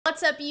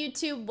What's up,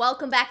 YouTube?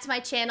 Welcome back to my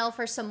channel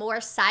for some more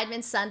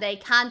Sidemen Sunday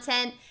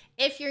content.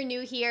 If you're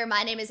new here,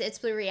 my name is It's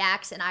Blue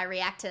Reacts and I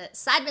react to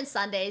Sidemen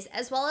Sundays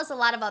as well as a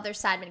lot of other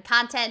Sidemen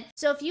content.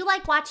 So if you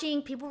like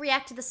watching people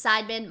react to the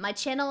Sidemen, my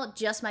channel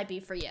just might be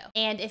for you.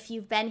 And if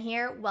you've been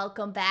here,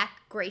 welcome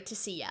back. Great to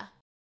see ya.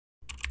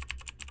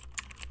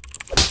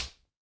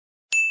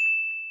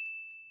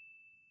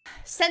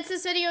 Since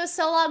this video is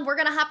so long, we're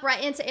gonna hop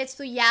right into It's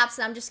Blue Yaps,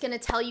 and I'm just gonna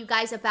tell you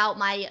guys about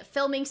my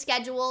filming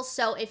schedule.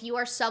 So if you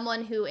are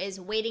someone who is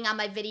waiting on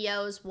my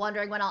videos,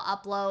 wondering when I'll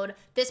upload,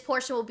 this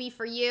portion will be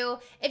for you.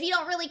 If you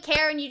don't really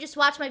care and you just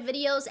watch my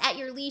videos at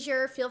your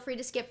leisure, feel free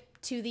to skip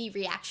to the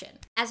reaction.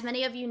 As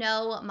many of you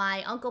know,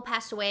 my uncle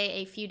passed away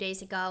a few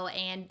days ago,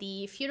 and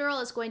the funeral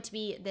is going to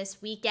be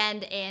this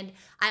weekend. And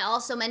I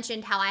also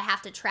mentioned how I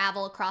have to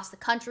travel across the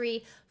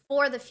country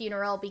for the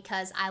funeral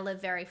because I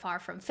live very far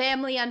from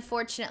family,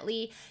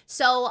 unfortunately.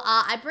 So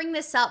I bring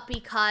this up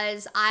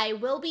because I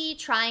will be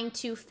trying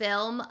to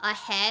film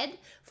ahead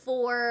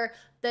for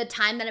the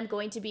time that I'm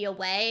going to be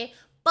away,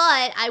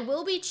 but I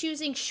will be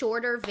choosing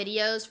shorter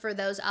videos for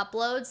those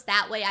uploads.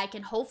 That way I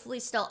can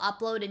hopefully still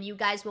upload and you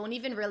guys won't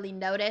even really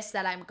notice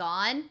that I'm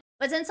gone.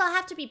 But since I'll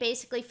have to be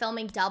basically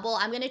filming double,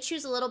 I'm going to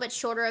choose a little bit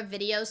shorter of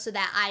videos so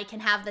that I can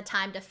have the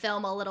time to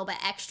film a little bit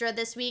extra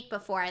this week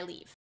before I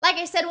leave. Like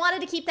I said, wanted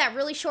to keep that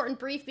really short and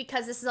brief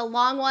because this is a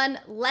long one.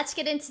 Let's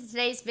get into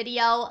today's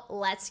video.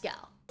 Let's go.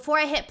 Before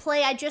I hit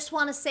play, I just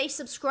want to say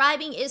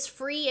subscribing is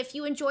free. If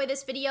you enjoy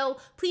this video,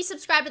 please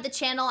subscribe to the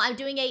channel. I'm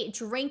doing a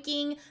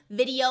drinking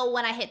video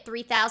when I hit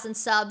 3,000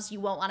 subs. You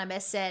won't want to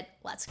miss it.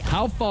 Let's go.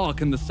 How far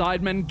can the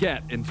Sidemen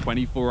get in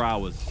 24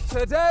 hours?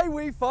 Today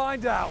we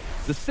find out.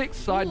 The 6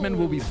 Sidemen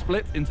will be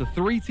split into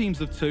 3 teams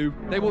of 2.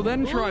 They will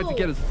then try to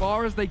get as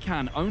far as they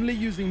can, only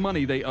using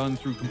money they earn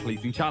through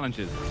completing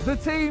challenges. The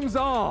teams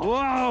are...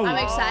 Whoa!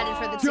 I'm excited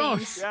for the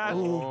teams. Yes.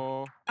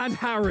 Oh. And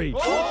Harry.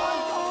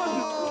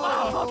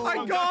 Oh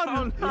my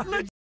God!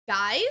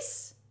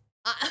 Guys,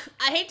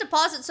 I hate to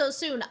pause it so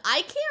soon.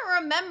 I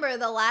can't remember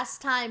the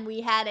last time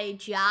we had a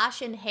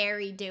Josh and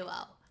Harry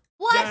duo.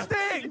 What?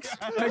 Stinks!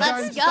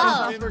 Let's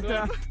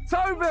go.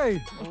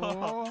 Toby!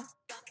 Oh.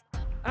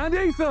 And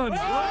Ethan!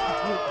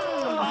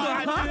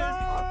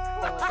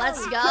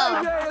 Let's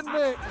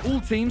go. All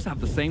teams have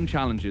the same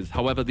challenges.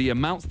 However, the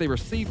amounts they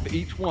receive for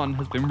each one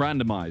has been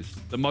randomized.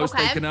 The most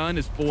they can earn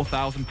is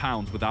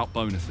 £4,000 without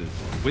bonuses.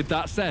 With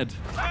that said,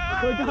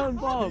 We're going,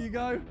 Bob. Here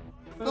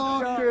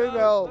you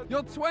go.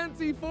 Your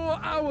 24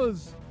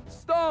 hours.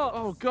 Start.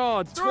 Oh,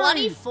 God.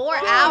 24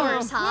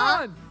 hours,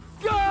 huh?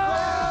 Go!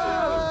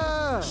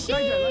 Sheesh.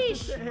 Let's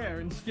just sit here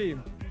and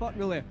scheme. Fuck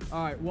the lip.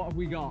 All right, what have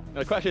we got?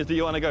 The question is, do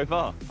you want to go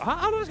far?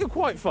 I don't like to go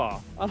quite far.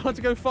 I'd like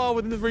to go far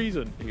within the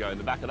reason. You can go in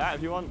the back of that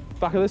if you want.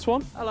 Back of this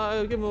one.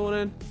 Hello, good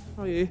morning.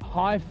 How are you?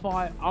 High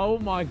five. Oh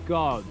my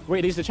God.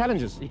 Wait, these are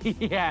challenges?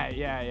 yeah.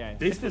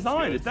 It's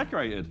designed, it's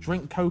decorated.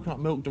 Drink coconut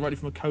milk directly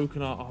from a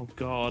coconut. Oh,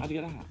 God. How'd you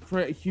get that?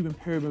 Create a human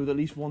pyramid with at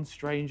least one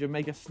stranger.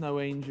 Make a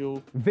snow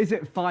angel.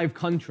 Visit 5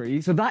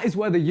 countries. So that is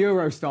where the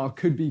Eurostar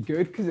could be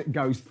good because it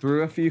goes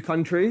through a few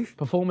countries.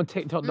 Perform a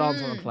TikTok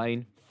dance on a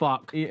plane.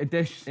 Fuck. Eat a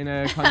dish in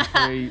a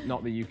country,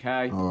 not the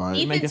UK. All right.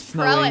 Ethan's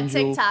pro at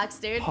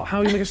TikToks, dude.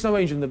 How do you make a snow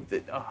angel?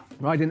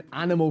 Ride an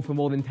animal for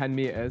more than 10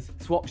 meters.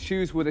 Swap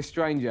shoes with a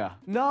stranger.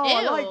 No,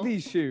 I Ew. like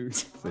these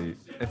shoes. See,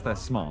 if they're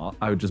smart,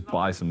 I would just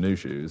buy some new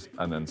shoes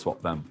and then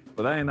swap them.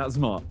 But they ain't that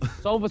smart.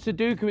 Solve a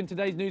Sudoku in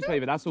today's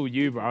newspaper. That's all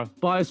you, bro.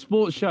 Buy a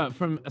sports shirt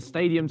from a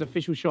stadium's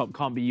official shop.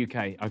 Can't be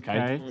UK,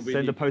 okay?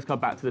 Send a postcard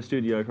back to the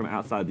studio from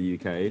outside the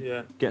UK.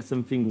 Yeah. Get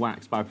something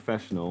waxed by a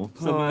professional.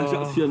 Submerge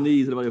up to your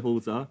knees in a body of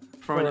water.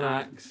 Throw an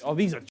axe. Oh,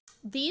 these are...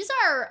 These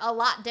are a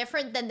lot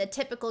different than the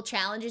typical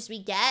challenges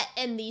we get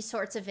in these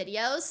sorts of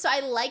videos. So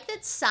I like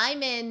that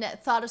Simon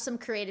thought of some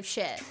creative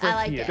shit. I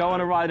like it. Go on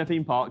a ride in a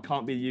theme park.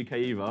 Can't be the UK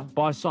either.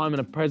 Buy Simon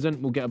a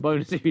present. We'll get a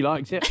bonus if he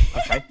likes it.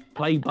 Okay.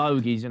 Play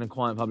bogeys in a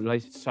quiet public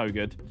place. So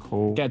good.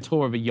 Cool. Get a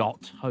tour of a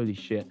yacht. Holy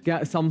shit.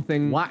 Get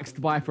something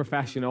waxed by a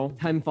professional.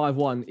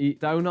 10-5-1. Eat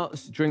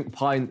donuts, drink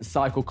pints,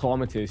 cycle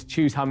kilometers.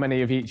 Choose how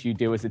many of each you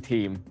do as a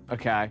team.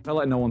 Okay. I feel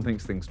like no one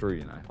thinks things through,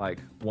 you know? Like,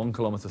 1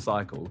 kilometer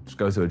cycle, just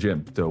go to a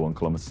gym, do a 1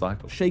 kilometer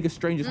cycle. Shake a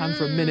stranger's hand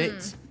for a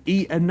minute.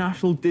 Eat a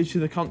national dish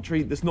in the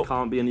country that's not...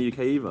 Can't be in the UK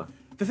either.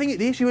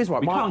 The issue is,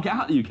 right, We can't get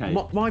out of the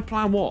UK. My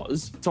plan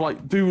was to,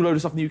 like, do a load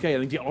of stuff in the UK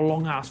and then get a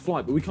long-ass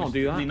flight, but we can't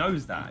do that. He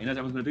knows that. He knows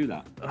everyone's going to do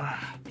that.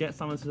 Get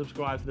someone to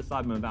subscribe to the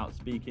Sidemen without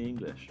speaking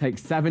English. Take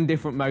 7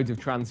 different modes of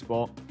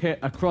transport. Hit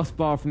a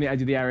crossbar from the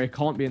edge of the area.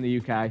 Can't be in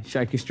the UK.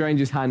 Shake a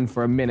stranger's hand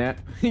for a minute.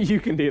 You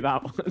can do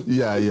that one.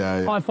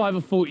 Yeah. High five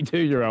a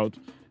 42-year-old.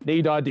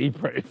 Need ID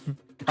proof.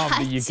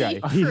 Can't be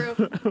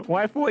UK.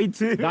 Why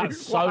 42?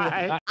 That's so...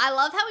 I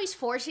love how he's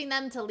forcing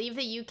them to leave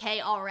the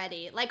UK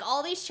already. Like,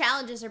 all these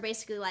challenges are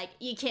basically like,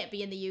 you can't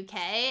be in the UK.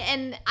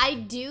 And I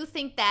do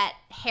think that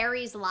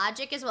Harry's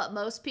logic is what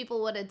most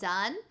people would have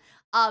done.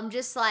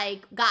 Just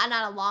like gotten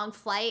on a long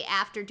flight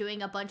after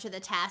doing a bunch of the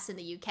tasks in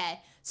the UK.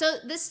 So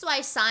this is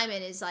why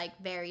Simon is like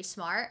very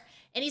smart.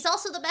 And he's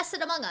also the best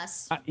at Among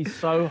Us. He's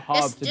so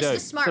hard to do. Just a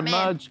smart man.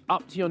 Submerge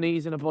up to your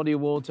knees in a body of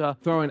water.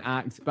 Throw an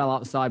axe, spell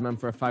out Sidemen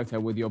for a photo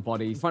with your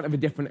body in front of a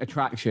different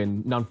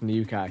attraction, none from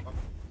the UK.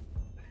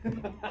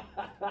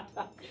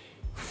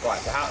 Right,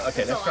 so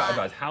okay, let's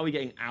strategize. How are we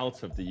getting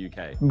out of the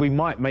UK? We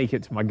might make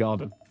it to my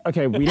garden.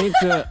 Okay, we need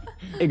to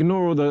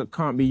ignore all the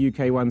can't be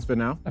UK ones for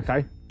now.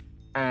 Okay.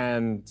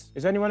 And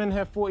is anyone in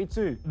here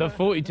 42? The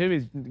 42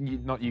 is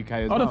not UK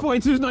as Oh, well. the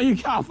 42 is not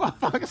UK. For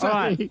fuck's sake. All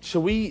right,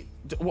 shall we...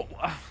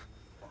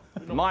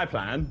 My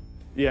plan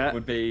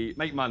would be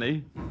make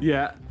money,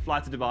 fly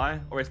to Dubai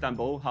or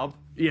Istanbul, hub.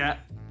 Yeah.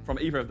 From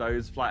either of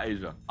those, fly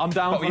Asia. I'm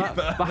down for that.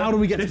 But how do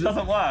we get to... This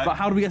doesn't work. But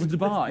how do we get to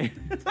Dubai?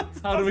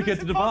 How do we get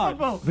to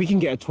Dubai? We can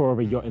get a tour of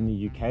a yacht in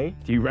the UK.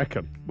 Do you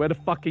reckon? Where the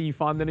fuck are you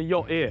finding a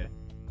yacht here?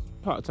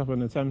 Parked up on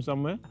the Thames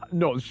somewhere.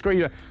 Not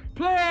screaming,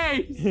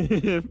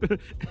 please!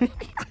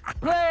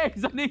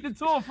 Please, I need a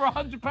tour for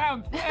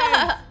 £100,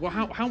 please! Well,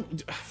 how...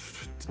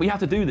 We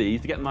have to do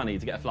these to get money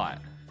to get a flight.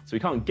 So we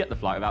can't get the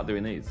flight without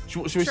doing these.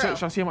 Shall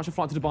I see how much a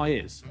flight to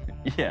Dubai is?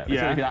 Yeah,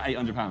 it's going to be like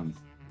 £800.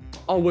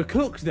 Oh, we're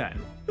cooked then.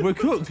 We're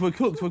cooked.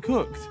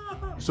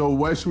 So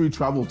where should we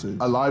travel to?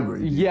 A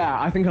library? Yeah,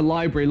 I think a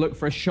library. Look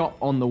for a shop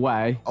on the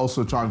way.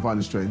 Also try and find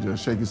a stranger,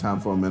 shake his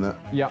hand for a minute.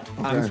 Yep,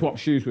 and swap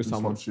shoes with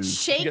someone. Swap shoes.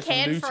 Shake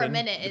hand for a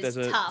minute is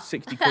There's tough. a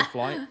 60 quid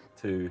flight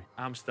to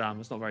Amsterdam.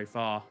 It's not very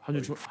far.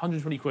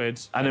 120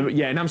 quid. And then,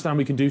 yeah, in Amsterdam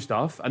we can do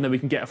stuff, and then we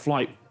can get a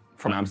flight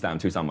From Amsterdam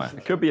to somewhere.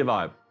 It could be a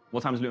vibe.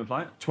 What time is Luton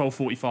flight?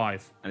 12:45.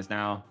 And it's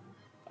now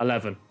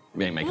 11.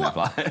 We ain't making that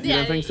flight. Yeah,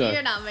 don't think so?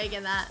 You're not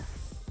making that.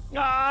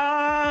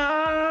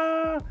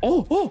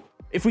 Oh!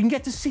 If we can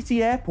get to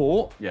City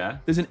Airport, Yeah.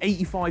 there's an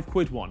 85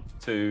 quid one.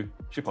 To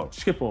Schiphol.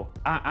 Schiphol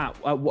at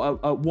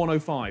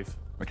 105.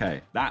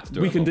 Okay, that's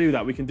doable. We can do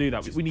that. We need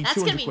That's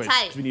 200 gonna be quid.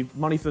 tight. 'Cause we need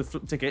money for the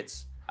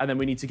tickets, and then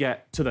we need to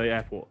get to the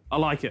airport. I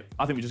like it.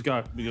 I think we just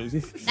go.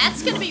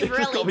 That's gonna be Just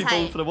gotta really be balls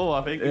tight. to the wall,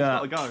 I think.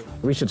 Yeah. It's gotta go.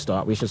 We should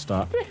start.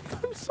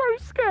 I'm so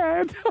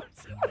scared.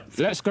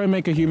 Let's go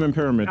make a human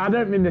pyramid. I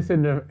don't mean this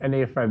in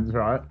any offence,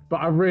 right? But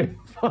I really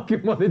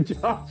fucking wanted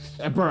Josh.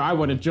 Bro, I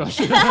wanted Josh.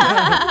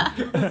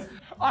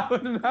 I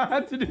wouldn't know how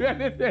to do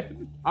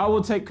anything. I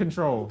will take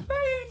control.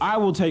 I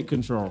will take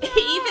control.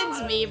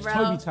 Ethan's me, bro.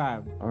 Toby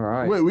time. All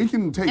right. Wait, we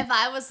can take... If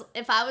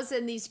I was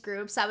in these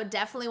groups, I would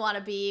definitely want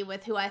to be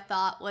with who I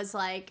thought was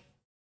like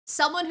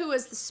someone who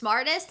was the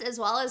smartest, as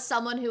well as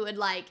someone who would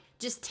like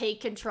just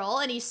take control.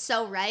 And he's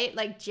so right.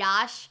 Like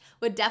Josh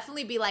would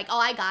definitely be like, "Oh,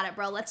 I got it,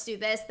 bro. Let's do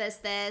this, this,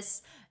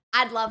 this."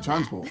 I'd love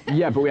Transport.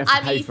 Yeah, but we have to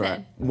I'm pay for it.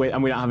 Ethan.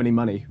 And we don't have any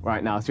money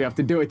right now, so we have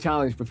to do a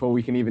challenge before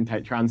we can even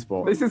take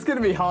transport. This is going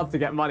to be hard to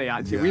get money,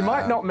 actually. We Yeah.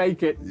 might not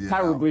make it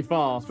terribly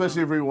far.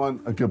 Especially if we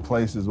want a good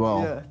place as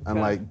well. Yeah. And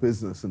like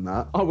business and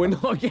that. Oh, we're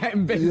not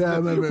getting business. Yeah,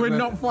 maybe, we're maybe.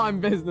 not flying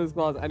business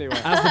class anyway.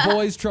 As the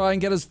boys try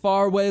and get as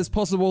far away as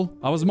possible,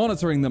 I was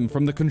monitoring them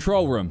from the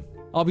control room.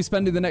 I'll be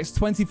spending the next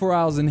 24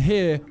 hours in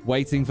here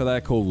waiting for their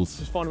calls.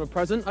 Just find him a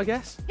present, I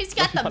guess. He's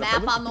got the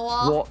map on the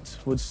wall. What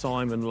would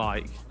Simon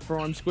like?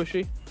 Prime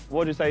squishy? What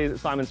would you say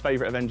Simon's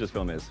favourite Avengers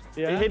film is?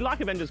 Yeah. He'd like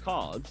Avengers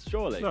cards,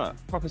 surely. Look,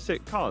 proper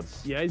sick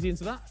cards. Yeah, is he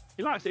into that?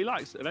 He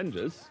likes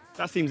Avengers.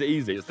 That seems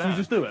easy. It's Should we there.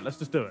 just do it? Let's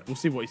just do it. We'll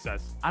see what he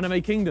says. Anime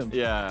Kingdom.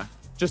 Yeah.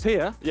 Just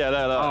here? Yeah,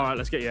 there. All right,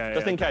 let's get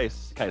Just in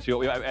case. Okay, so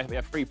we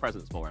have 3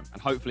 presents for him,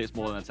 and hopefully it's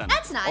more than a 10.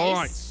 That's nice. All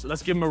right, so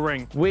let's give him a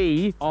ring.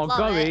 We are Love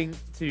going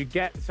to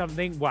get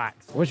something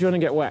waxed. What do you want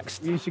to get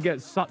waxed? You should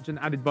get such an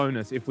added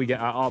bonus if we get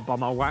our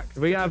bummer waxed.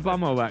 If we get our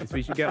bummer waxed,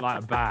 we should get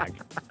like a bag.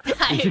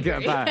 I We should get a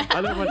agree. bag.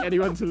 I don't want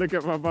anyone to look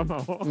at my bummer.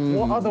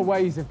 What other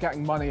ways of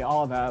getting money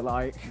are there?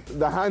 Like,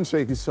 The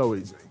handshake is so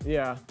easy.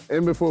 yeah.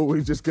 In before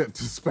we just get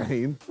to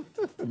Spain.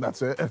 And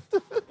that's it.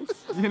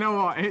 You know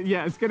what?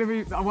 It's going to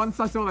be, once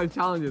I saw those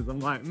challenges, I'm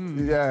like,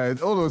 Yeah,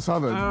 all of a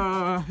sudden.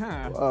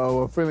 yeah.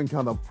 We're feeling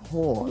kind of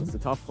poor. It's a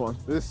tough one.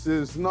 This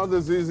is not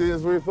as easy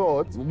as we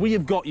thought. We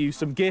have got you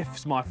some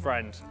gifts, my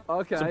friend.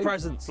 Okay. Some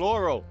presents.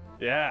 Floral.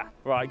 Yeah.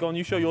 Right, go on,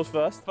 you show yours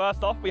first.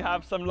 First off, we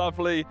have some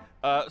lovely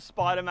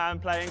Spider-Man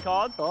playing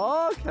cards.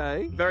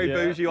 Okay. Very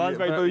bougie ones,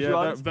 very bougie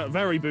ones.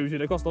 Very bougie.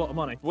 They cost a lot of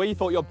money. We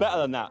thought you're better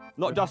than that.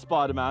 Not just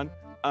Spider-Man.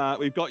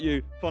 We've got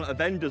you fun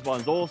Avengers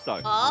ones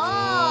also.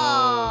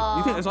 Oh.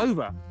 You think it's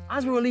over?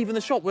 As we were leaving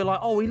the shop, we're like,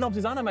 oh, he loves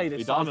his anime, this He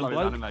does Simon love his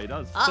bloke. anime, he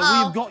does. So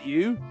Uh-oh. we've got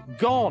you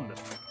Gone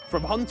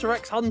from Hunter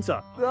x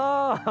Hunter.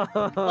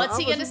 What's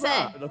he gonna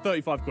say? The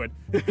 35 quid.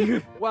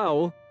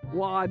 Well,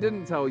 what I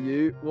didn't tell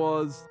you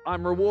was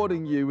I'm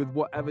rewarding you with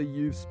whatever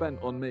you've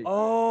spent on me.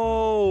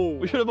 Oh,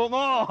 We should have bought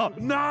more.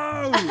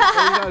 no.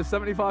 There you go,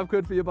 75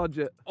 quid for your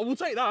budget. Oh, we'll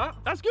take that.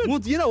 That's good. Well,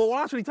 you know what? We'll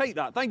actually take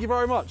that. Thank you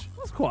very much.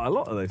 That's quite a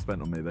lot that they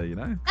spent on me there, you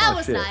know. That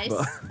was nice.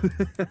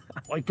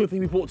 Like, good thing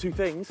we bought 2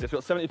 things. Just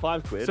got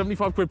 75 quid.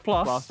 75 quid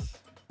plus. Plus.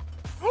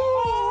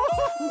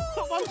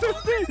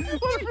 150.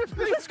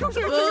 150. Let's go to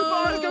Boom.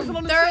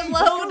 London. They're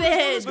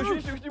loaded.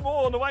 We should do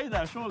more on the way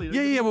there, surely.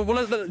 Yeah.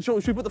 Well,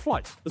 should we put the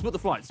flights? Let's put the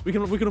flights. We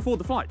can afford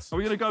the flights. Are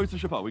we going to go to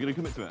Schiphol? Are we going to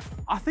commit to it?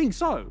 I think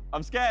so.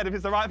 I'm scared if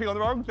it's the right thing or the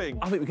wrong thing.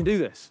 I think we can do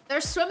this.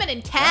 They're swimming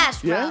in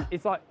cash, bro. Yeah?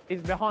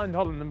 It's behind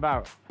Holland and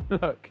Barrett.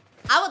 Look.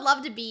 I would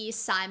love to be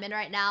Simon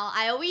right now.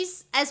 I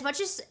always, as much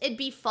as it'd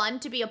be fun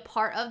to be a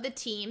part of the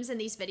teams in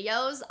these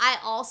videos, I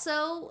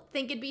also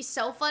think it'd be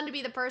so fun to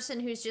be the person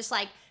who's just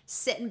like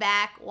sitting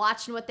back,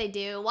 watching what they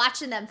do,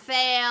 watching them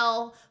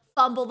fail,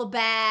 fumble the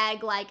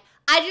bag. Like,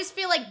 I just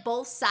feel like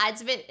both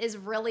sides of it is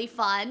really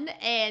fun.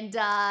 And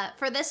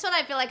for this one,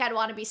 I feel like I'd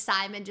want to be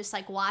Simon, just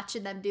like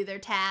watching them do their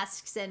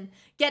tasks and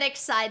get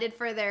excited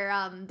for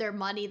their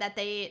money that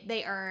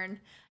they earn.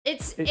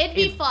 It'd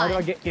be fun. How do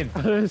I get in?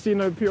 I don't see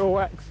no pure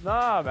wax.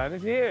 Nah, man,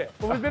 it's here.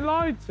 Well, we've been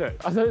lied to.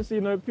 I don't see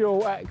no pure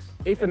wax.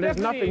 Ethan, there's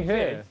nothing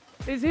here.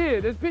 It's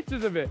here. There's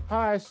pictures of it.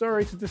 Hi,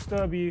 sorry to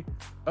disturb you.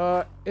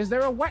 Is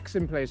there a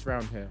waxing place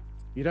around here?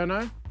 You don't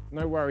know?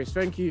 No worries,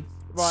 thank you.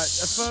 Right,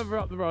 further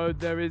up the road,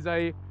 there is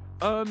a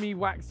Ermi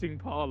waxing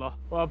parlor.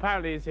 Well,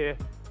 apparently it's here.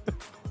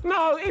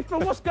 No,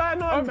 Ethan, what's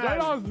going on, man?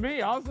 Don't ask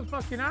me. Ask the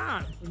fucking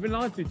ant. We've been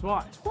lied to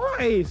twice.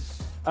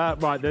 Twice?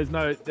 Right, there's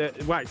no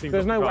waxing.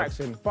 There's no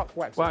waxing. Fuck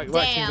waxing.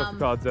 Waxing's off the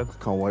cards then.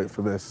 Can't wait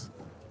for this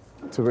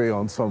to be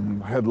on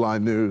some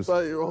headline news.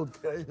 30-year-old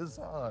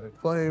KSI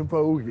playing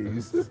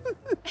bogeys.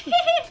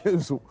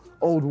 Gives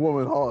old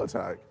woman heart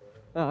attack.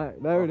 All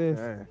right, there it is.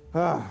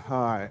 All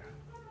right.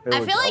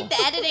 I feel like the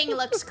editing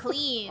looks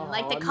clean.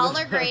 Like the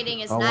color grading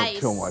is nice. I want to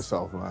kill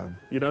myself, man.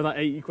 You know that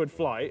 80 quid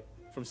flight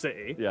from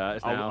City? Yeah,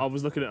 it's now. I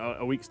was looking at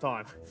a week's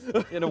time.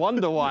 You no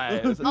wonder why.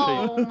 It was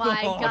Oh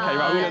my god. Okay,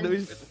 right,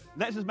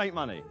 let's just make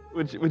money.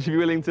 Would you be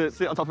willing to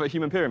sit on top of a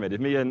human pyramid if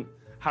me and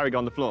Harry go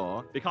on the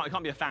floor? It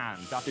can't be a fan.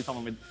 It has to be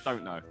someone we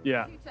don't know.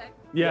 Yeah.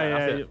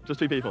 Yeah. Just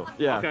 2 people.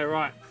 Yeah. Okay,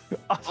 right.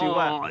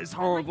 Oh, it's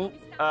horrible.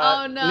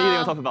 Oh no. Leaning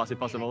on top of us if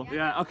possible.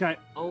 Yeah, okay.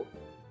 Oh.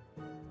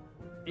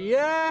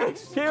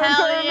 Yes!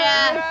 Hell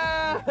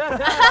yeah!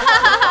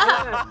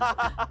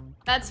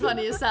 That's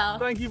funny as hell.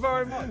 Thank you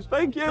very much.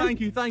 Thank you.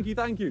 Thank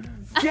you.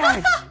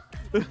 Yes!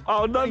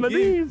 Oh, no, my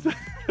knees.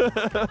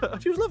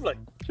 She was lovely.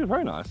 She was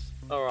very nice.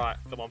 All right,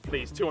 come on,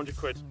 please. 200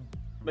 quid.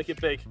 Make it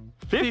big.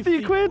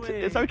 50 quid?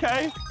 It's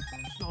okay.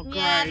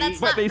 Yeah, that's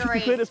not Wait, 50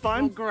 great. quid is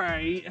fine. Not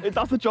great. It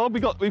does the job.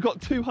 We've got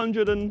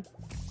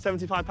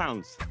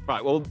 £275.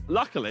 Right, well,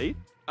 luckily,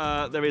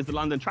 there is the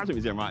London Transport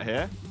Museum right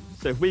here.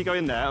 So if we go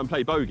in there and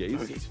play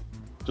bogeys,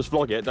 just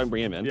vlog it, don't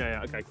bring him in.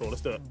 Yeah, okay, cool,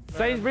 let's do it.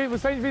 Will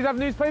Sainsbury's have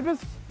newspapers?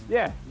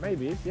 Yeah,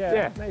 maybe.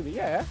 Yeah, maybe.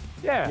 Yeah.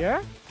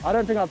 Yeah? I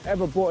don't think I've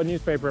ever bought a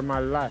newspaper in my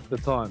life. The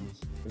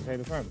Times. Is it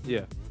the Times?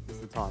 Yeah, it's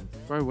the Times.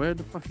 Bro, where are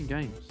the fucking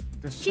games?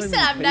 She said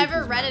I've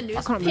never read a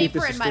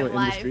newspaper in my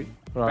life.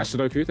 Right. That's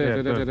Sudoku?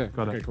 There. Got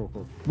it. Okay, cool.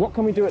 What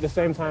can we do at the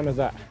same time as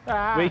that?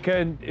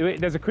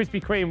 There's a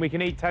Krispy Kreme, we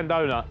can eat 10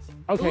 donuts.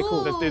 Okay,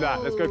 cool. Let's do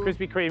that. Let's go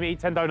Krispy Kreme,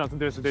 eat 10 donuts and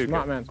do a Sudoku.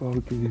 Smart man.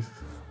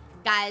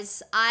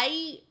 Guys,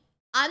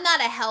 I'm not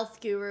a health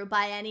guru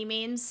by any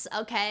means,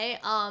 okay?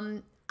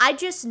 I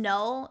just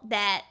know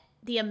that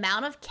the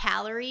amount of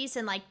calories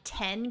in like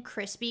 10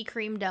 Krispy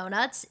Kreme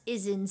donuts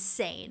is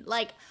insane.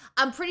 Like,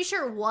 I'm pretty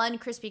sure one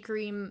Krispy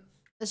Kreme,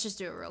 let's just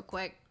do it real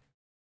quick.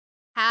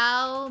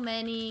 How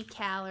many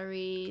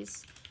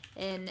calories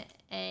in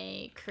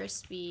a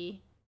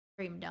Krispy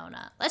Kreme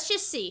donut? Let's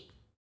just see.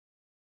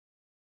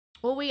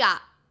 What we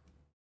got?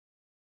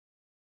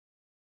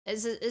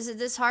 Is it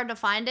this hard to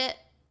find it?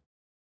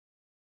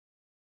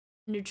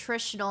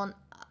 Nutritional,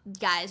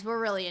 guys, we're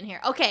really in here.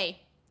 Okay.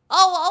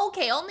 Oh,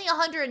 okay, only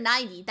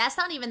 190. That's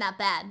not even that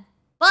bad.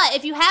 But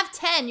if you have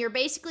 10, you're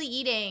basically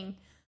eating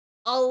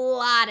a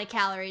lot of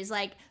calories.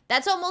 Like,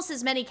 that's almost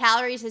as many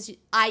calories as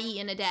I eat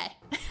in a day.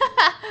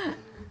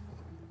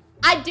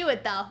 I'd do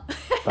it, though.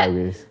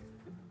 Bogeys.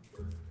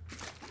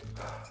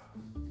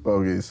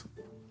 Bogeys.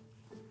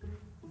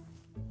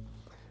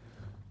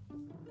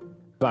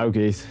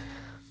 Bogeys.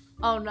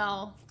 Oh,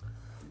 no.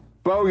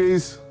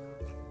 Bogeys.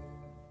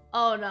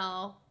 Oh,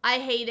 no. I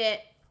hate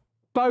it.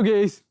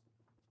 Bogeys.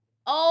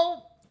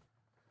 Oh.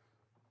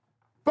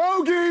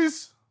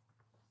 Bogeys!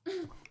 I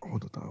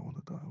want to die.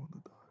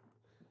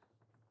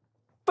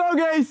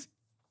 Bogeys!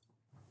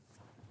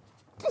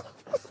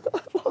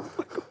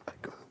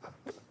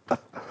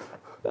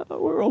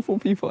 We're awful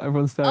people.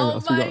 Everyone's staring at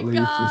us. We gotta leave.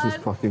 God. Jesus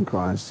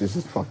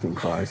fucking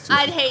Christ.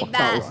 I'd hate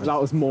that. That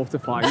was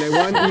mortifying. They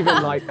weren't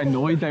even like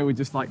annoyed. They were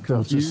just like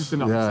confused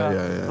and upset.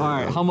 Yeah. All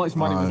right, how much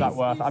money was that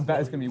worth? I bet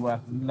it's gonna be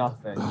worth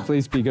nothing.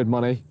 Please be good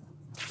money.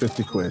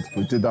 50 quid.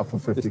 We did that for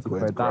 50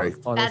 quid.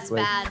 Great. That's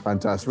bad.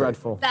 Fantastic.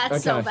 Dreadful.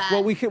 That's so bad.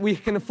 Well, we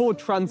can afford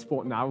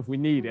transport now if we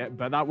need it,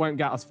 but that won't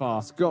get us far.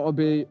 It's gotta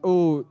be,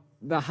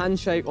 the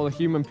handshake or the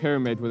human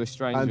pyramid with a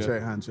stranger.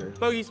 Handshake.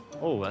 Bogeys.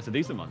 Oh, that's a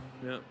decent one.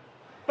 Yeah.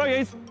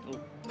 Bogeys.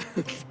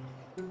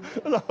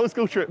 The whole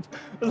school trip.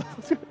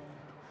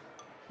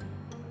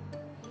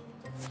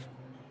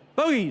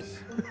 Bogeys.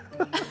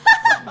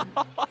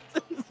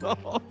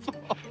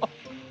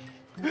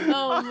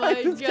 Oh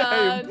my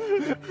god.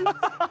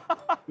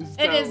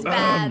 It is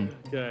bad.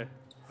 Okay.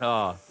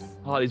 Oh,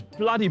 these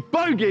bloody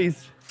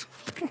bogeys.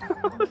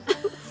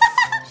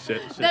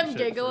 Shit, Them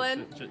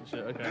giggling. Shit,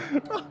 okay.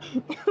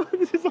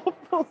 This is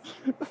awful.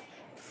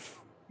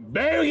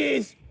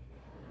 Bogeys.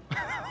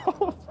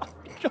 Oh my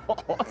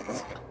God.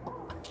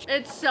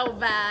 It's so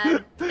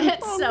bad.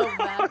 It's so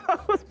bad.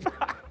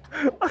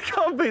 I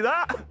can't beat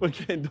that. We're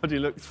getting dodgy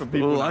looks from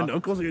people. Oh, I know.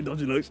 Of course, we're getting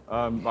dodgy looks.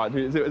 Right,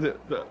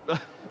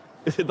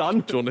 is it done?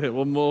 Do you want to hit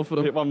one more for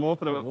the? Hit one more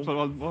for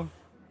one more.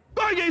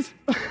 Bogies!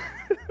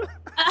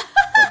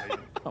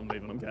 I'm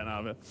leaving. I'm getting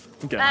out of it.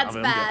 That's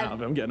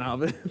bad. I'm getting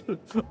out of it.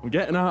 I'm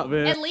getting out of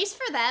it. At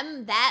least for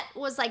them, that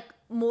was like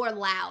more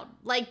loud.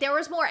 Like there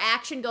was more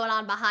action going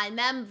on behind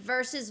them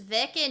versus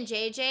Vic and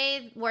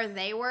JJ, where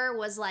they were,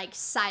 was like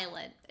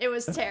silent. It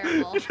was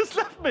terrible. Just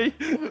left me.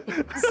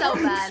 So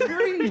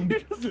bad.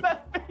 Just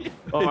left me.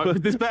 Oh,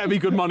 this better be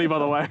good money, by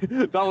the way.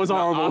 That was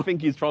horrible. I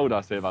think he's trolled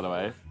us here, by the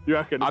way. You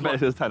reckon? I bet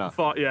it's his tenner.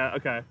 Yeah,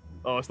 okay.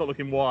 Oh, it's not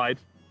looking wide.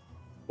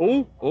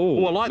 Oh,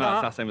 I like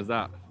that. That's the same as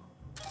that.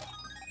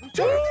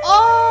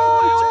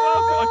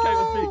 Oh! Okay,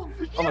 let's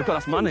see. Oh my God,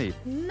 that's money.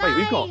 Nice. Wait,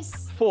 we've got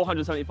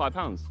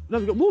 £475. No,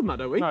 we've got more than that,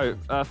 don't we? No,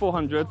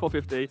 400,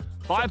 450,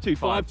 525.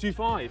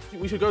 525.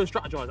 We should go and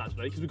strategize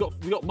actually, because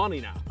we got money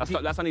now.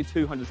 That's only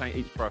 200 something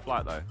each for a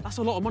flight, though. That's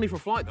a lot of money for a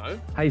flight, though.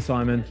 Hey,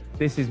 Simon,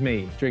 this is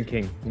me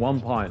drinking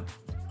 1 pint.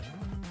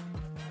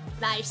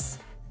 Nice.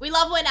 We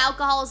love when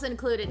alcohol is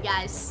included,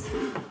 guys.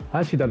 I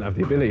actually don't have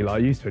the ability like I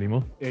used to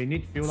anymore. Yeah, you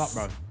need to fuel up,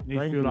 bro. You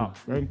need to fuel up.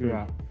 Thank you.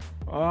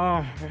 Oh,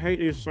 I hate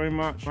you so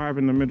much. I have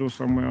in the middle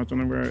somewhere. I don't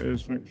know where it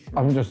is.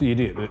 I'm just the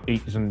idiot that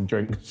eats and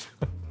drinks.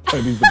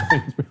 Toby's the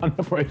brains behind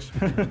the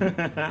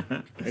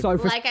operation. So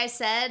Like I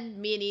said,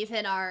 me and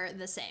Ethan are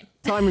the same.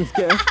 Simon's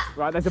gift,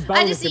 right? There's a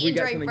bonus if we eat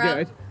get and something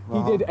drink,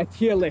 good. He did a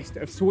tier list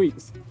of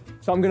sweets.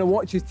 So I'm going to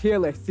watch his tier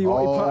list, see what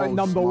he put at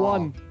number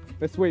one.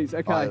 The sweets,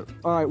 okay.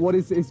 All right, what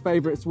is his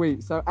favourite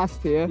sweet? So S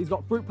tier, he's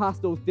got fruit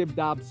pastels, dib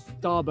dabs,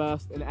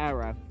 starburst, and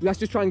aero. Let's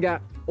just try and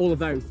get all of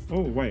those.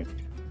 Oh, wait.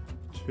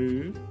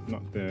 2,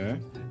 not there.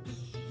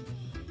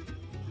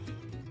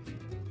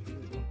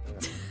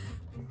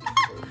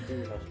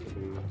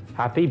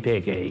 Happy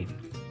Piggy.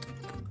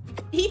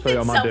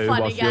 Ethan's so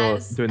funny,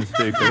 guys. Doing the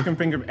stupid. You can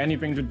think of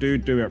anything to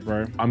do it,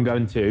 bro. I'm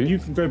going to. You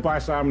can go buy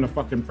Simon a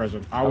fucking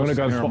present. I'm going to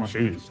go and swap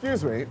shoes.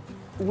 Excuse me.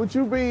 Would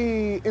you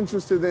be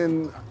interested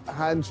in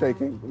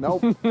handshaking?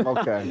 Nope.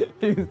 Okay.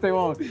 You say,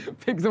 well,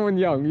 pick someone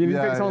young. You need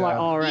to pick someone like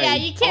RA. Yeah,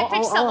 you can't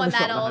pick someone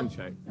that old.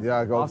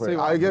 Yeah, go for it.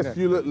 I guess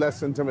you look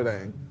less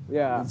intimidating.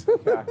 Yeah.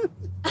 Okay.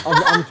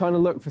 I'm trying to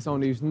look for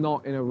someone who's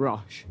not in a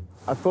rush.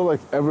 I feel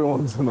like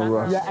everyone's in a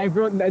rush. Yeah,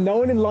 no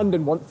one in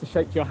London wants to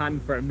shake your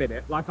hand for a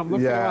minute. Like, I'm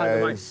looking around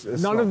and like,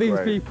 none of these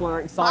people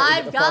are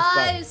excited. 5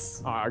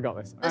 guys. All right, I got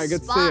this. All right,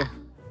 good to see you.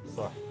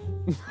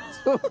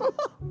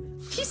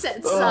 She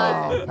said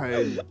son. Oh,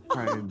 pain.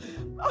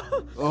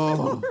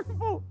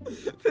 Oh.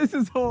 This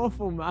is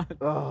awful, man.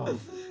 Oh.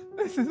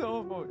 This is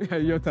awful. Yeah,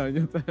 your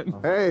turn.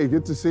 Hey,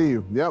 good to see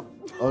you. Yep,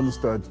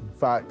 understood.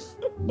 Facts.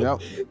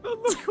 Yep.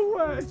 Don't look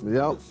away.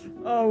 Yep.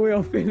 Oh, we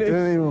are finished.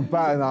 Didn't even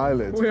bat an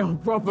eyelid. We are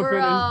proper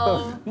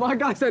finished. My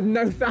guy said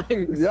no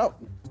thanks. Yep.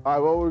 All right,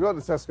 well, we've got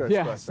the Tesco Express.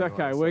 Yes,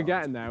 okay, anyway, we're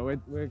getting there.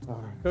 We're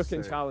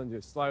cooking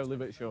challenges slowly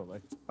but surely.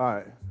 All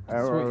right,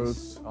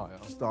 arrows,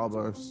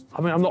 starburst.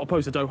 I mean, I'm not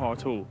opposed to Doha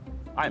at all.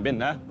 I ain't been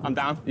there. I'm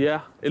down.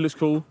 Yeah, it looks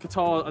cool.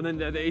 Qatar, and then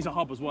there is a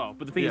hub as well.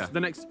 But the thing is,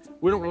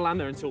 we're not going to land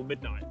there until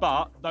midnight.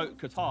 But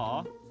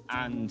Qatar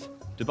and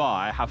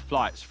Dubai have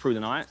flights through the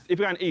night. If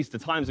we're going east, the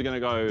times are going to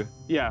go...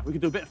 Yeah, we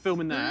could do a bit of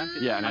filming there.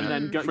 Yeah, and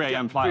then go 3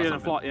 a.m. flight. 3 a.m.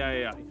 flight,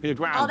 yeah.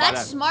 Oh,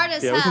 that's smart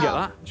as hell. Yeah, we can get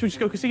that. Should we just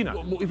go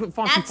casino? We put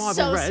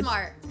 525 on red.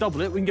 Smart.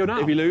 Double it, we can go now.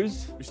 If we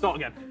lose, we start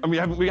again. And we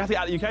have to get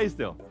out of the UK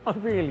still. I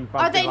really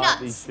Are they like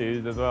nuts? these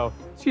shoes as well.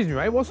 Excuse me,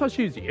 mate, what size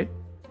shoes are you?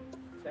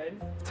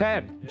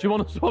 10. Do you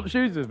want to swap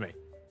shoes with me?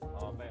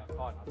 Oh, mate, I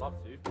can't. I'd love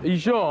to. Are you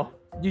sure?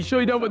 You sure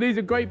you don't want these?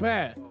 A great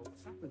pair?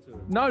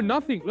 No,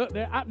 nothing. Look,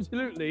 they're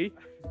absolutely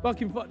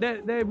fucking.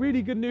 They're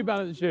really good New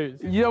Balance shoes.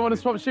 You don't want to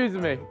swap shoes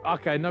with me?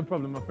 Okay, no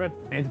problem, my friend.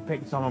 I need to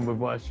pick someone with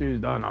worse shoes,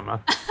 don't I, man?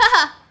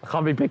 I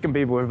can't be picking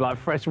people with like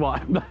fresh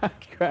white and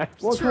black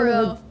crepes. What kind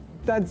of a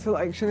dad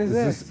selection is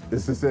this?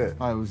 Is this it?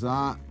 How was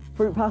that?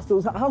 Fruit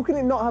pastels. How can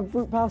it not have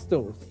fruit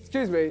pastels?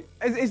 Excuse me,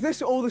 is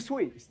this all the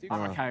sweets?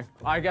 Okay,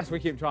 I guess we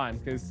keep trying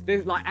because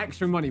there's like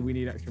extra money. We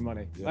need extra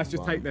money. Yeah, let's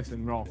just take this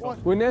and roll.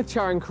 What? We're near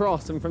Charing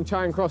Cross, and from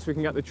Charing Cross we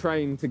can get the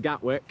train to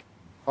Gatwick.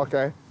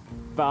 Okay.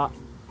 But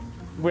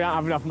we don't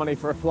have enough money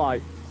for a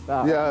flight.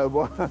 Yeah,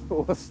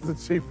 what's the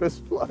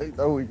cheapest flight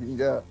that we can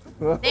get?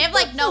 They have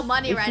like no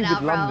money right now,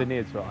 bro. London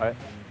is, right?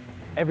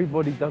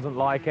 Everybody doesn't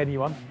like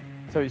anyone.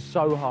 So it's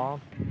so hard.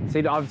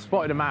 See, I've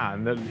spotted a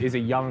man that is a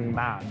young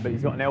man, but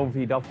he's got an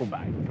LV duffel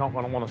bag. He's not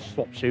going to want to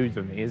swap shoes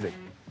with me, is he?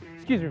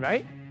 Excuse me,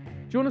 mate.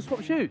 Do you want to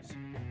swap shoes?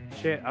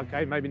 Shit,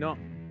 okay, maybe not.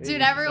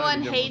 Dude,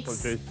 everyone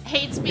hates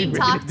being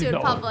talked to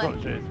in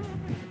public.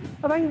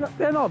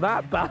 They're not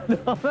that bad.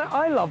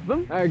 I love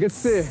them. Hey, good to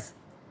see you.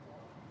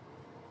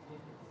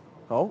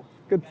 Oh?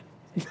 Good.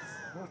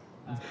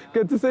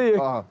 Good to see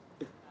you.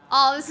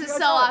 Oh, this is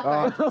so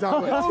awkward.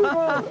 Damn it.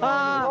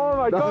 Oh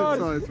my God.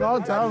 No,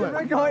 damn it.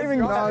 I can't even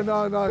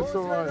No, it's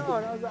all right.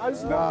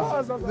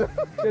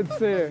 Good to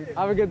see you.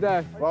 Have a good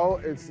day. Well,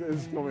 it's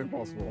not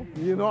impossible.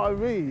 You know what I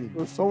mean?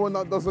 With someone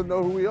that doesn't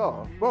know who we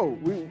are. Bro,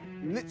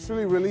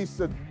 literally released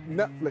a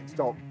Netflix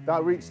doc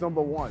that reached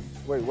 #1.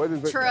 Wait, where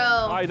did it True. go?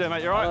 How you doing,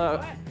 mate? You all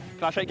right?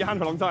 Can I shake your hand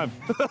for a long time?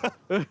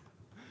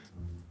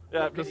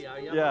 Yeah, just, yeah,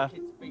 no,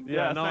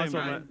 same, that's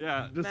all man. right.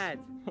 Yeah, just. Mad.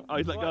 Oh,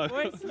 he's let go.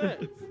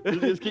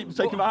 Wait, Just keep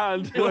shaking my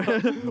hand.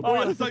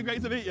 Oh, it's so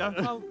great to meet you.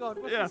 Oh God,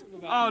 what's Yeah. this all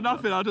about? Oh,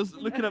 nothing. I'm just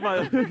looking at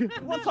my.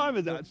 What time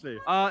is it actually?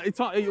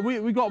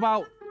 We got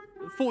about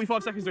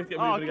 45 seconds to get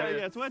moving. Oh, again. okay,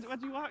 yeah. So where do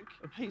you work?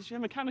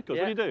 HCM Mechanicals.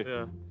 What do you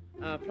do?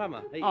 Yeah.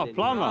 Plumber. Oh,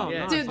 plumber.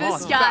 Yeah. Dude,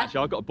 this guy.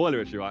 Actually, I've got a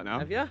boiler issue right now.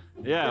 Have you?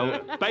 Yeah,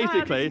 well,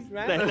 basically, Jesus,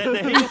 man. the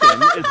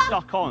heating is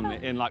stuck on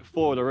in like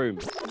 4 of the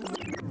rooms.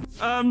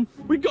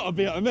 We've got to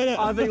be at a minute.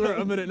 I think we're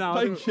at a minute now.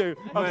 Thank you.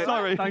 I'm Mate,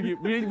 sorry. Thank you.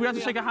 We have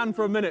to shake a hand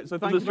for a minute, so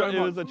thank you very It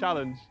much. was a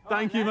challenge.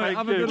 Thank you, mate. Thank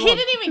Have a you. good He one.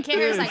 didn't even care.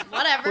 He was like,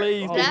 whatever.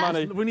 Please, Yeah.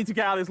 money. We need to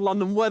get out of this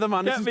London weather,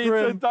 man. Get This me is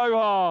grim. to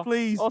Doha.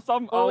 Please. Or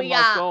some. What Oh we my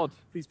got? God.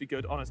 Please be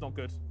good. Oh, no, it's not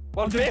good.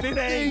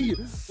 150.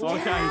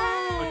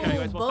 Okay.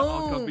 Wait, Boom.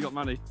 oh God, we got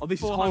money. Oh, this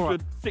is 400, horror.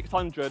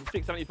 600,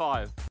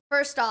 675.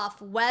 First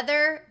off,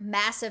 weather,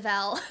 massive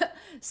L.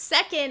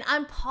 Second,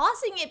 I'm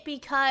pausing it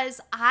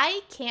because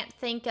I can't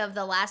think of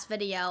the last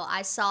video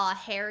I saw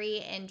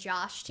Harry and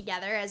Josh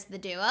together as the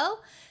duo.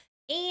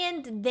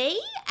 And they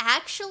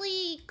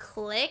actually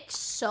click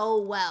so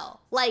well.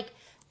 Like,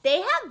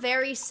 they have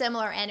very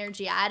similar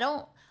energy. I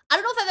don't know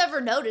if I've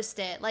ever noticed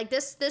it. Like,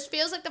 this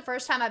feels like the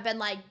first time I've been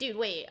like, dude,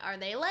 wait, are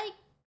they like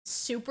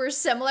super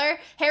similar?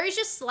 Harry's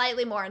just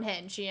slightly more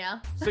unhinged, you know?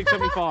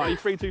 675.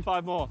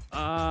 325 more.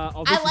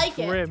 Oh, I like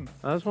it. grim.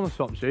 I just want to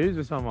swap shoes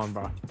with someone,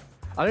 bro.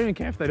 I don't even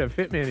care if they don't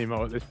fit me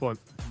anymore at this point.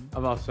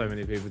 I've asked so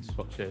many people to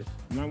swap shoes.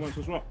 No one wants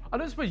to swap. I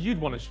don't suppose you'd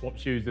want to swap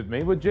shoes with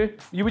me, would you?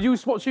 Would you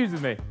swap shoes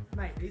with me?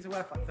 Mate, these are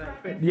worth like 30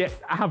 quid. Yeah,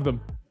 I have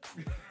them.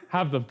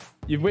 Have them.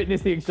 You've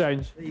witnessed the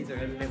exchange. These are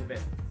a little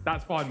bit.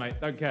 That's fine, mate.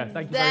 Don't care.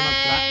 Thank you very much for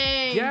that.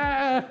 Dang.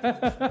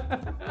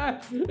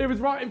 Yeah! It was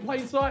right in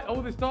plain sight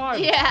all this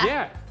time. Yeah.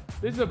 Yeah.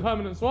 This is a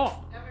permanent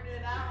swap. Never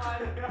did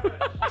that one.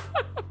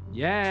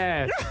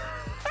 Yes.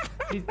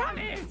 He's done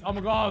it. Oh my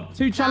God.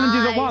 2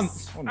 challenges at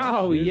Nice. once.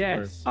 Oh,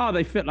 yes. Oh,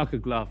 they fit like a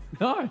glove.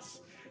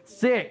 Nice.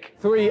 Sick.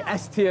 3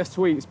 S-tier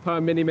suites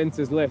per Mini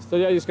Minter's list. So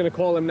yeah, just gonna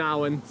call him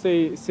now and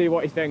see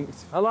what he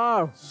thinks.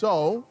 Hello.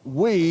 So,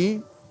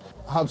 we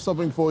have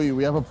something for you.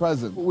 We have a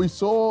present. We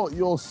saw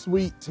your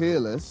suite tier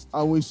list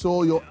and we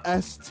saw your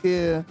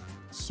S-tier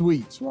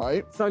suites,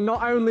 right? So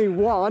not only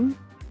 1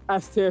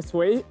 S-tier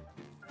suite,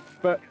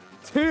 but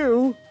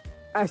 2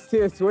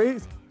 S-tier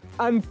suites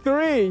and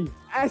 3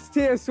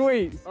 S-tier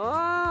suites.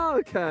 Oh,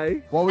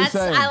 okay. What are we That's,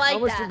 saying? I like How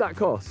much that. did that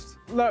cost?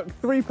 Look,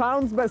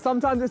 £3, but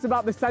sometimes it's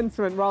about the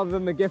sentiment rather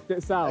than the gift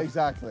itself.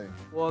 Exactly.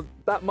 Well,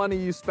 that money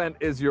you spent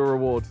is your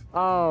reward.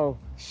 Oh,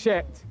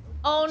 shit.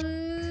 Oh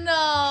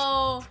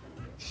no.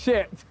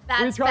 Shit.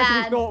 That's we tried to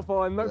bad. be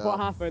thoughtful and look Yeah, what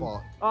happened.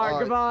 fuck. All right,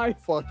 goodbye.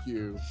 Fuck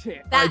you.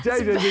 Shit. That's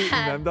JJ's eating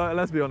bad. them, don't,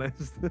 let's be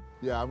honest.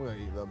 Yeah, I'm gonna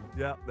eat them.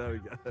 Yeah, there we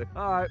go.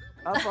 All right,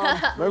 have fun.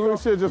 Maybe we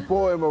should have just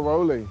bought him a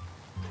rolling.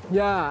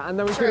 Yeah, and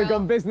then we could True. have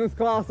gone business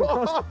class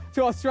across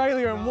to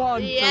Australia and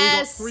won.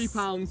 Yes. So we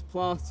got £3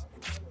 plus.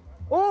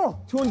 Oh,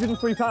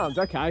 £203.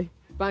 Okay,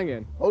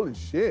 banging. Holy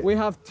shit. We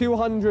have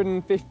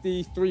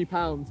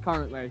 £253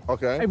 currently.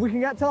 Okay. If we can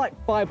get to like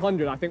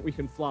 500, I think we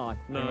can fly.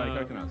 No,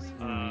 coconuts.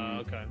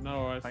 Okay,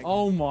 no worries.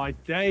 Oh my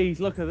days,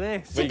 look at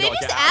this. Did they gotta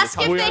just get out of ask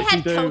the if We they actually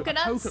had do.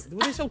 coconuts? Will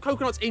they sell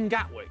coconuts in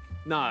Gatwick?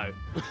 No.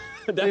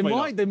 Definitely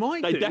not. They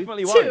might They do.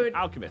 definitely Dude. won't.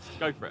 Alchemist,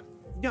 go for it.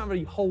 You don't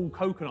really whole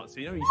coconuts,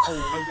 you know? You whole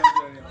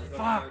coconuts.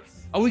 Fuck.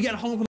 Are we getting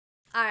home?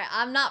 Alright,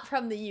 I'm not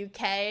from the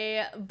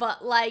UK,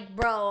 but like,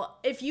 bro,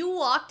 if you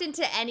walked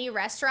into any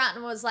restaurant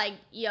and was like,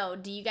 yo,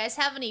 do you guys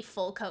have any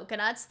full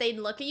coconuts? They'd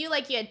look at you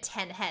like you had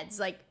 10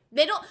 heads. Like,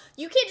 you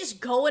can't just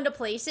go into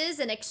places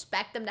and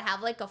expect them to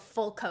have like a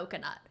full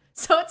coconut.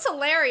 So it's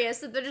hilarious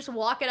that they're just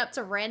walking up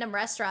to random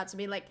restaurants and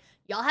being like,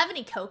 y'all have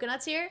any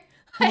coconuts here?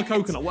 I'm a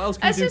coconut. What else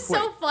can That's you do just quick?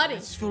 so funny. I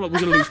just feel like we're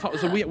gonna lose time.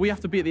 So we have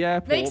to be at the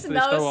airport Makes for this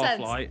no Doha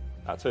sense. flight.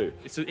 At 2.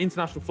 It's an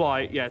international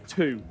flight. Yeah,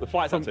 2. The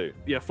flight's at 2.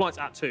 Yeah, flight's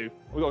at 2.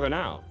 We gotta go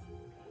now.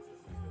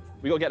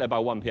 We gotta get there by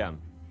 1 p.m.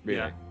 Really.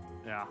 Yeah.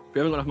 Yeah. We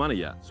haven't got enough money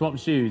yet. Swap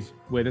shoes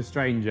with a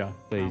stranger,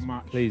 please.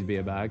 much? Please be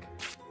a bag.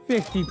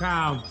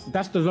 £50.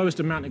 That's the lowest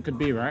amount it could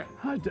be, right?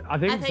 I think I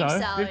think so.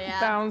 so, £50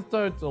 yeah.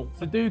 total.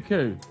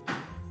 Sudoku.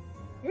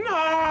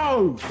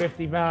 No!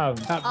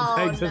 £50. That Oh,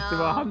 takes us to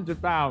no.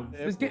 £100.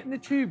 Does getting the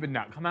tube and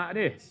that come out of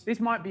this? This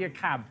might be a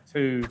cab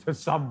to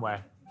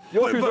somewhere.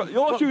 Your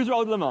shoes are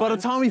older than mine. by the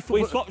time we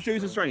swap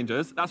shoes with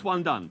strangers, that's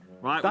one done,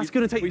 right? That's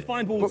gonna take. We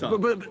find water.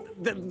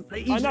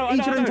 Each I know, of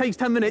them takes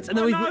 10 minutes, and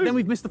I know. then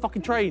we've missed the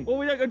fucking train. Well,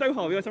 we don't go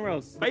Doha, we go somewhere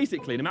else.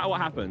 Basically, no matter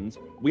what happens,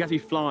 we have to be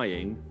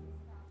flying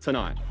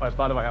tonight. Oh,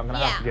 by the way, I'm gonna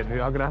have to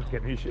Yeah.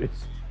 get new shoes.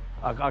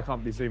 I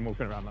can't be seen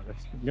walking around like this.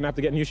 You're gonna have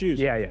to get new shoes.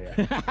 Yeah.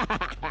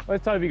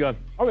 Where's Toby gone?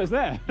 Oh, it's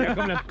there. Yeah,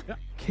 come on.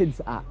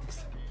 Kids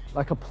axe,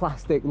 like a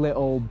plastic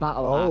little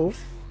battle axe.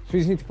 So we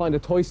just need to find a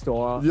toy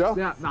store. Yeah.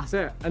 Yeah, that's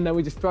it. And then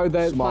we just throw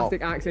the Smart.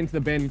 plastic axe into the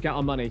bin, get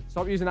our money.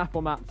 Stop using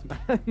Apple Maps,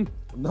 man.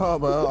 No,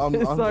 man.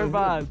 It's so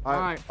bad. All All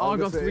right,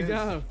 Argos, we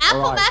go.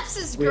 Apple Alright, Maps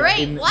is We're great.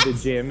 in What? the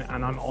gym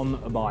and I'm on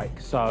a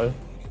bike. So,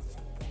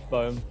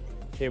 boom.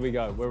 Here we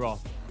go. We're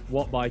off.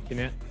 What bike in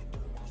it?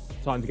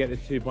 Time to get this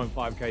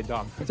 2.5k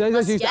done.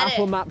 JJ's used get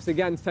Apple it. Maps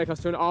again to take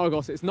us to an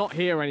Argos. It's not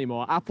here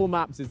anymore. Apple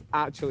Maps is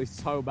actually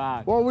so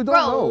bad. Well, we don't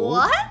Bro, know.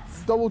 what?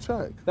 Double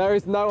check. There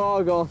is no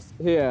Argos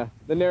here.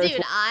 The nearest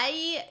Dude,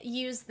 I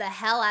use the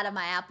hell out of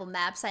my Apple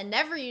Maps. I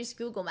never use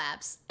Google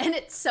Maps. And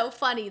it's so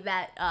funny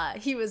that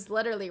he was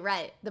literally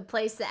right. The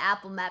place that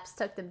Apple Maps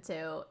took them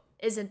to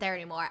isn't there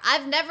anymore.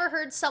 I've never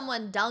heard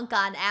someone dunk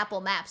on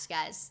Apple Maps,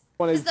 guys.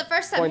 This is the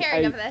first time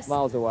hearing of this.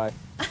 miles away.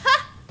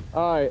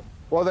 All right.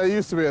 Well, there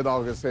used to be an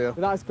August here.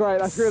 That's great.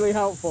 That's really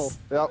helpful.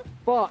 Yep.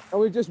 But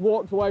and we've just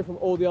walked away from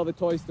all the other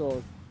toy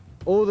stores.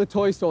 All the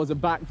toy stores are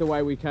back the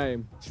way we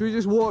came. Should we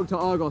just walk to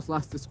Argos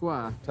Leicester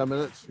Square? 10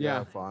 minutes?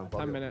 Yeah, fine.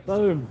 10 minutes.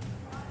 Boom.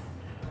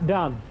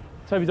 Done.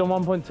 Toby's on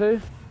 1.2.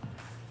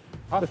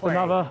 Just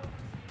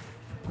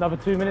another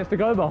 2 minutes to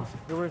go, boss.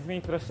 You're with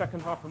me for the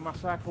second half of my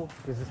cycle.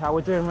 This is how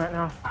we're doing right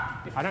now.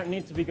 I don't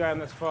need to be going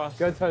this fast.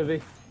 Go,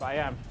 Toby. But I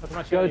am. Look at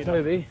my Go, cheerleader.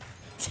 Toby.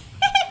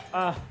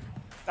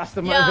 That's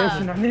the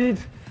motivation I need.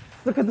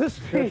 Look at this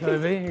Go, speed.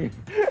 Toby.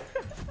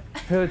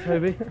 Go,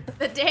 Toby.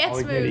 The dance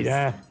Oh, nearly moves.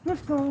 there.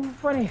 Let's go.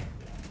 20.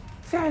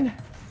 10.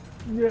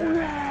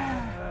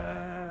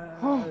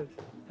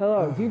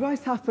 Hello. Do you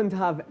guys happen to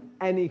have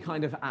any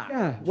kind of axe?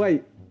 Yeah.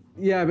 Wait.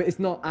 Yeah, but it's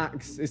not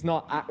axe. It's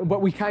not axe.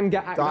 But we can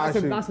get axe.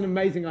 That's an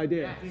amazing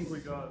idea. I think we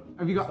got.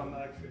 Have you got?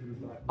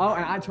 Oh,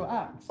 an actual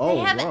axe. Oh,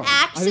 They have wow.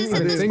 axes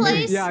in this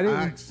place? Yeah, I didn't.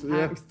 Axe, yeah.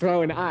 Axe,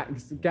 throw an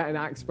axe, get an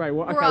axe spray.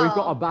 Well, okay, Bro. we've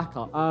got a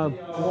backup. Wine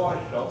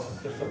shop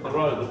just up the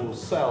road that will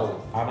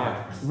sell an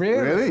axe.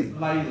 Really?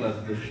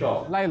 Leyland, the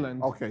shop.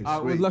 Leyland. Okay,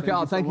 We'll sweet. look it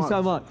up. Thank you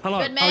so much. Hello.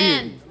 Good How are you?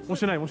 man.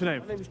 What's your name? What's your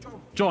name? My name is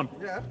John. John.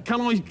 Yeah. Can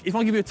I, if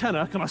I give you a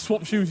tenner, can I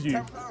swap shoes with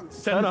you?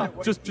 Tenner.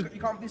 Just. You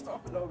can't be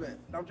stopped a little bit.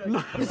 I'm joking. No,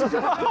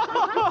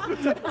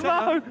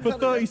 for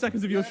 30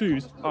 seconds of your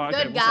shoes. All right,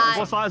 Good okay. guy.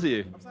 What size are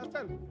you?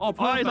 Oh,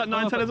 Oh, he's like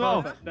 9, 10 as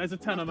well. perfect. There's a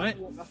tenner, mate.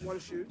 That's one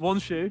shoe. One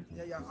shoe.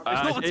 Yeah, yeah. It's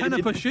not a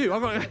tenner per shoe.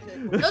 I've got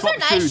Those are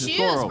nice shoes,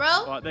 bro.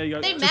 All right, there you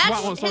go. They Just match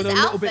whack one, so his they're a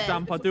little bit outfit.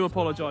 damp. I do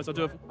apologise. I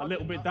do have a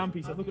little bit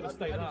dampy, so look at the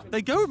state of that.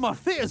 They go with my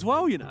fit as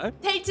well, you know.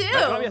 They do.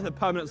 Maybe it's a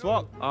permanent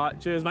swap. All right,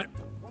 cheers, mate.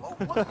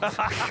 I'm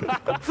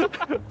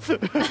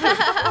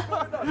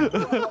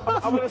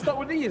gonna start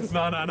with these.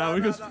 No.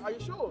 We just, Are you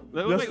sure?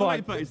 We'll That's wait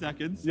fine. 30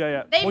 seconds.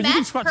 yeah. They well, you can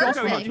match scratch it off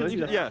perfect.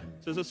 actually. Yeah,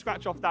 so just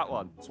scratch off that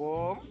one.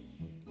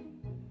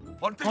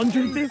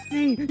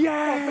 150.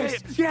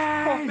 Yes.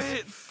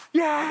 Profits.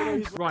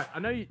 Yes. Right. I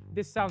know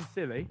this sounds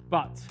silly,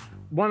 but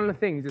one of the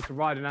things is to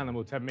ride an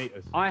animal 10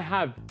 meters. I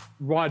have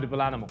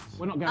rideable animals.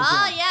 We're not going to.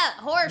 Oh, yeah,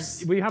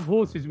 horse. We have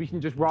horses we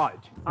can just ride.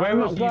 Where I'm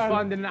are not you going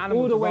finding an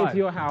animal all the to way ride? to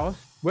your house.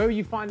 Where are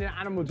you finding an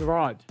animal to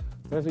ride?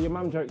 There's a your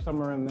mum joke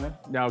somewhere in there.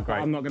 No, great.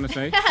 I'm not gonna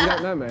say. You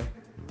don't know me.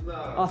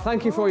 No. Oh,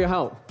 thank you for your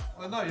help.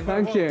 I know, you're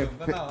Thank you.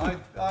 But no,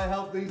 I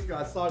help these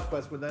guys side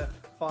quest with their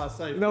fire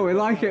safety. No, we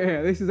like it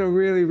here. This is a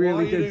really,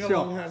 really good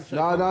shot.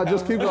 No,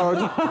 just keep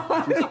going.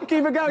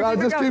 Keep it going. No,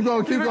 just keep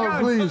going,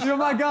 please. You're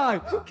my guy.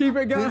 Keep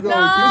it going. Keep going,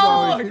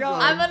 No, keep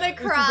going. I'm gonna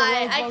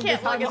cry. I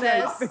can't look at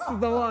this. This is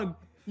the one.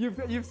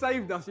 You've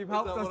saved us. You've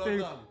helped us what do I've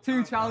done?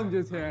 2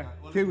 challenges here.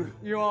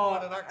 You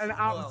are an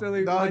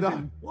absolute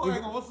legend. Well,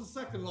 hang on, what's the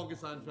second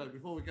longest handshake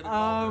before we get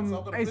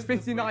it? It's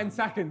 59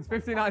 seconds.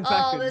 59 Oh,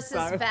 seconds. this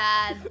is so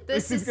bad.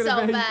 This is gonna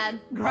so be bad.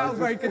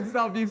 Groundbreaking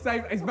stuff. You've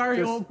saved. It's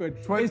very awkward.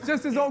 It's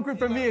just as awkward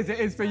for me as it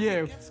is for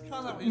you.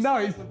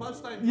 No,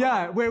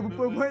 yeah, we're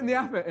putting the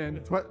effort in.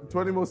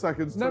 20 more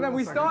seconds. No, 20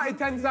 we more started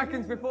 10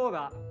 seconds before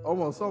that.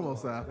 Almost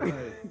there.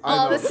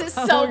 Oh, this is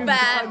so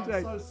bad.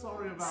 so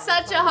sorry about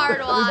Such a hard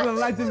This is a watch.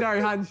 legendary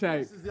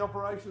handshake. This is the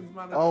operations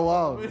manager. Oh,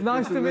 wow.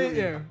 Nice to meet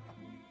you.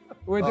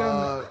 We're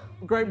doing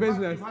great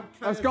business.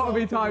 That's got to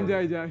be time,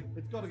 JJ.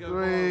 It's got to go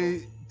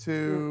 3,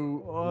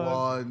 2,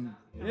 1.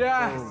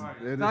 Yes.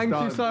 It is Thank you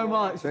done. so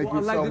much. Thank What a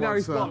you so legendary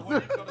much,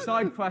 sir. spot.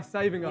 Side quest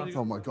saving us.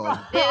 Oh my God.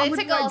 They took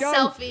a little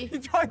selfie. He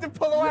tried to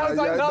pull away. I was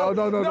like, no.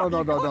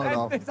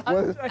 No.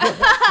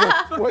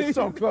 We're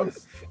so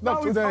close.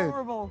 Not That was today.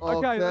 horrible.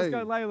 Okay, let's go,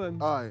 Okay.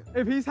 Leyland. All right.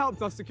 If he's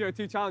helped us secure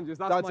 2 challenges,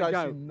 that's That's my go.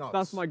 actually nuts.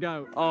 That's my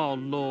go. Oh,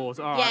 Lord.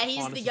 All right, Yeah,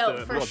 he's fine, the let's just do goat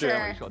it. for Gotta do it, sure.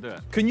 mate, gotta do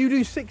it. Can you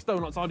do 6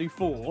 donuts? I'll do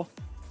 4.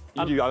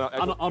 You do,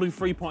 I'll do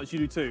 3 pints, you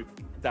do 2.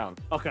 down.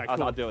 Okay, I'll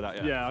cool. deal with that,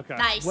 yeah. Yeah, okay.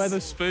 Nice. Where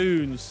the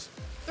spoons?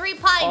 3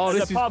 pints. Oh,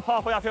 There's this a is...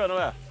 halfway up here,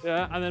 nowhere.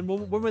 Yeah, and then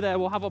when we're there,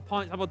 we'll have our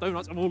pints, have our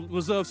donuts, and we'll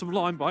reserve some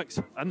line bikes,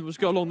 and we'll just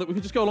go along. We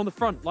can just go along the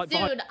front, like.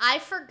 Dude, I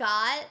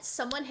forgot.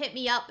 Someone hit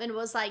me up and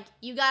was like,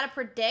 "You gotta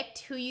predict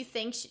who you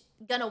think's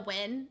gonna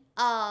win.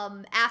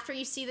 After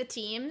you see the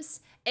teams.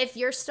 If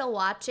you're still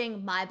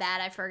watching, my bad,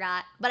 I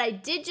forgot. But I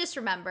did just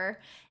remember.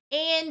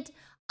 And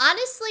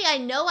honestly, I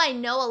know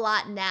a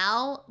lot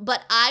now,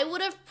 but I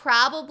would have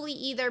probably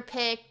either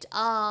picked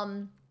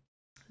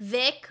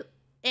Vic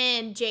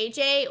and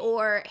JJ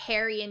or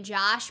Harry and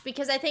Josh,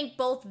 because I think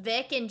both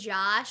Vic and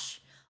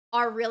Josh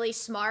are really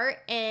smart.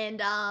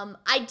 And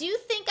I do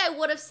think I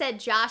would have said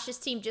Josh's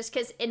team just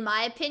because, in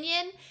my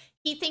opinion,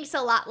 he thinks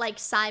a lot like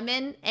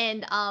Simon,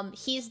 and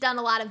he's done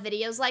a lot of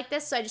videos like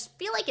this. So I just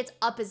feel like it's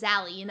up his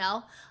alley, you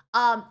know?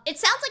 It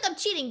sounds like I'm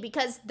cheating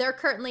because they're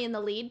currently in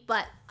the lead,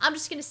 but I'm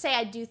just going to say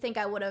I do think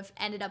I would have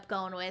ended up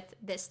going with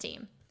this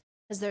team.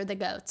 Because they're the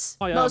GOATs.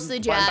 Oh, yeah, Mostly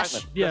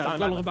Josh. Yeah,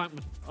 Bankman.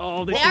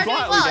 Oh, they are doing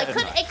well.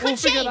 It could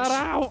change. Figure that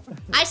out.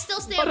 I still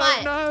stand by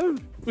it. No,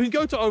 we can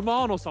go to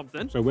Oman or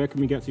something. So where can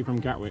we get to from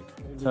Gatwick?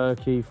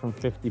 Turkey from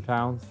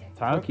 £50.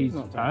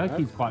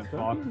 Turkey's quite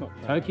far.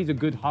 Turkey's a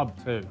good hub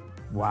too.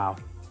 Wow.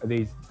 Are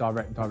these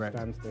direct?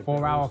 Stansted.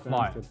 4-hour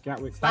flight.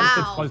 Gatwick.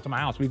 Stansted's close to my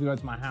house. We could go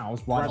to my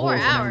house, ride 4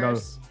 horse, and then go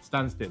hours.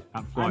 Stansted.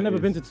 That flight I've never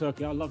been to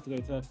Turkey. I'd love to go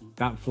to Turkey.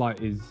 That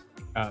flight is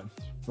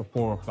for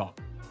 4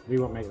 o'clock. We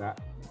won't make that.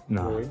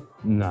 No.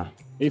 No.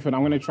 Ethan, I'm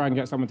going to try and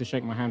get someone to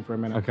shake my hand for a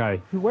minute.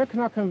 Okay. Where can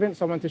I convince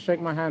someone to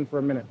shake my hand for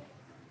a minute?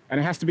 And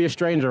it has to be a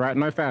stranger, right?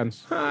 No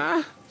fans.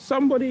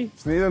 Somebody.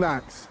 Sneed an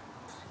axe.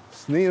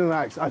 Sneed an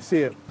axe. I see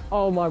it.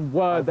 Oh my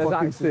word, there's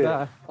fucking axes see it.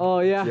 there. Oh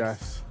yeah.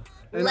 Yes.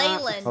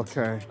 Leyland.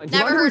 Okay. Do you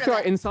Never mind if we heard throw of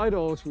it it. inside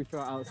or should we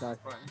throw it outside?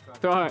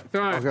 Throw it.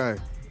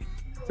 Okay.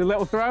 It's a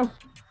little throw.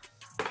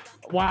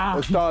 Wow.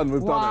 It's done.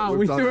 We've done it. We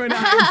We've done threw it. an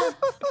axe.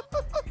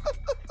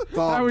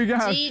 Done. There we go.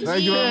 GG.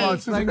 Thank you very much.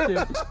 Thank you.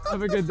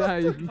 Have a good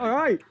day. All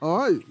right. All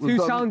right. we've 2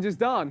 done it. challenges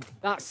done.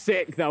 That's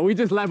sick though. We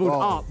just leveled Oh,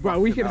 up, bro.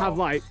 We can fucking have hell.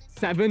 like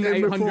 700,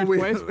 In 800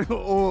 before quid.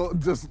 or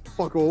just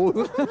fuck all.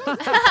 No,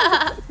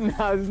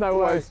 there's no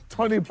way. It's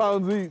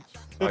 £20 each.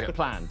 Okay,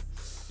 plan.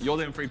 You're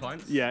doing 3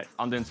 pints. Yeah.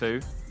 I'm doing 2.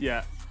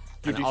 Yeah.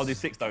 And I'll do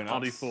 6 donuts. I'll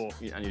do 4.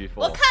 Yeah, and you do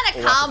 4. What kind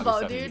of Or after combo,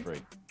 I'll do 7, dude? you do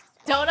 3.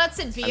 Donuts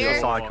and And you'll beer.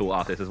 cycle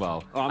after this as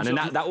well. Oh, and then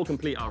that will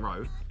complete our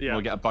row. Yeah.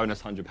 We'll get a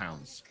bonus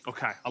 £100.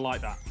 Okay, I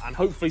like that. And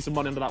hopefully some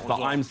money under that one. But as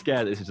well. I'm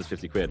scared that this is just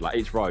 50 quid. Like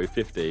each row,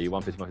 50,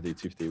 150,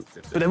 150, 250,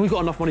 50. But then we've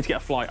got enough money to get a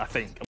flight, I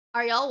think.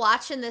 Are y'all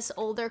watching this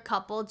older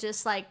couple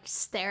just like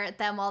stare at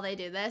them while they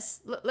do this?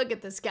 Look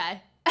at this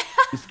guy.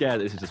 I'm scared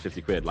that this is just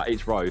 50 quid. Like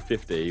each row,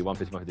 50,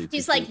 150, 150,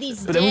 He's like,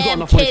 these But then we've got damn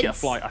enough money to get a kids.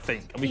 flight, I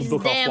think. And we These can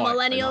book our damn flight.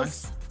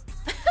 millennials.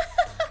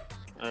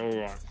 All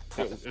right.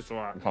 It's all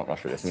right. I can't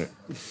rush through this, isn't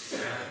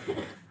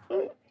it?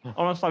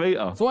 I'm a slave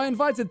eater. So I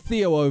invited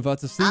Theo over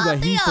to see where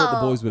he thought the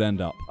Theo. boys would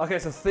end up. Okay,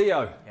 so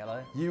Theo,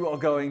 Hello. you are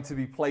going to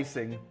be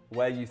placing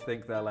where you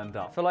think they'll end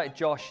I up. feel like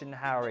Josh and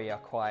Harry are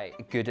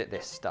quite good at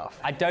this stuff.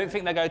 I don't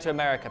think they'll go to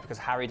America because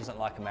Harry doesn't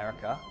like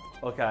America.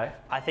 Okay.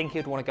 I think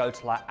he'd want to go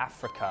to like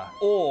Africa,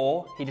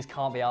 or he just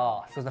can't be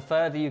arsed. Because the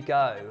further you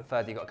go, the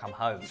further you got to come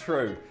home.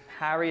 True.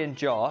 Harry and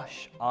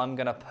Josh, I'm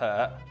gonna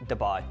put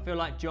Dubai. I feel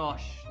like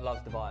Josh loves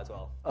Dubai as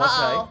well.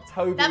 Uh-oh. Okay.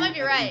 Toby That might be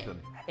and right.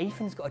 Ethan.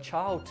 Ethan's got a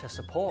child to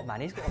support, man.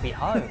 He's got to be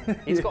home.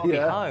 He's got to be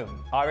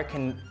home. I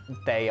reckon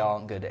they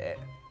aren't good at it.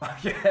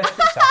 Okay.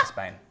 South of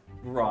Spain.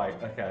 Right,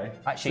 okay.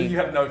 Actually- so you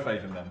have no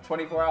faith in them.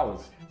 24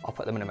 hours. I'll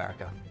put them in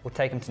America. We'll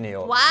take them to New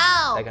York.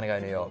 Wow. They're gonna go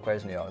to New York.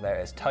 Where's New York? There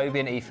it is. Toby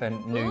and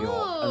Ethan, New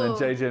York. And then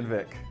JJ and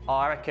Vic.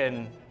 I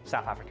reckon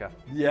South Africa.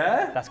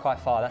 Yeah? That's quite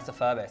far. That's the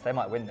furthest. They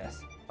might win this.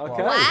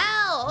 Okay.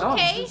 Wow, No, I'm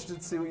just okay. interested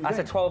to see what you That's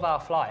a think. 12-hour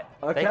flight.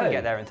 They can Okay.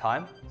 get there in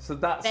time. So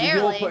that's so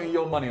Barely. you're putting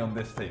your money on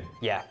this team.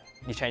 Yeah,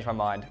 you changed my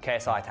mind.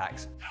 KSI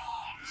tax.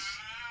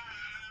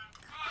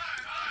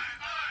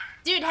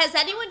 Dude, has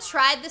anyone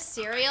tried the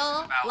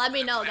cereal? Let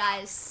me know,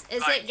 guys.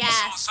 Is it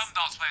gas? Some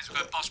dance players will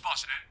go boss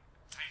boss and then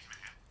take him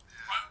in.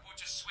 We'll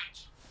just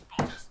switch.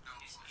 Boss.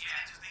 Yeah,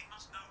 they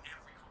must know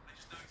every comp. They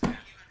just know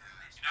exactly.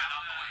 You know,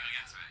 I'm not going to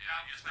get to it.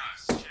 Yeah, you just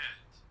know. Shit.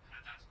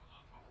 And that's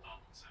what I'm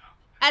proper set up.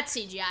 That's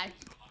CGI.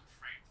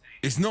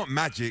 It's not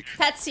magic.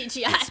 That's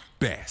CGI. It's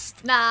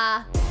best.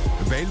 Nah.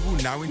 Available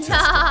now in Tesco.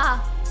 Nah.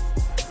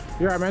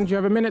 You all right, man? Do you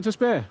have a minute to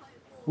spare?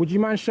 Would you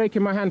mind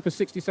shaking my hand for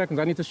 60 seconds?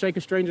 I need to shake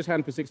a stranger's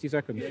hand for 60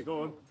 seconds. Yeah,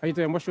 go on. How you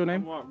doing? What's your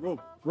name?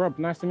 Rob. Rob,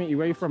 nice to meet you.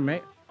 Where are you from,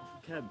 mate?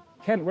 Ken.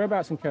 Kent.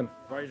 Whereabouts in Kent?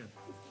 Raiden.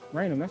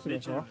 Raynham, that's a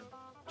bit far.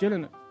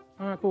 Chilling.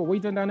 All right, cool. What are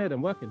you doing down there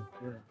then? Working?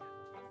 Yeah.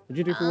 What'd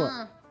you do for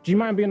what? Do you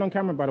mind being on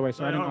camera, by the way,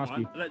 so I didn't ask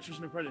you?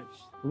 Electrician apprentice.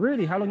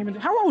 Really? How long you been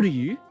doing? How old are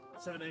you?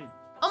 17.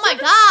 Oh my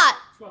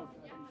god.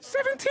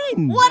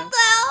 17? What the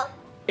hell?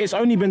 It's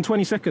only been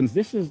 20 seconds.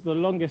 This is the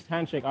longest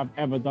handshake I've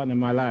ever done in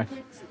my life.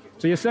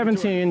 So you're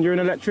 17, you're an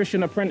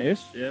electrician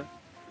apprentice. Yeah.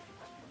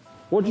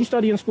 What do you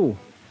study in school?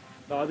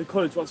 No, I do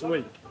college once a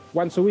week.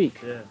 Once a week?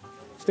 Yeah.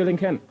 Still in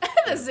Kent?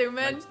 The zoom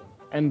in.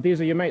 And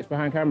these are your mates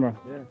behind camera?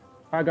 Yeah.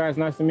 Hi guys,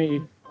 nice to meet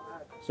you.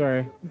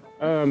 Sorry.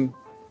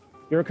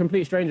 You're a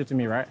complete stranger to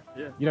me, right?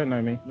 Yeah. You don't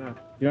know me? No.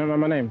 You don't know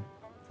my name?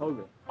 Told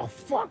it. Oh,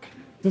 fuck.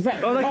 Does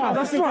that... Oh,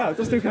 that still counts.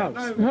 That still counts.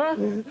 Huh?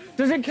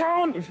 Does it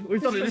count?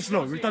 We've done it this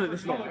long. We've done it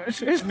this long. It's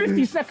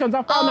 50 seconds.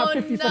 I found out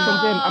 50 seconds in.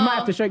 I might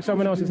have to shake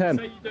someone else's hand.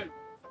 Say you do.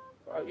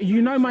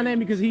 You know my name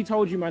because he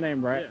told you my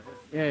name, right?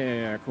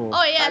 Yeah, cool.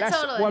 Oh, yeah,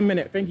 That's totally. 1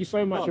 minute. Thank you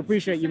so much.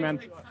 Appreciate you, man.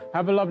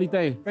 Have a lovely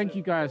day. Thank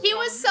you, guys. He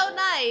was so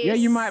nice. Yeah,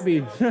 you might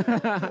be.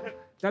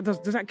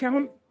 Does that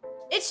count?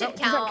 It should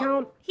Does that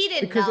count? He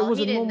didn't Because know. it was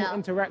He a didn't normal know.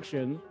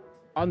 interaction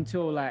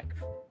until like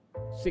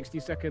 60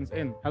 seconds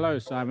in. Hello,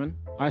 Simon.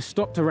 I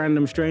stopped a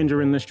random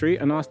stranger in the street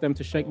and asked them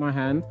to shake my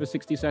hand for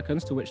 60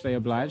 seconds, to which they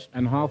obliged.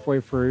 And halfway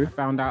through,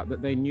 found out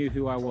that they knew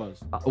who I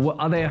was.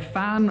 Are they a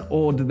fan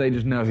or did they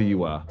just know who you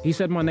were? He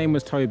said my name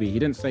was Toby. He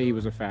didn't say he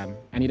was a fan.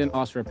 And he didn't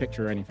ask for a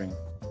picture or anything.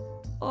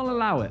 I'll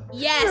allow it.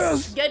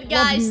 Yes, good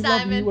guy,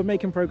 love Simon. you. We're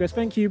making progress.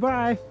 Thank you.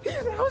 Bye.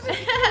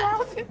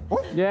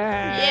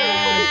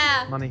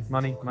 Yeah. Money,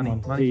 money, money,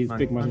 money. Please,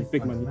 money, big money,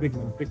 big money, big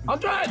money, big money.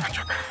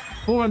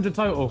 400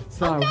 total.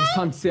 So it's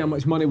time to see how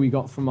much money we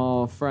got from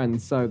our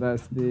friends. So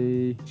there's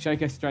the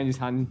shake a stranger's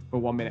hand for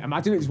 1 minute.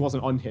 Imagine it just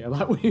wasn't on here.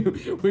 Like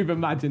we've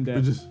imagined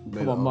it.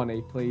 Come on,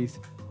 money, please.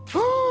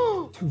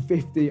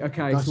 250.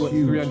 Okay, That's so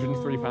huge.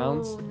 303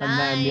 pounds. Ooh, And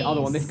then the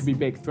other one, this could be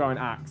big. Throw an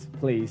axe,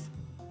 please.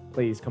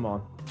 Please, come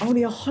on.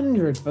 Only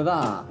 100 for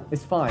that.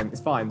 It's fine,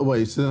 it's fine. Oh,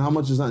 wait, so then how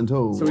much is that in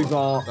total? So we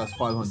got... That's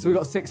 500. So we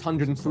got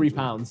 603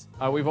 pounds.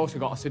 We've also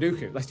got a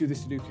Sudoku. Let's do the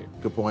Sudoku.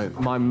 Good point.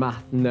 My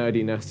math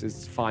nerdiness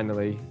is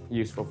finally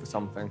useful for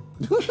something.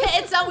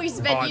 It's always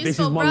been Alright, useful, this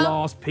is my bro.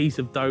 last piece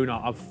of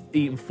donut. I've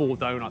eaten 4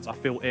 donuts. I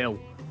feel ill.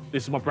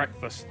 This is my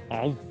breakfast.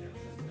 Oh.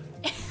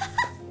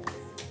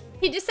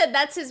 He just said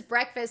that's his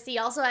breakfast. He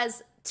also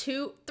has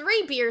 3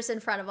 beers in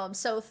front of him.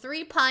 So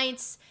 3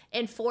 pints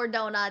and 4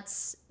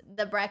 donuts.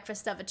 The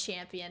breakfast of a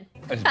champion.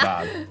 It's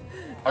bad.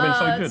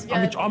 I've been so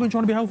good. I've been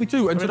trying to be healthy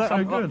too. And today,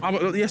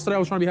 yesterday I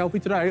was trying to be healthy.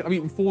 Today, I've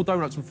eaten 4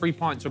 donuts and 3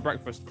 pints for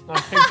breakfast.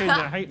 I think they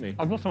hate me.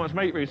 I've lost so much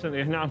weight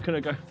recently, and now I'm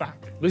gonna go back.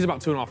 This is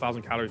about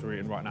 2,500 calories we're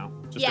eating right now.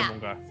 Just in one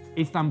go.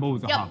 Istanbul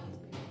is a Yep. hub.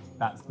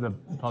 That's the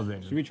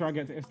positive. Should we try and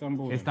get to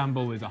Istanbul?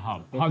 Istanbul is a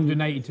hub.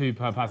 182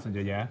 per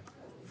passenger, yeah?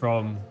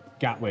 From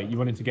Gatwick. You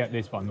wanted to get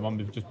this one, the one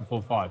just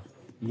before 5.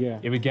 Yeah.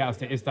 It would get us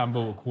to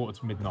Istanbul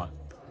 1:45.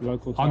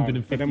 Local time.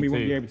 152. But then we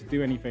won't be able to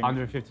do anything.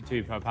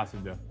 152 per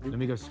passenger. Let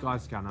me go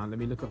Skyscanner. Let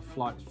me look at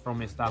flights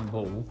from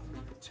Istanbul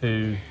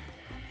to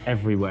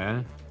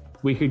everywhere.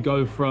 We could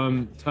go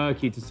from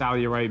Turkey to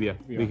Saudi Arabia.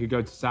 Yeah. We could go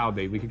to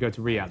Saudi. We could go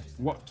to Riyadh.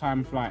 What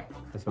time flight?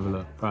 Let's have a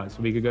look. Right,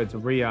 so we could go to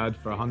Riyadh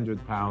for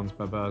 £100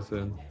 per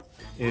person.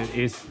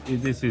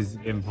 This is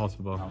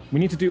impossible. We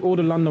need to do all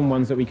the London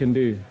ones that we can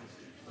do.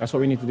 That's what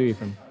we need to do,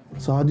 Ethan.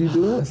 So how do you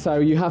do it? So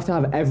you have to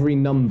have every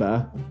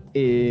number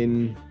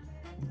in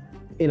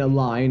a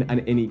line and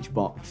in each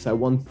box.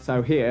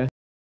 So here.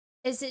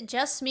 Is it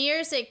just me or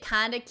is it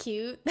kind of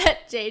cute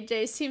that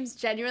JJ seems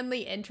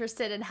genuinely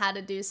interested in how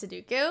to do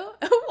Sudoku?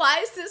 Why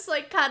is this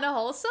like kind of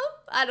wholesome?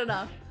 I don't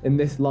know. In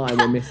this line,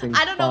 we're missing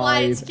I don't know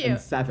why it's 5 cute. and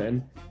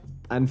 7.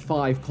 And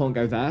 5 can't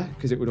go there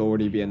because it would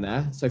already be in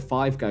there. So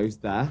 5 goes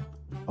there.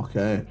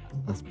 Okay.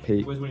 That's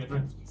Pete.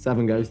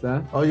 7 goes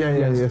there. Oh, yeah,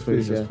 yes,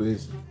 please, yes,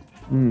 please.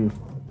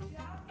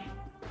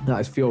 That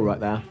is fuel right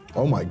there.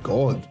 Oh, my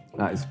God.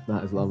 That is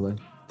lovely.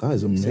 That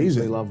is Simply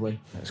amazing. lovely.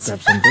 Let's grab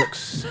some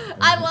books.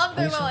 I love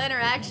their little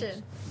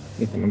interaction.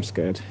 Ethan, I'm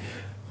scared.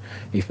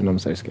 Ethan, I'm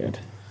so scared.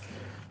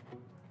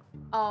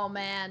 Oh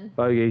man.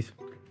 Bogies.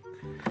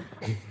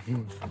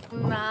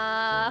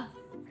 Nah.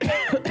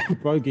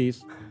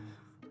 Bogies.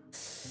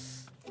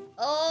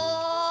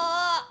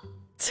 Oh.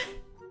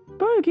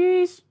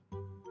 Bogies.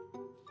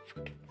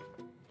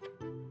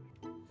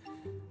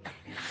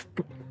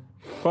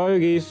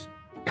 Bogies.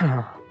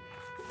 I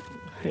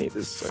hate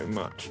this so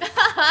much.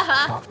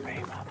 Fuck me,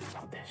 man.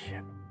 Fuck this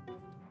shit.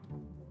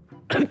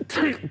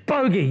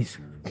 Bogies.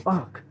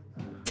 Fuck.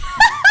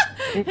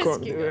 I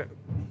can't do it.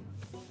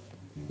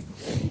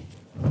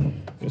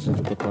 This is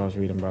the book I was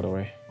reading, by the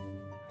way.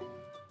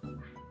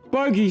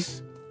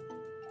 Bogies.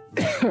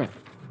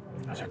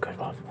 That's a good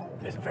one.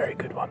 That's a very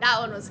good one. That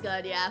one was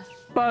good, yeah.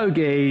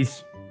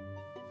 Bogies.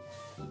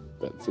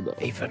 That's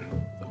enough.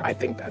 Ethan, I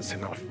think that's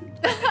enough.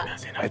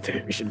 I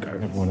think we should go. I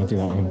never want to do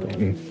that one, but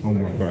oh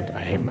my God,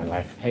 I hate my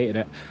life. Hated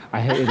it.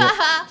 I hated it.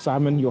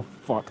 Simon, you're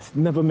fucked.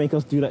 Never make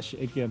us do that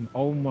shit again.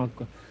 Oh my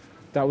God.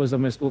 That was the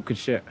most awkward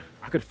shit.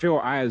 I could feel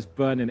eyes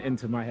burning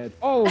into my head.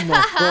 Oh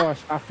my gosh,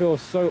 I feel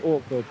so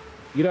awkward.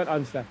 You don't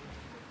understand.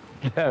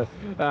 Yeah,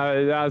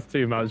 that's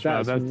too much,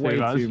 man. That's way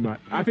too much.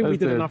 I think we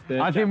did enough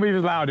there. I think we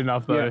was loud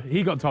enough, though. Yeah.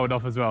 He got told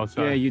off as well,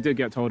 so. Yeah, you did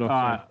get told off.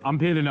 All right, I'm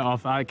peeling it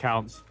off. That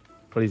counts.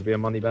 Please be a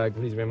money bag.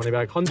 Please be a money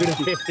bag.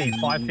 150,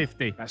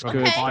 550. That's Right,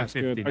 good. That's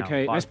 550 good. now.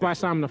 Okay, let's buy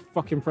Simon a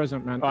fucking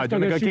present, man. All right, Let's do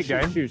you want to go shoot,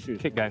 kick game? shoot.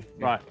 Kick game.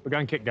 Yeah. Right, we're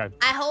going kick game.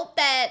 I hope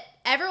that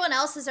everyone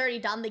else has already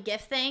done the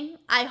gift thing.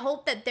 I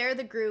hope that they're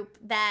the group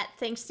that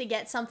thinks to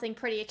get something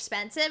pretty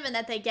expensive and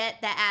that they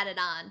get that added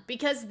on.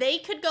 Because they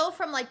could go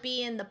from like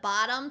being the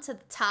bottom to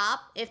the top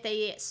if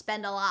they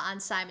spend a lot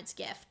on Simon's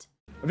gift.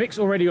 Vic's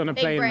already on a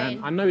Big plane, brain.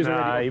 man. I know he's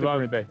already Nah, off he the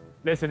won't grid. be.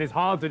 Listen, it's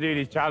hard to do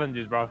these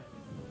challenges, bro.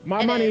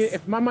 My It money, is.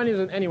 if my money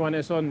isn't anyone,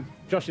 it's on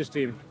Josh's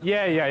team.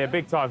 Yeah,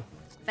 big time.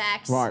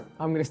 Facts. Right,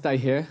 I'm gonna stay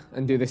here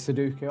and do this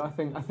Sudoku. I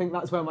think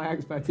that's where my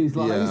expertise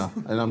lies. Yeah,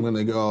 and I'm going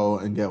to go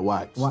and get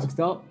waxed. Waxed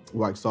up,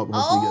 Waxed up,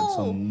 hopefully get Oh.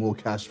 some more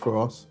cash for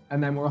us.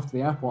 and then we're off to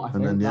the airport. I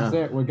think then, yeah. that's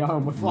it. We're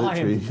going. We're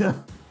flying. Literally, yeah.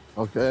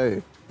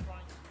 Okay.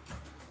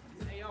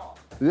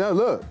 Yeah,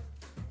 look.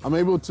 I'm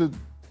able to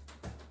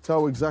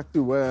tell exactly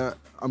where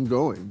I'm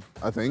going,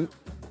 I think.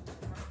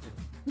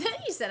 You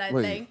said I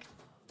Wait. think.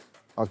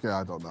 Okay,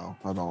 I don't know.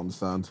 I don't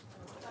understand.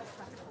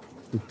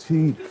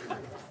 Boutique.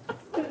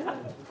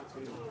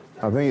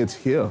 I think it's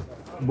here.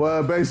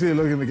 We're basically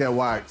looking to get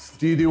waxed.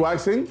 Do you do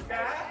waxing?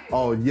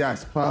 Oh,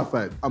 yes,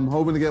 perfect. I'm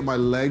hoping to get my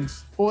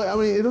legs. Or, I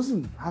mean, it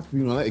doesn't have to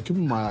be my leg. It could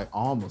be my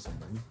arm or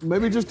something.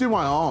 Maybe just do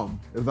my arm,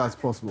 if that's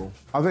possible.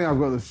 I think I've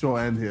got the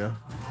short end here.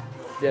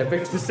 Yeah,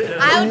 Victor's sitting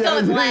I would go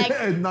with leg.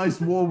 A nice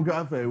warm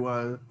cafe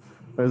whereas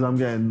I'm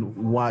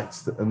getting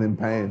waxed and in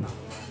pain.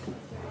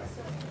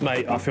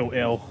 Mate, I feel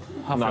ill.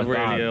 I feel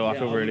really ill. I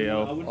feel really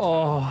ill.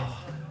 Oh,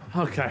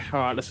 okay. All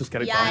right, let's just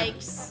get it going.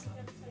 Yikes.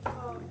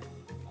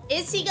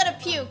 Is he gonna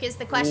puke is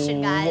the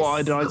question, guys.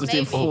 Why did I just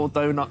eat 4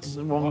 donuts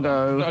in one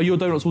go? Are your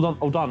donuts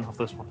all done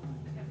after this one?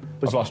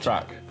 I've lost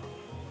track.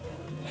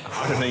 I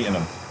haven't eaten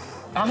them.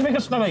 How do you make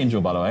a snow angel,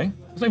 by the way?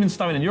 It's not even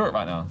snowing in Europe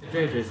right now.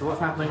 JJ, so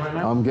what's happening right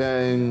now? I'm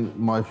getting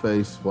my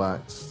face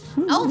waxed.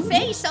 Oh,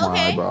 face, My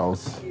okay.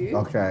 eyebrows.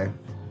 Okay.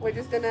 We're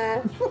just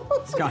gonna...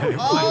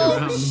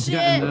 Oh,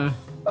 shit.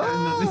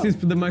 This is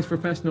for the most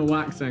professional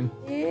waxing.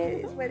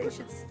 Here is where they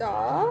should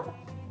start.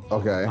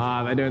 Okay.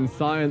 Ah, they're doing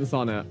science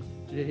on it.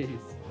 Jeez.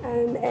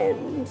 And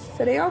end.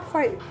 So they are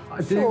quite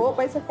short,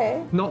 but it's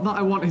okay. Not that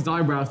I want his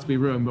eyebrows to be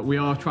ruined, but we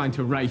are trying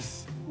to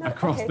race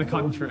across the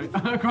country,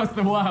 across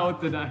the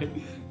world today.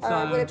 So,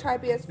 I'm gonna try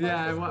to be as fast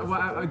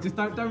yeah, just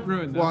don't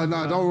ruin them. Well,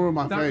 no, don't ruin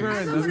my Don't face.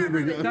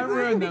 ruin them. Don't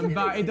ruin them,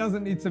 but it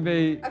doesn't need to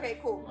be. Okay,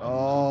 cool.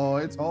 Oh,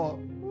 it's hot.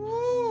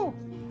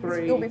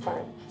 3, you'll be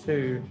fine.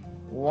 2,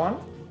 1.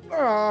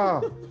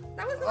 Ah.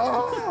 That was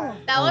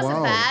not That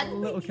wasn't bad. A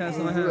little curse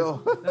on my head.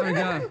 There we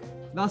go.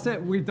 That's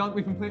it. We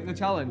completed the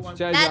challenge.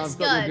 JJ, That's I've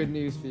got good. good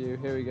news for you.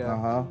 Here we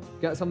go.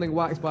 Get something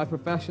waxed by a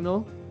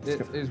professional.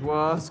 It is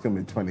worth. It's gonna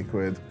be 20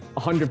 quid.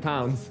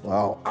 £100.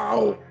 Wow.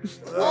 Ow.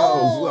 That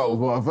was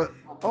worth it.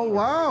 Oh,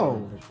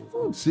 wow.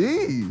 Oh,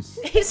 jeez.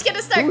 He's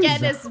gonna start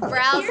getting his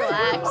brows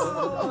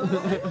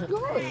waxed.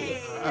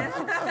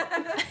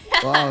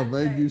 Wow,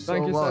 thank you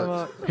so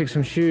much. Pick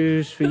some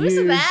shoes for Who's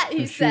you. that, he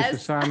some shoes says? for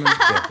Simon.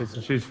 Yeah, pick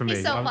some shoes for me.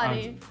 He's so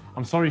funny.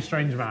 I'm sorry,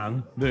 strange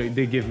man, that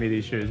they give me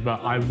these shoes, but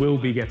I will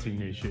be getting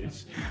new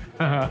shoes.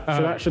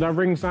 Should I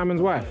ring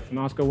Simon's wife and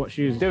ask her what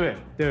shoes? Do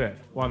it.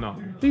 Why not?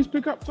 Please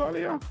pick up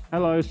Talia.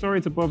 Hello,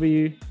 sorry to bother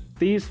you.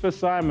 These for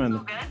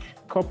Simon.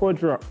 Cop or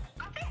drop?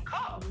 I think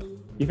cop.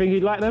 You think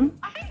he'd like them?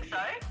 I think so.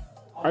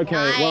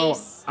 Okay, well,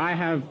 Nice. I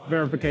have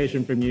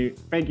verification from you.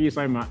 Thank you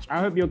so much. I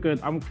hope you're good.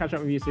 I'm gonna catch up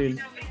with you soon.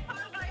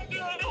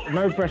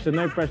 No pressure.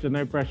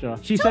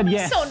 She said be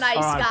yes. so nice,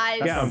 All right, guys.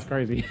 That sounds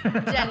crazy.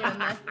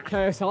 Genuinely.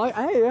 Okay, so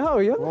hey, yo,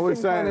 you're What are we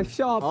looking kind of saying?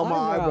 sharp Oh, my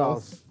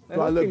eyebrows. They're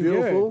Do I look looking good.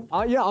 beautiful?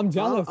 Yeah, I'm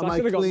jealous. Am I I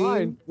should have got clean?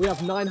 mine. We have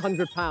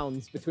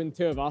 £900 between the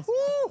two of us.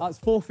 That's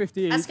 $450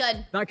 each. That's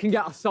good. That can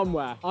get us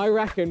somewhere. I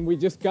reckon we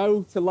just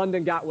go to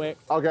London Gatwick.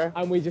 Okay.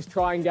 And we just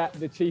try and get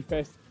the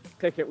cheapest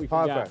ticket we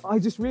can Perfect. get. I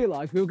just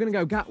realised we were going to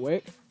go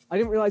Gatwick. I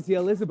didn't realise the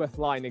Elizabeth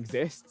line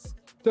exists.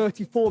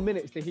 34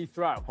 minutes to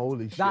Heathrow.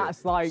 Holy shit.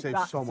 That's like, Saves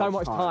that's so so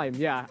much much time.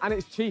 Yeah. And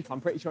it's cheap.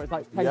 I'm pretty sure it's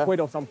like 10 Yeah. quid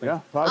or something. Yeah,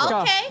 Let's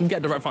go. Okay. You can get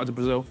a direct flight to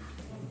Brazil.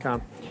 You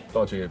can.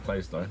 Dodgy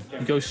place, though.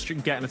 You go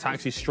get in a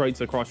taxi straight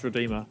to Christ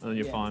Redeemer, and then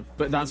you're fine.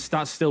 But that's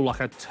still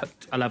like a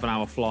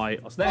 11-hour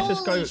flight. Let's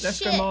just go. Holy Let's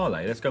go shit. Male.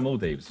 Let's go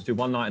Maldives. Let's do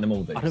one night in the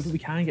Maldives. I don't think we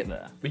can get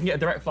there. We can get a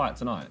direct flight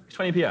tonight.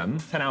 20 p.m.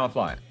 10-hour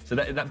flight. So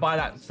that by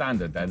that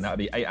standard, then that would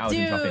be 8 hours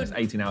into our thing. It's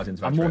 18 hours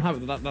into our I'm more trip.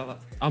 than happy with that.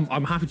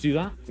 I'm happy to do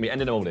that. We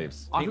end in the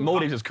Maldives.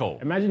 Maldives is cool.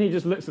 Imagine he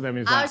just looks at them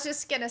and he's I like, was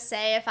just gonna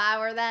say, if I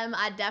were them,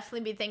 I'd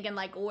definitely be thinking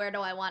like, where do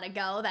I want to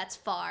go? That's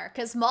far.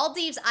 Cause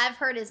Maldives, I've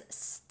heard, is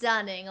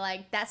stunning.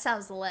 Like that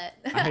sounds lit.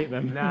 I hate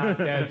them. Nah,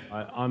 Dad.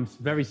 I'm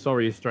very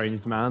sorry,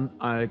 estranged man.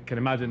 I can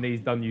imagine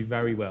these done you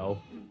very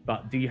well.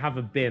 But do you have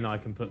a bin I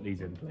can put these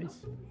in,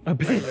 please? A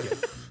bin?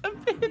 A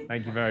bin.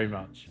 Thank you very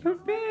much. A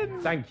bin.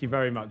 Thank you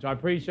very much. I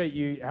appreciate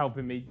you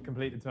helping me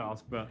complete the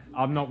task, but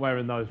I'm not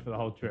wearing those for the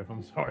whole trip.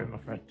 I'm sorry, my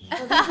friend. So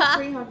these are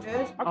 300.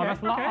 Okay, oh,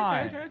 that's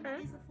light.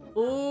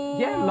 Ooh.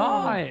 Yeah,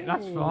 light.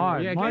 That's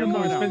fine. Yeah, Mine are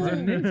more get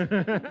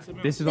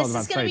expensive. This is what I was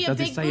about to gonna say. be a Does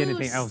it big say anything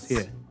boost. else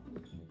here?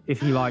 If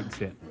he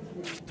likes it.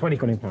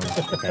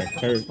 £20. Okay,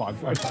 so it's fine.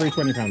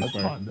 £320. That's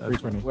fine.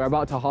 £320. We're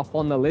about to hop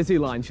on the Lizzie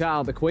line. Shout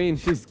out the Queen.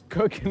 She's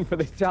cooking for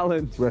this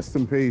challenge. Rest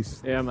in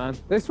peace. Yeah, man.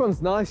 This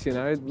one's nice, you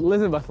know.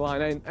 Elizabeth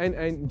line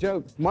ain't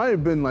jokes. Might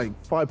have been like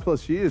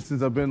 5+ years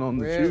since I've been on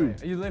the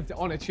tube. You lived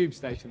on a tube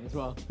station as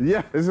well.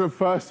 Yeah, this is the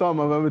first time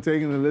I've ever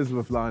taken the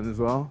Elizabeth line as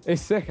well.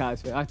 It's sick,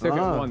 actually. I took it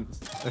Ah. once.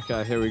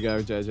 Okay, here we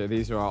go, JJ.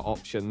 These are our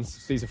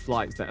options. These are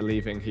flights that are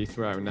leaving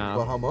Heathrow now.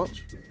 For how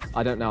much?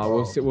 I don't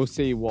know. We'll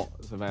see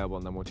what's available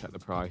and then we'll check the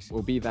price.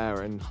 We'll be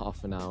there in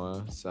half an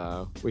hour,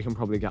 so we can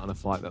probably get on a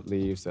flight that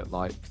leaves at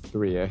like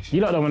 3-ish.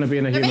 You lot don't want to be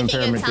in a They're human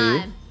making good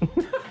pyramid,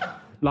 do you? time.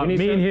 Like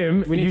me and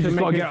him, we need you to just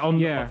make got to it- get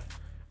on,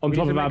 on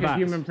top of our a backs.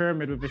 human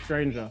pyramid with the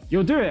stranger.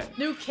 You'll do it.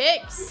 New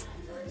kicks.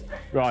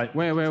 Right.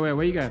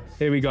 Where you go?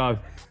 Here we go.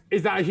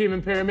 Is that a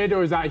human pyramid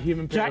or is that a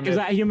human pyramid? Jack, is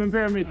that a human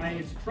pyramid?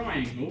 It's a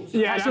triangle.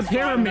 Yeah, it's a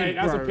pyramid.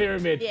 That's a bro.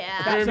 pyramid. Yeah.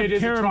 A pyramid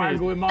is a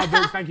triangle in my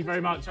book. Thank you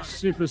very much.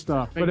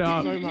 Superstar. Thank you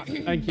so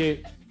much. Thank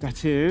you.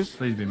 That is.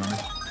 Please be money.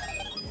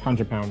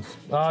 £100.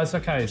 Oh, it's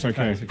okay. It's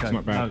okay. It's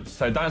not bad.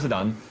 So donuts are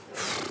done.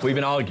 We've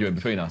been arguing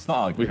between us. Not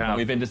arguing.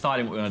 We've been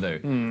deciding what we're going to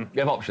do. We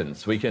have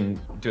options. We can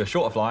do a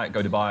shorter flight,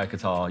 go to Dubai,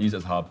 Qatar, use it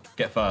as a hub,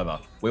 get further.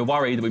 We're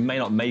worried that we may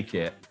not make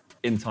it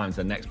in time to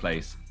the next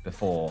place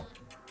before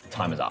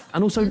time is up.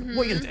 And also, what are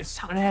you going to do?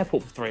 Sat in an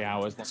airport for 3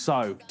 hours.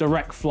 So,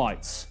 direct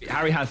flights.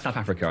 Harry has South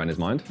Africa in his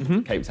mind,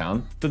 Cape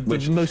Town,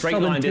 which most straight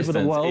southern line tip of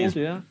distance the world, is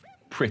yeah.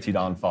 pretty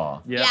darn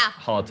far. Yeah.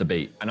 Hard to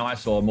beat. And I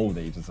saw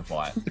Maldives as a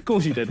flight. Of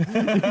course you did.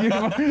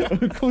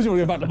 Of course you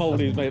want to go back to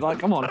Maldives, mate. Like,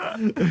 come on.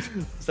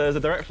 So there's a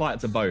direct flight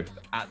to both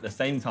at the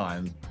same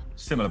time,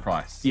 similar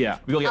price. Yeah.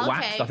 We've got to get Okay.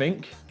 waxed, I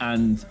think,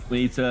 and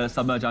we need to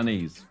submerge our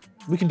knees.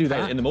 We can do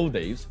that. In the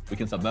Maldives, we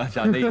can submerge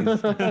our knees.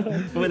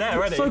 But we're there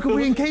already. So can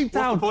we in Cape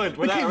Town? What's the point?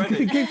 We're there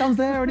already. Cape Town's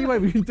there anyway.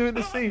 We can do it in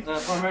the sea.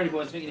 Primarily,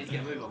 boys, I think you need to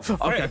get a move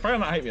on. Okay, Freya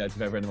might hate me though, to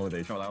go over in the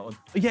Maldives. Not that one.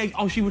 Yeah,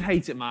 oh, she would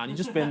hate it, man. You've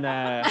just been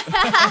there.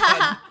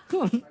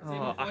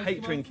 Oh, I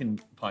hate drinking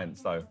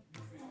pints though.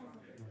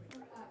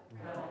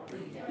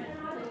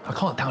 I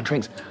can't down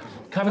drinks.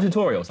 Can I have a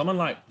tutorial? Someone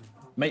like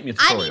make me a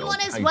I tutorial. need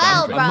one as how you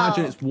well, down drink. bro.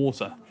 Imagine it's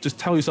water. Just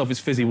tell yourself it's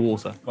fizzy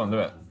water. Go on, do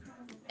it.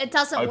 It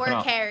doesn't Open work,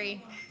 up.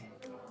 Harry.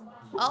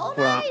 Oh,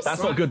 Right. nice.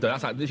 That's not good though.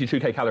 That's like literally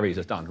 2k calories.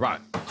 It's done. Right.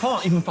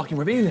 Can't even fucking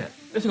reveal it.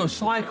 This is gonna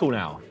cycle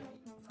now.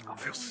 I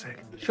feel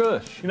sick.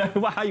 Shush. You know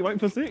how you won't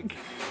feel sick?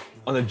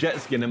 On a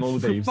jet ski in the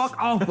Maldives.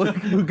 Fuck off. We're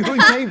going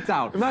Cape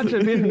Town.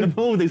 Imagine being in the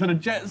Maldives on a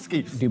jet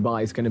ski.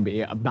 Dubai is going to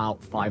be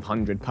about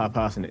 500 per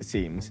person, it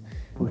seems.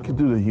 We could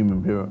do the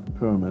human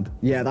pyramid.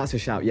 Yeah, that's a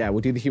shout. Yeah,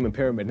 we'll do the human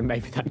pyramid and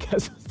maybe that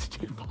gets us to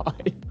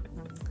Dubai.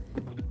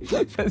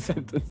 That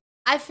sentence.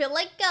 I feel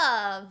like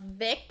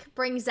Vic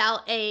brings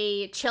out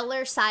a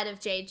chiller side of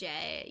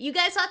JJ. You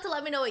guys have to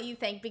let me know what you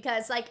think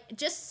because, like,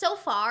 just so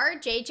far,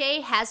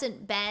 JJ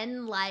hasn't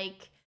been,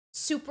 like,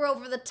 super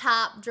over the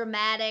top,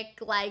 dramatic.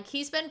 Like,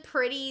 he's been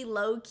pretty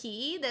low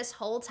key this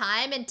whole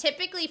time. And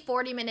typically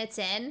 40 minutes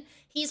in,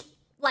 he's,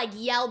 like,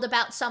 yelled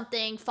about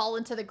something,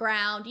 fallen to the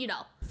ground, you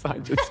know.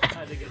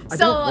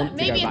 So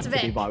maybe it's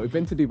Vic. Dubai. We've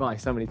been to Dubai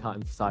so many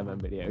times for Sidemen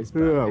videos.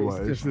 But Yeah, it's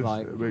well, just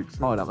like, it makes sense.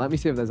 hold on, let me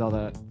see if there's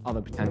other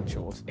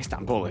potentials.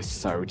 Istanbul is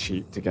so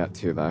cheap to get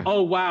to though.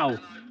 Oh, wow.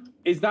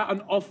 Is that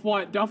an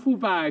off-white duffel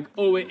bag?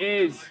 Oh, it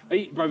is.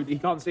 Bro, he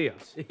can't see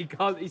us. He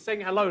can't. He's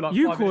saying hello like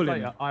You 5 call minutes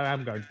him. later. I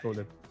am going to call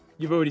him.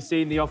 You've already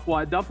seen the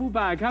off-white duffel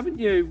bag, haven't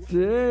you?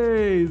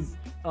 Jeez.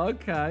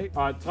 Okay.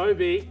 All right,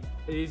 Toby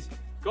is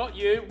got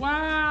you.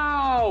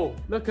 Wow.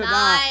 Look at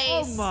that.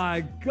 Oh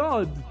my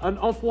God. An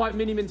off-white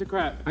mini minter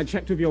crepe. I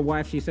checked with your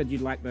wife. She said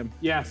you'd like them.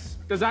 Yes.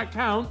 Does that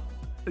count?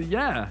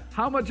 Yeah.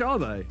 How much are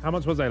they? How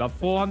much was they? Like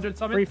 400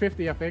 something?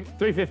 350, I think.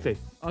 350.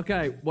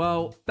 Okay,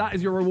 well, that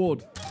is your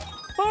reward.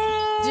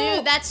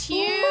 Dude, that's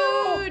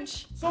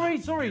huge. Sorry,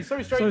 strangers.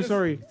 So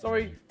sorry.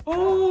 Sorry.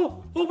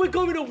 Oh, we're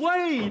going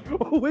away.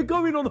 Oh, we're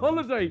going on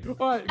holiday.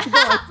 All right,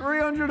 goodbye.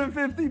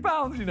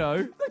 £350, you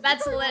know.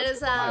 That's lit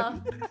as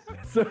hell.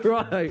 It's all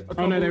right.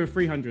 Oh no, they were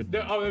 300.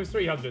 There was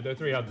 300. They're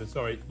 300.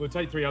 Sorry, we'll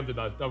take 300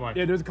 though. Don't worry.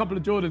 Yeah, there's a couple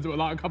of Jordans that were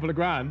like a couple of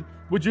grand.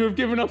 Would you have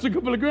given us a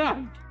couple of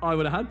grand? I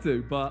would have had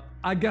to, but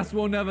I guess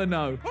we'll never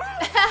know.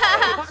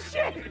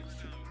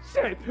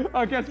 Shit.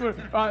 I guess we're.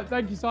 All right.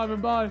 Thank you, Simon.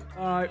 Bye.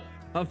 All right,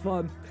 have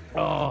fun.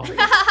 Oh.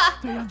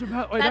 300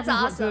 pounds. Wait, That's that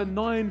awesome. went to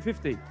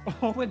 950.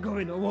 Oh, we're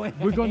going away.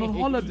 We're going on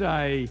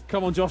holiday.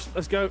 Come on, Josh.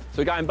 Let's go. So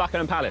we're going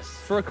Buckingham Palace.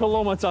 For a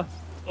kilometre.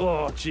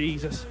 Oh,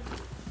 Jesus.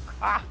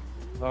 Ah.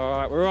 All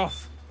right, we're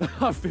off.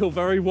 I feel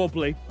very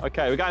wobbly.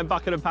 Okay, we're going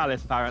Buckingham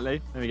Palace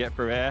apparently. Let me get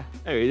through here.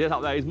 There he is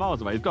up there. He's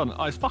miles away. He's gone.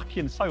 Oh, it's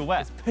fucking so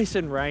wet. Piss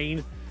and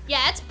rain.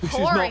 Yeah, it's This is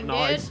pouring, not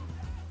nice. dude.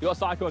 You got to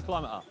cycle a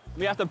kilometre.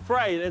 We have to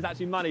pray there's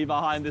actually money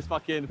behind this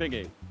fucking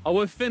thingy. Oh,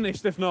 we're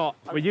finished if not.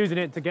 We're using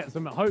it to get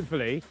some,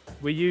 hopefully,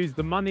 we use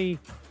the money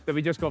that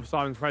we just got for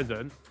Simon's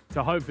present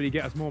to hopefully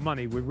get us more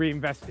money. We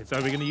reinvested. So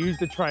we're going to use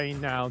the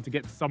train now to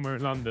get to somewhere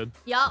in London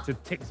Yup. to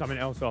tick something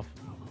else off.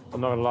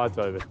 I'm not going to lie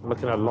to you. I'm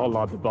looking a lot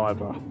like Dubai,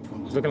 bro.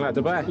 Looking like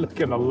Dubai.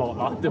 Looking a lot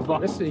like Dubai.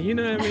 Listen, you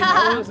know what I mean?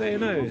 I won't say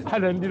no.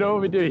 And then, you know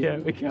what we do here?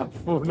 We get a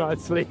full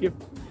night's sleep.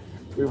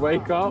 We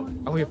wake up.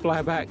 And we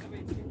fly back.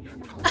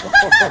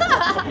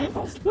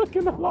 It's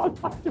looking a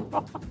lot like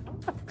Dubai.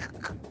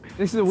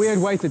 This is a weird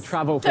way to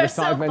travel for They're the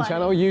so Sidemen funny.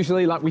 channel.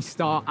 Usually, like, we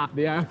start at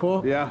the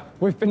airport. Yeah.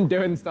 We've been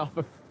doing stuff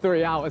for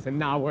 3 hours and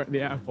now we're at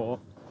the airport.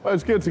 Well,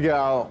 it's good to get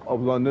out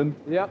of London.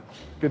 Yep.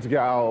 Good to get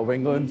out of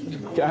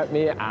England. Get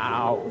me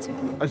out.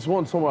 I just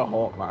want somewhere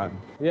hot, man.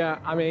 Yeah,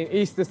 I mean,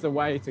 East is the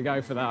way to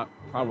go for that,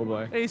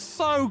 probably. It's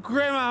so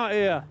grim out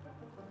here.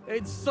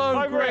 It's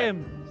so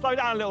grim. Slow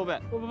down a little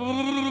bit.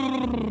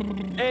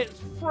 It's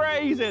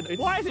freezing.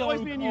 Why is it so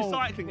always me and you cold.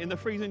 cycling in the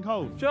freezing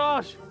cold?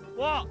 Josh,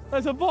 What?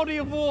 there's a body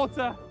of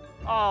water.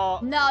 Oh.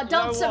 No, you know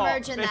don't what?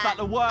 submerge in It's that. like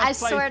the worst I place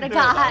swear to do it,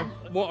 God.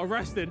 What,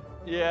 arrested?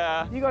 though.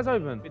 Yeah. You guys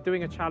open? We're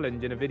doing a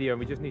challenge in a video and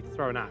we just need to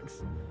throw an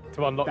axe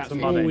to unlock That's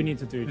some all money. we need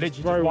to do. Literally Just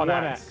just throw one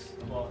one axe.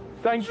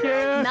 Thank you.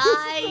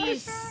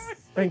 Nice.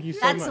 Thank you so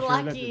That's much. you're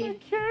a lucky.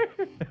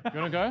 legend. You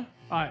wanna go?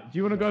 All right, do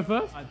you wanna go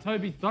first?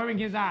 Toby's throwing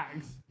his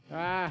axe.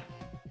 Ah.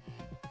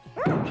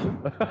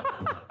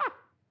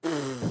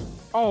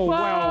 Oh,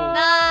 well.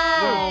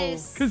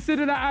 Nice.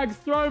 Consider that axe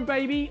thrown,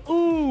 baby.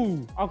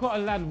 Ooh. I've got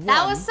to land one.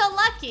 That was so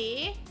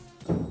lucky.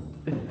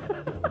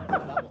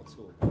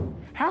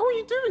 How are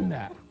you doing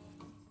that?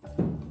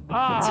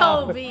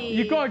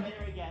 Toby.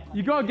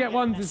 You gotta get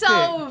one to stick.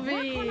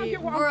 Toby, bro. You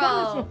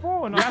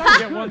have to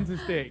get one to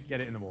stick. Get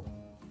it in the wall.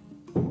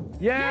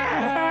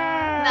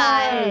 Yeah.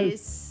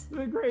 Nice.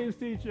 The greatest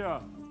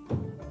teacher.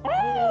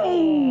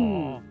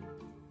 Oh.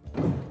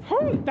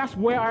 That's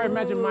where I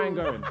imagine mine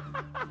going.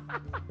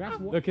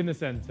 Look in the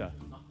center.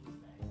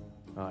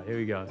 All right, here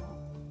we go.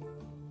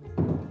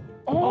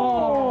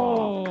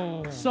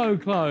 Oh. So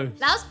close.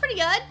 That was pretty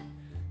good.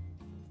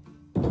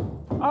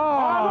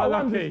 Oh,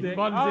 lucky.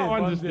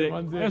 One stick.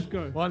 Let's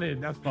go. One in,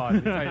 that's fine.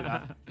 We take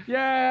that.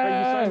 Yeah.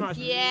 Thank you so much.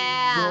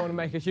 Yeah. Do you want to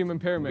make a human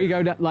pyramid? We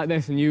go like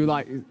this, and we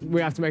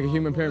have to make a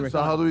human pyramid.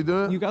 So how do we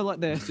do it? You go like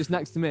this, just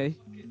next to me.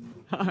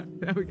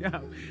 There we go.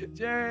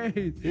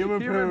 Jeez. Human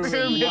pyramid.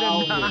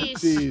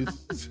 Jeez.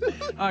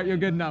 All right, you're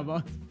good now,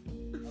 boss.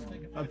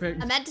 I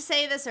meant to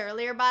say this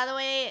earlier, by the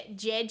way.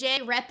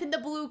 JJ repping the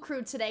blue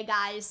crew today,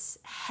 guys.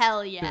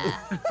 Hell yeah.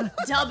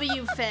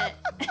 W fit.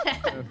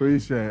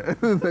 Appreciate it.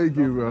 Thank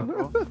you,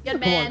 bro. Good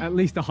man. Come on, at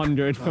least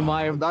 100 for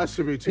my. That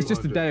should be 200. It's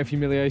just a day of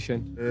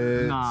humiliation.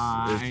 It's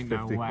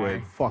 50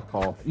 quid. Fuck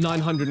off.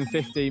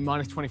 950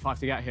 minus 25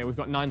 to get here. We've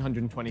got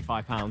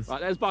 £925.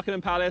 Right, there's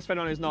Buckingham Palace. For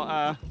anyone who's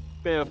not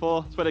been here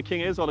before, it's where the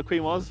king is, or the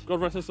queen was.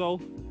 God rest her soul.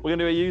 We're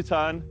gonna do a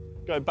U-turn,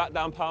 go back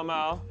down Pall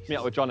Mall, meet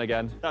up with John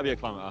again. That'll be a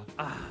kilometre.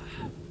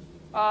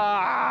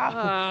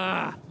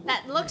 That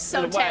looks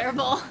so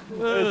terrible.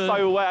 It's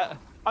so wet.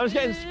 I'm just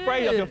getting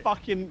sprayed off your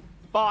fucking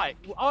bike.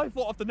 I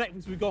thought off the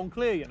next we'd gone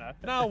clear, you know.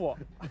 Now what?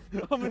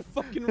 I'm in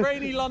fucking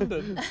rainy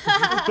London.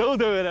 Still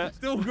doing it.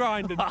 Still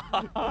grinding.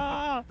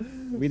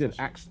 We did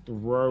axe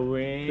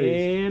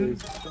throwing.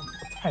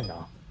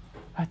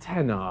 A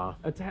tenner.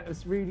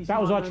 It's really. That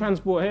was our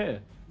transport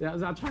here. That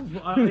was our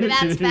transport.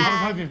 That's bad.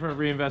 I was hoping for a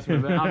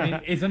reinvestment, but I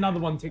mean, it's another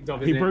one ticked off.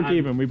 We broke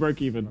even. We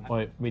broke even.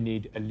 Wait, we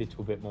need a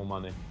little bit more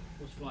money.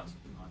 What's flights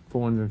looking like?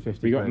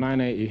 450. We got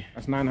 980.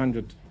 That's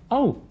 900.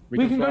 Oh,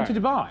 we can go to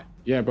Dubai.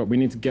 Yeah, but we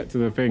need to get to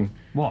the thing.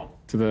 What?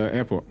 To the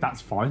airport.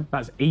 That's fine.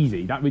 That's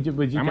easy. That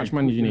How much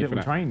money do you need for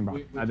that? Train,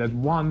 bro. There's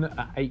one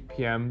at 8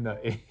 p.m.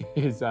 that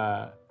is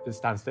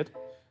Stansted.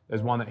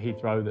 There's one at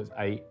Heathrow that's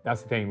 8.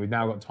 That's the thing. We've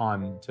now got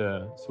time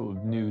to sort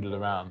of noodle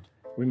around.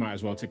 We might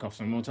as well tick off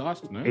some more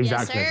tasks, no?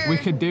 Exactly. Yes, sir. We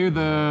could do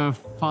the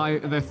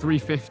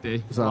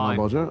 350. Is that my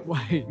budget?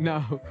 Wait, no.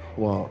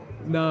 What?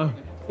 No.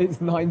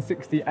 It's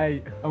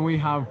 968, and we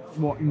have,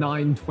 what,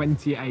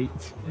 928?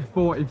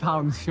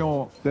 £40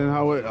 short. Then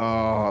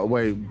how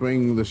wait,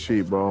 bring the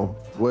sheet, bro.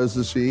 Where's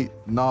the sheet?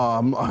 Nah,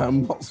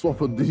 I'm not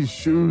swapping these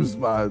shoes,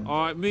 man.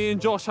 All right, me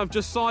and Josh have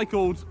just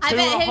cycled I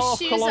bet his 2.5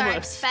 shoes kilometers. are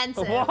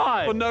expensive.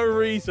 Why? For no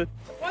reason.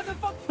 Why the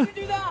fuck did you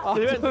do that?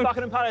 We went to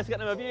Buckingham Palace to get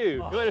them a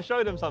view. You're going to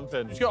show them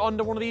something. Just go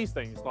under one of these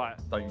things, like.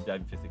 Don't you dare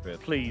 50 quid.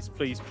 Please,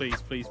 please,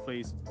 please, please,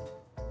 please.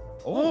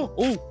 Oh,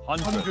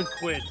 100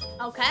 quid.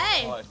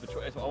 Okay. Oh,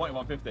 I want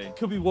 150.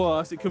 Could be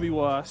worse. It could be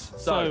worse.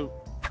 So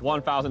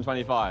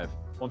 1,025.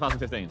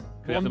 1,015.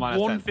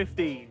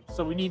 115.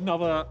 So we need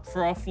another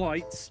for our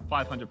flights.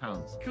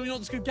 £500. Can we not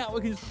just go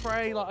Gatwick and just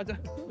pray? Like I don't.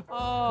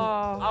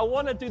 I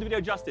want to do the video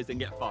justice and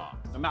get far,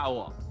 no matter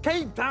what.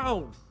 Cape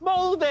Town.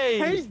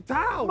 Maldives. Cape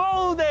Town.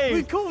 Maldives.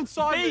 We called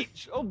Simon.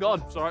 Beach. Oh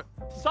God. Sorry.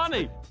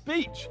 Sunny.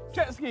 Beach.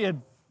 Jet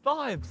skiing.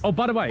 Vibes. Oh,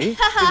 by the way,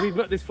 if we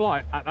book this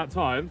flight at that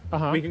time,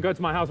 we can go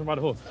to my house and ride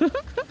a horse.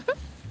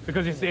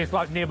 Because it's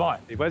like nearby.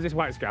 Where's this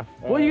wax gaff?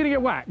 What are you gonna get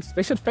waxed?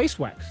 They said face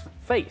wax.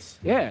 Face?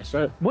 Yeah,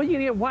 so What are you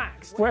gonna get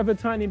waxed? whatever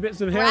tiny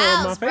bits of hair Brows,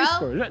 on my face,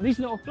 bro. bro. Look, these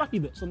little fluffy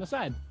bits on the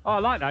side. Oh, I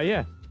like that,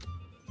 yeah.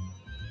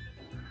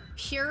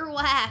 Pure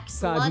wax.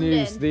 Sad London.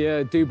 news,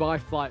 the Dubai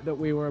flight that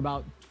we were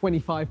about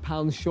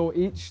 £25 short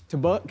each to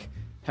book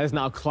has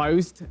now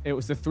closed. It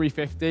was the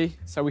 350,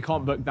 so we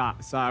can't book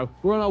that. So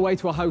we're on our way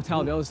to a hotel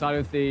on the other side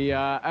of the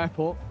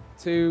airport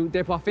to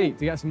dip our feet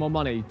to get some more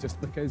money,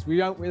 just because we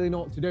don't really know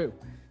what to do.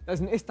 There's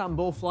an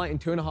Istanbul flight in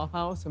 2.5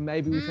 hours, so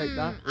maybe we take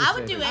that. I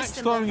would do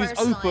Istanbul Throwing is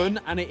personally. open,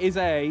 and it is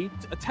a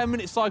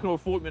 10-minute cycle or a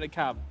 40-minute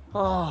cab.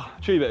 Oh,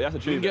 tube it. That's a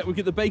tube. We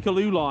get the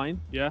Bakerloo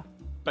line. Yeah.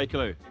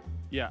 Bakerloo.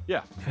 Yeah.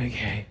 Yeah.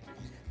 Okay,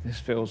 this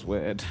feels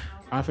weird.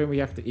 I think we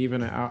have to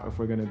even it out if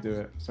we're gonna do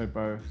it. So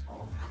both.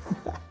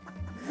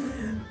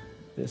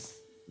 This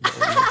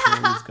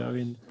little is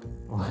going.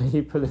 Why are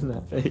you pulling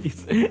that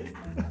face?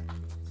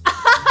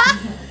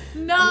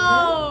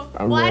 No.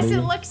 I'm Why does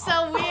ready. it look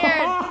so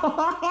weird?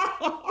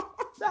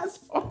 That's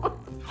hot.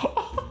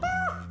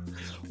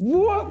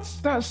 What?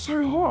 That's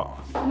so hot.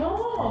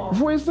 No.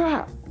 What is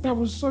that? That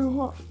was so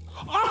hot.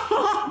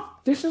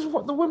 This is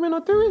what the women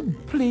are doing.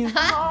 Please,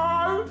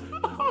 no.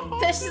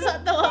 This is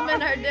what the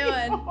women are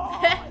doing. No.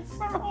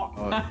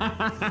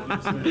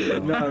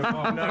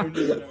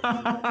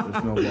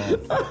 There's no bath.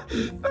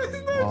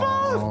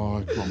 Oh,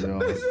 I can't be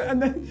honest.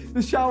 And then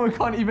the shower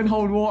can't even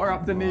hold water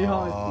up to knee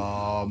high.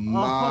 Oh,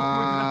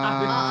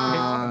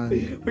 man.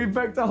 We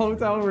booked a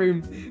hotel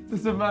room to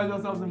submerge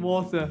ourselves in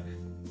water.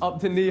 Up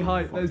to knee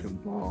height. There's...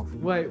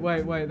 Wait.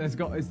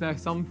 Is there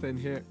something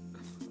here?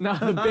 No,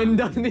 the bin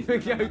doesn't even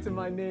go to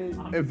my knee.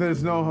 If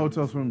there's no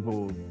hotel swimming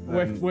pool,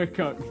 we're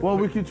cooked. Well,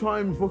 we could try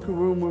and book a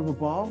room with a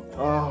bar.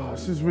 Oh,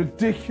 this is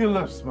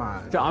ridiculous,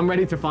 man. So I'm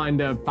ready to find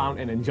a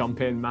fountain and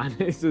jump in, man.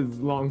 This is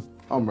long.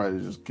 I'm ready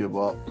to just give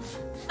up.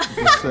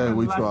 Just say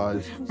we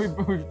tried.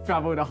 We've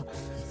travelled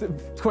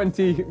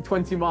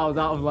 20 miles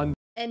out of London.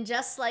 And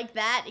just like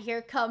that,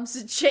 here comes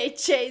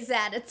JJ's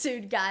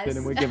attitude, guys.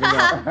 And we're giving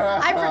up.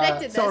 I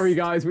predicted this. Sorry,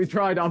 guys, we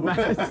tried our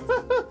best.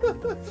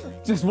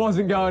 Just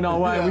wasn't going our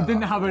way. We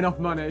didn't have enough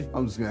money.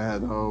 I'm just gonna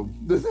head home.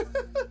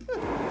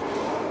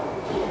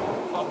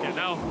 Okay,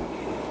 now.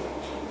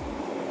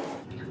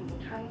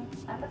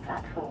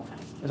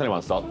 There's only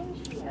one stop.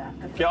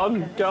 Get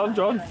on,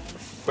 John.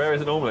 Where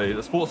is it normally?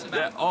 The sports.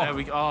 Oh, there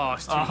we go. Oh,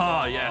 it's too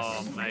far.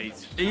 Yes,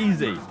 mate.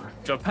 Easy. Do you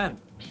have a pen?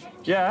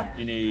 Yeah.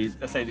 You need,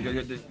 let's say, go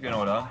in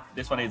order.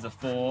 This one needs a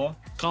 4.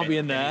 Can't be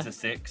in there. It needs a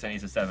 6, and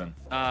needs a 7.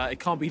 It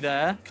can't be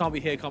there, can't be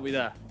here, can't be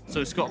there.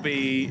 So it's got to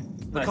be,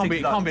 No, it can't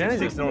be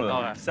anything. 6 in order. Oh,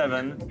 yeah.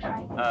 7,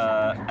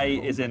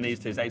 8 is in these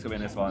two, so 8's got to be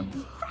in this one.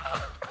 I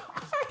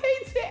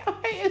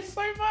hate it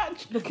so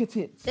much. Look at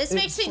it. This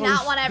makes me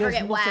not want to ever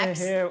get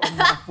waxed.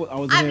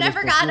 I've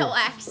never gotten a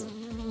wax.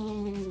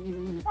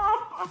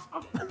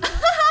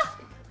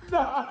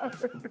 No.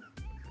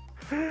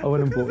 I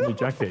went and bought a new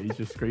jacket, he's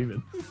just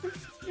screaming.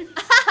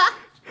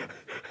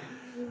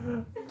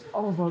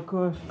 Oh my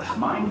gosh.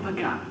 Mind the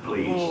gap,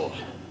 please. Oh.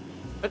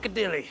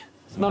 Piccadilly.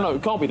 No,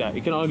 it can't be there.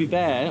 It can either be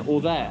there or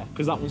there,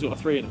 because that one's got a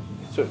 3 in it.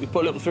 So you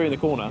put a little 3 in the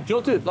corner. Do you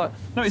not do it like?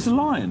 No, it's a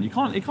line. It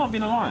can't be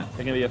in a line. It's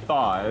going to be a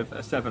 5,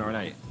 a 7, or an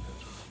 8.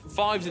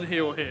 5's in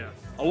here or here.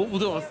 Oh, we'll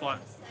do it on a 5.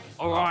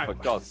 All right. For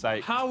God's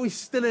sake. How are we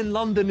still in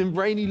London, in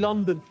rainy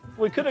London?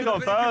 We could have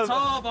gone further.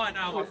 Qatar by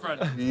now, my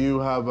friend. Do you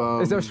have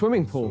Is there a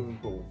swimming pool?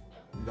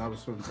 You have a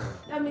swimming pool.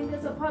 I mean,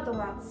 there's a puddle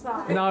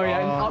outside. No,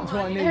 yeah, up to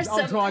our knees,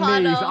 up to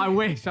our knees. I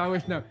wish,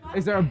 no.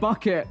 Is there a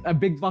bucket, a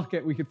big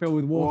bucket we could fill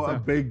with water? Or a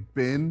big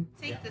bin?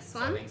 Take this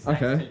one.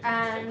 Okay.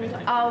 And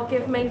I'll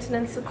give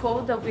maintenance a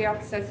call. They'll be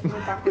upstairs with the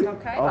bucket,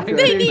 okay? Okay.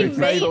 They need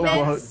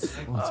maintenance.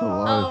 What's a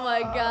Oh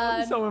my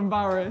god. I'm so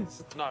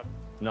embarrassed.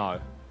 No.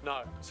 It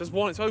says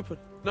 1, it's open.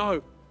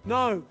 No,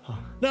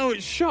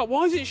 it's shut.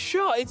 Why is it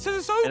shut? It says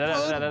it's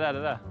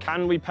open.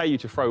 Can we pay you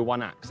to throw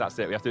 1 axe? That's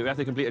it. We have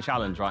to complete a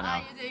challenge right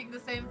now. Are you doing the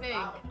same thing?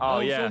 Oh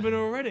yeah. It's all been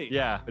already.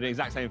 Yeah, we're doing the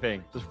exact same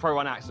thing. Just throw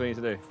 1 axe. What we need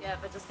to do. Yeah,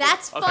 but just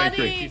that's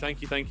funny.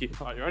 Thank you.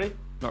 Right, you ready?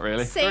 Not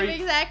really. Same 3,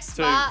 exact 2,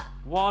 spot.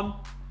 1.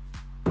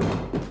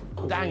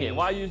 Dang it!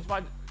 Why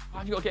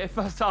have you got to get it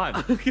first time?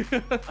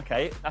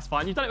 Okay, that's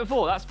fine. You've done it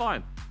before. That's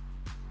fine.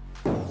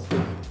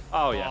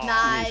 Oh yeah.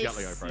 Nice. You need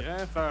to get the GoPro.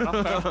 Yeah, fair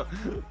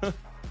enough.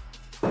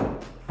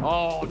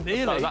 Oh,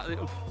 nearly.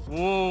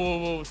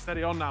 Whoa,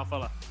 steady on now,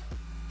 fella.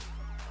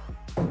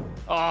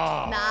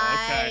 Oh,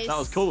 nice. Okay. That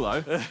was cool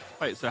though.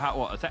 Wait, so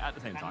what? Attack at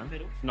the same time?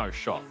 No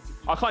shot.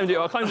 I can't even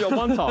do it on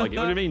one target.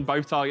 What do you mean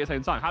both targets at the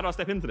same time? How do I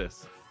step into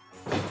this?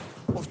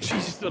 Oh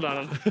Jesus!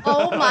 No.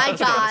 Oh my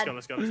god.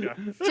 Let's go.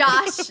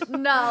 Josh,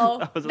 no.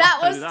 That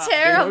was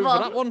terrible.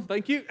 That one,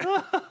 thank you.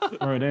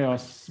 Bro, they are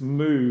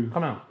smooth.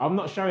 Come out. I'm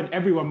not showing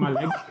everyone my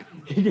legs.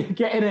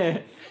 Get in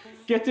there.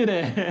 Get in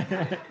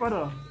there.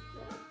 Brother.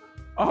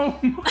 Oh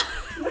my.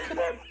 Look at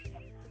that.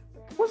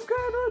 What's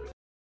going on?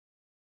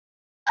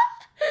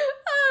 I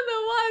don't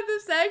know why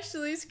this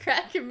actually is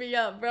cracking me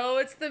up, bro.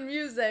 It's the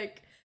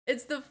music.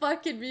 It's the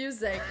fucking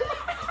music.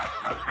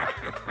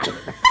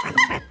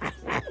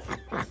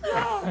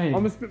 Hey, I'm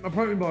gonna spit my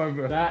protein bar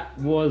over. That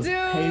was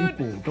Dude,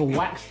 painful. The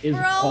wax is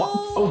bro.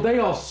 hot. Oh, they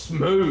are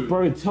smooth.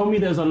 Bro, tell me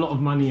there's a lot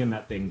of money in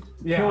that thing.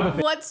 Yeah.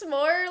 What's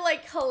more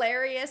like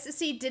hilarious is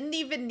he didn't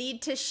even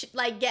need to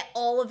like get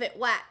all of it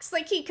waxed.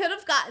 Like he could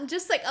have gotten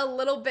just like a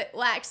little bit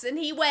waxed, and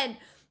he went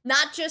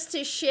not just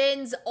his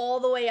shins all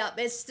the way up.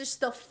 It's just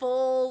the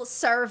full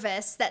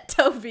service that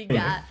Toby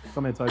got.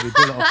 Come here, Toby. Do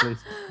it off,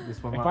 please.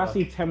 This one. If I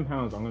see £10,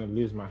 I'm gonna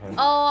lose my head.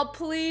 Oh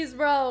please,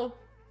 bro.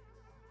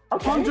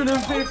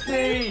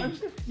 150!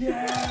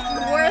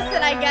 Yeah! Worth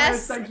it, I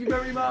guess. Thank you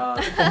very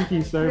much. Thank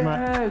you so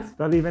much. Did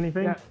I leave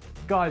anything? Yeah.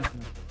 Guys,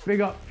 big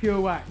up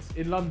Pure Wax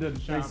in London.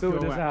 They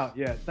sorted us out.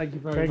 Yeah, thank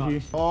you very much.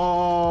 You.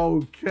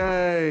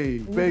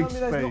 Okay, big space.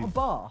 There's not a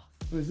bar.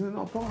 Isn't it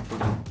not a bar?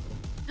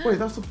 Wait,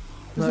 that's a...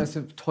 No, it's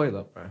a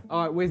toilet, bro.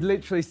 All right, we're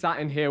literally sat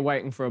in here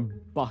waiting for a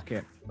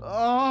bucket.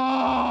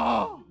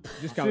 Oh!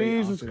 Just go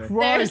Jesus eat Christ,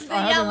 There's the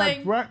I haven't yelling.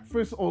 had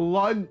breakfast or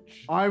lunch.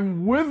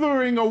 I'm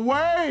withering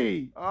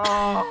away.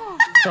 Oh.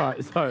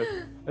 Right, so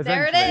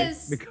There it essentially,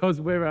 is. Because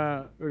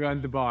we're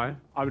going to Dubai,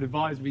 I would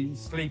advise we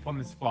sleep on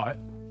this flight.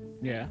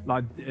 Yeah.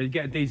 Like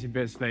get a decent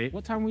bit of sleep.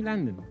 What time are we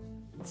landing?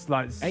 It's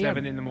like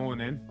 7 in the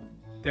morning.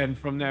 Then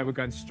from there we're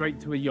going straight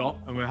to a yacht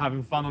and we're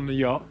having fun on the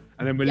yacht.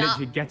 And then we're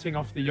literally getting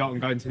off the yacht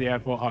and going to the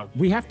airport home.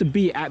 We have to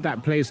be at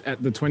that place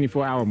at the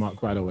 24-hour mark,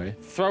 by the way.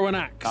 Throw an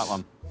axe. That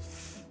one.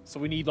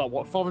 So we need like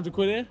what, 500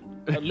 quid here?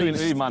 At We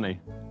least. need money.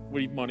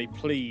 We need money,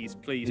 please.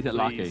 Is it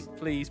lucky?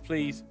 Please.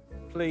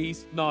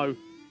 No.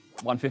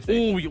 150.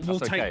 Oh, we'll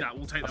That's take okay. that.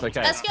 We'll take That's that.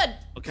 okay. That's good.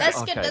 Okay. That's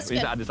good. Okay, That's we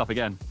need good. to add this up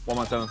again.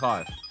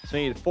 1175. So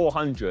we need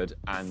 400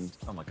 and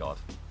oh my god,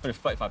 only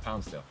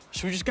 £35 still.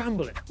 Should we just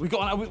gamble it? We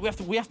have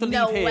to leave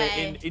No here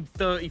way. in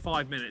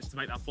 35 minutes to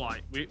make that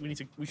flight. We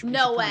should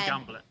No probably way.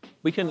 gamble it.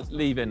 We can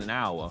leave in an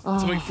hour.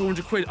 To make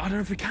 400 quid. I don't know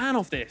if we can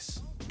off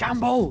this.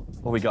 Gamble.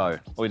 Or we go,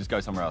 or we just go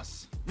somewhere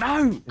else.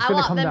 No. I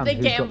want them to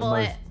gamble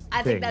it.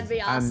 I think that'd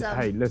be awesome.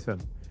 And hey, listen,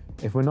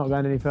 if we're not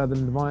going any further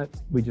than Dubai,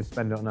 we just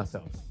spend it on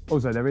ourselves.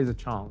 Also, there is a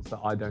chance that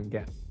I don't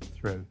get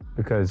through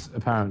because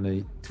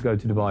apparently to go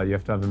to Dubai, you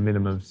have to have a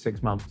minimum of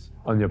 6 months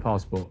on your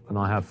passport, and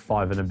I have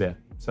 5 and a bit.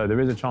 So there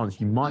is a chance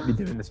you might be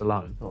doing this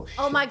alone.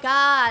 Oh my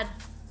God.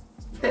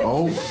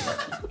 Oh.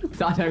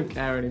 I don't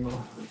care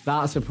anymore.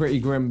 That's a pretty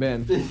grim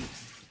bin.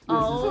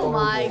 Oh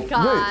my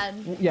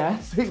God. Wait,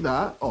 Yes. take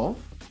that off.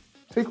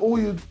 Take all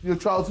your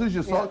trousers,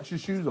 your socks, your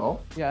shoes off.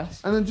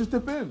 Yes. And then just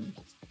dip in.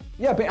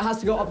 Yeah, but it has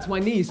to go up to my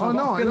knees. So Oh, I've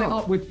got no, to I fill it know.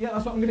 up with. Yeah,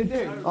 that's what I'm gonna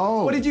do.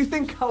 Oh. What did you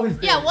think I was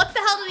doing? Yeah, what the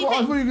hell did he Well, I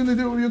think? thought you were going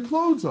to do it with your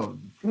clothes on.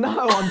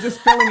 No, I'm just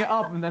filling it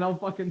up and then I'll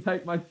fucking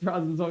take my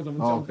trousers and socks off and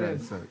jump Okay, in.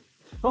 sick.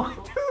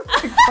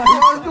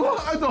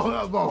 I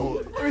don't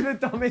know. We're the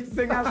dumbest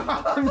thing ever.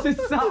 I'm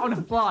just sat on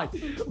a flight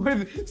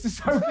with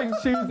soaking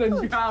shoes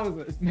and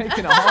trousers,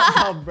 making a hot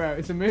tub, bro.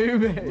 It's a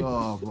movie.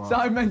 Oh, bro.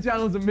 Sidemen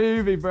channel's a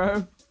movie,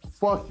 bro.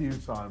 Fuck you,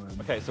 Simon.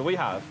 Okay, so we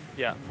have.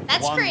 Yeah.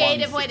 That's a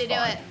creative way to do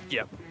it.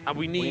 Yeah. And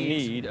we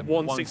need, need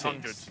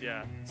 1,600.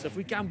 Yeah. So if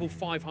we gamble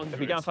 500. If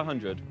we gamble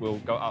 500, we'll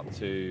go up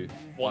to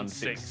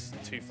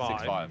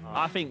 1,625.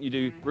 I think you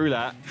do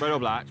roulette, red or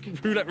black.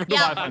 Roulette, red or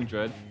Yeah. black.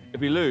 500. If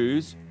we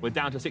lose, we're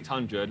down to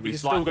 600. We can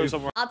still go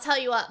somewhere. I'll tell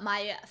you what,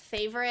 my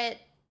favorite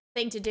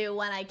thing to do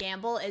when I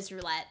gamble is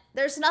roulette.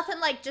 There's nothing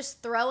like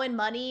just throwing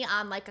money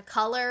on like a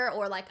color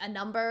or like a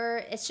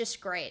number. It's just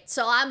great.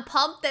 So I'm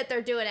pumped that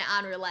they're doing it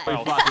on roulette.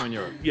 Platinum in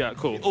Europe. Yeah,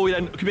 cool. Or we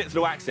then commit to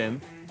the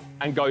waxing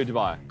and go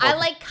Dubai. I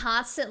like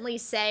constantly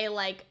say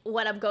like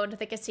when I'm going to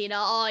the casino,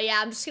 oh yeah,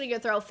 I'm just gonna go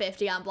throw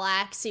 50 on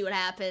black, see what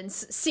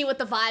happens, see what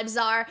the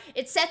vibes are.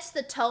 It sets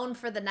the tone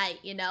for the night,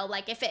 you know?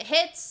 Like if it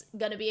hits,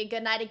 gonna be a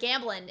good night of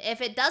gambling.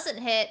 If it doesn't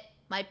hit,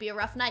 might be a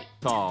rough night.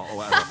 Oh, or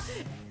whatever.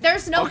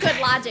 There's no good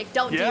logic,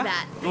 don't do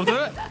that. You want to do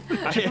it?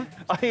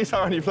 I think it's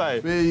how you play.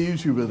 Be a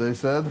YouTuber, they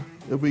said.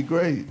 It'll be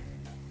great.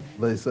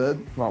 They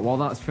said. Right, while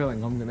that's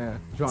filling, I'm gonna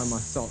dry my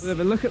socks.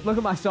 Look at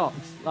my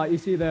socks. Like you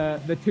see the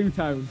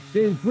two-tone.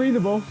 It's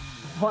breathable.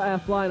 Hot air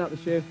flying out the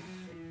shoe.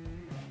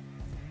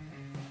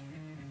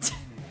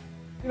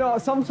 You know,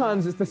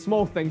 sometimes it's the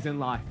small things in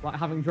life, like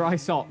having dry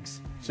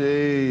socks.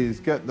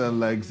 Jeez, get the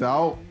legs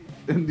out.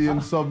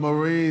 Indian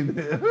submarine.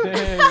 Dude,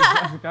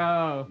 let's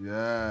go.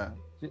 Yeah.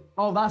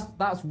 Oh,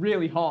 that's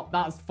really hot.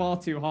 That's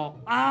far too hot.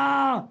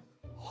 Ah!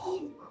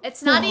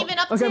 It's not even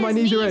up to Okay, his my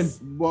knees are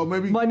in. Well,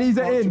 maybe My knees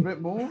are touch in. a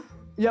bit more.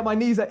 Yeah, my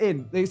knees are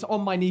in. It's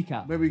on my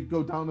kneecap. Maybe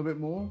go down a bit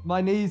more.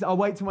 My knees, I'll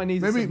wait till my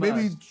knees are Maybe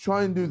submerged.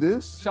 try and do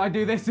this. Should I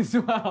do this as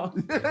well?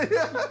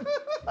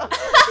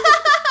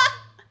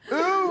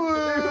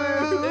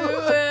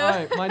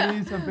 Alright, my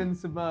knees have been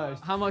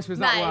submerged. How much was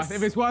that Nice. worth?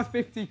 If it's worth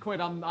 50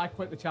 quid, I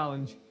quit the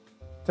challenge.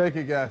 Take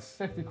a guess.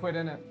 50 quid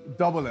in it.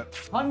 Double it.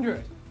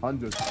 100.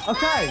 100.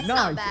 Okay, not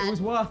nice. bad. It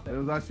was worth It it.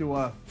 was actually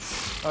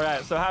worth. All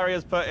right, so Harry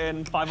has put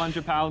in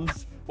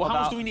 £500. Well,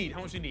 how much do we need?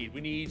 How much do we need?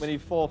 We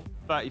need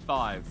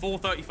 435.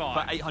 435. For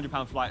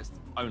 £800 flights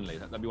only.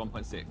 That'd be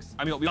 1.6.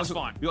 I mean, That's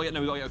fine. We got to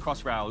get a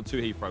Crossrail to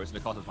Heathrow, so the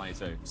cost is money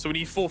too. So we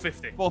need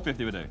 450.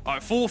 450 we do. All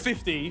right,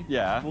 450.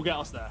 Yeah. We'll get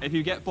us there. If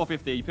you get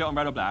 450, you put it on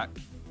red or black,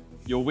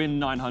 you'll win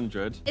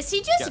 900. Is he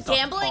Gets just us to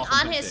gambling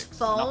half on of his 6.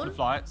 phone? Enough for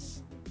flights.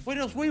 Wait,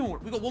 else we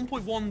want? We got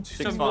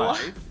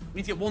 1.175.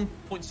 We need to get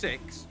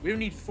 1.6. We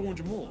only need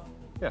 400 more.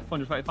 Yeah,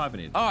 435 we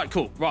need. All right,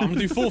 cool. Right, I'm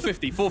gonna do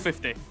 450.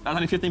 450. That's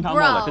only £15 more,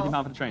 Bro. like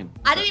 £15 for the train.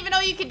 I didn't even know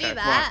you could do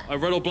that. Right,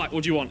 red or black?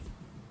 What do you want?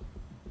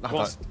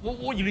 What?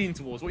 What are you leaning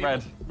towards? What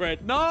Red.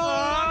 Red. No!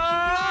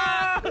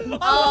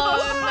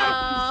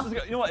 Oh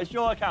no. You know what? It's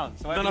your account.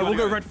 So No, we'll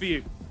go red for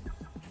you.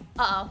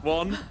 Uh-oh.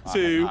 1,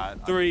 2,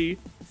 alright. 3,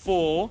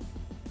 4,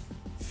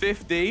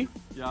 50.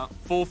 Yeah.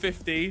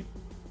 450. You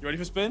ready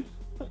for spin?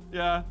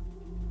 Yeah.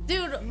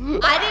 Dude,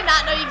 I did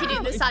not know you could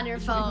do this on your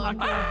phone.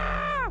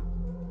 I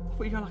thought you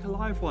were doing like a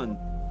live one.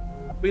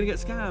 We're gonna get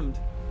scammed.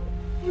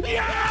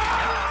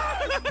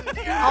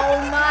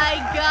 Oh my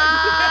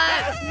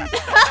god.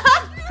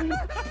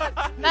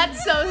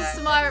 That's so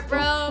smart,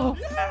 bro.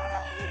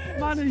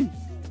 Money.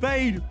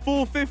 Paid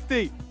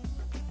 450.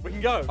 We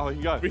can go. Oh, we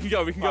can go. We can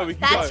go. We can go. We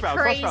can That's go.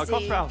 crazy.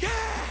 Crossrail.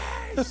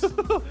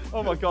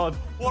 Oh my god.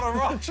 What a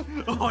rush.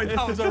 Oh,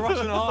 that was a rush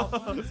and a half.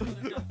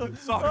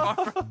 Sorry, my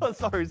friend.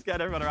 Sorry, we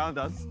scared everyone around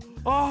us.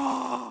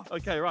 Oh.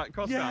 Okay, right,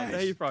 Crossrail. Yes.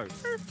 There you throw.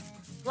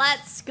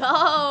 Let's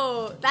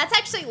go. That's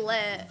actually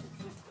lit.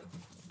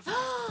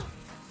 Oh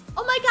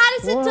my god,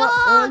 it's a I'm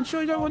dog.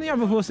 sure you don't want the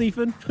other horse,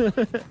 Ethan.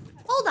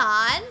 Hold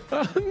on.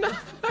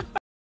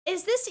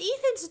 Is this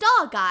Ethan's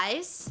dog,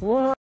 guys?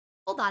 What?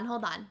 Hold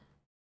on.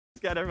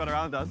 Scared everyone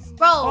around us.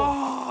 Bro,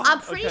 I'm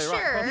pretty Okay, right,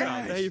 sure.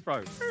 Crossrail. There you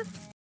throw.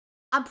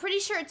 I'm pretty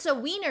sure it's a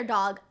wiener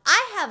dog.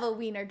 I have a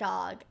wiener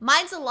dog.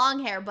 Mine's a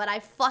long hair, but I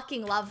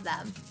fucking love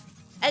them.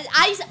 And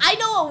I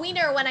know a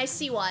wiener when I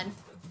see one.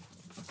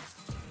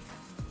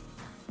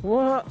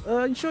 What?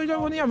 You sure you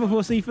don't want the other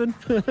horse, Ethan?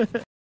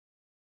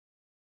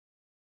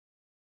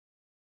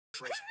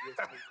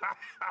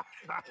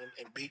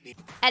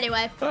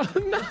 Anyway.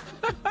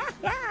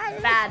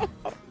 Bad.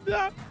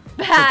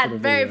 Bad.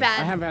 Very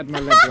bad. I have had my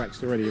leg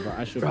waxed already, but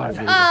I should have.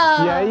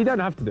 Yeah, you don't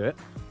have to do it.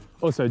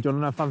 Also, do you want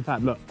to know a fun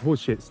fact? Look,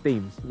 horse shit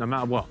steams, no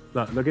matter what.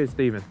 Look at it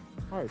steaming.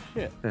 Oh,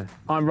 shit. Yeah.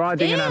 I'm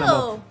riding an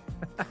animal.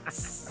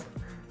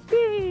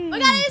 Oh my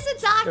god,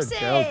 it's a toxic!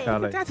 Good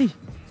girl, Daddy.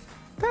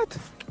 Dad.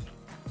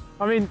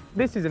 I mean,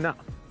 this is enough.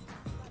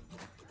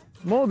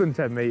 More than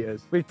 10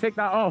 meters. We've ticked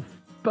that off.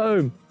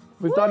 Boom.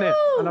 We've done it.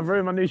 And I've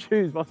ruined my new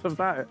shoes whilst I'm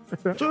at it.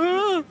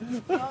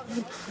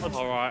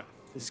 All right.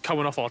 This is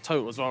coming off our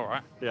total as well,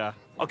 right? Yeah.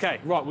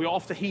 Okay, right, we're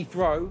off to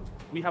Heathrow.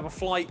 We have a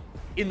flight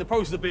in the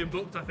process of being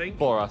booked, I think.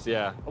 For us,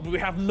 yeah. We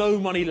have no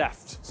money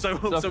left. So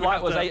the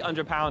flight was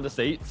 £800 a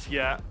seat.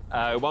 Yeah.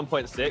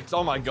 1.6.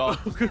 Oh my god.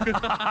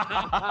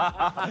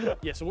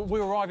 Yeah, so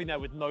we're arriving there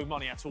with no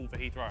money at all for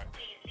Heathrow.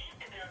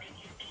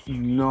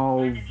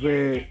 No,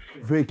 Vic.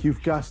 Vic,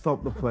 you've gassed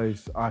up the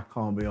place. I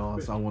can't be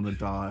honest. I want to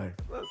die.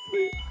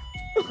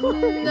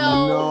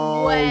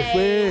 No way.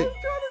 Vic.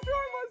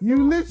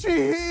 You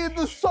literally heated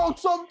the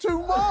socks up too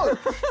much.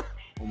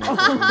 Oh my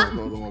god,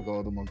 oh my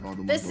god, oh my god, oh my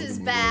god. This is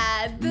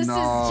bad. This is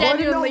I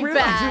genuinely did not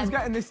realize it was bad.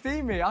 getting this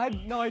steamy. I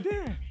had no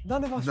idea.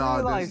 None of us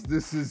realized.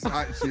 This is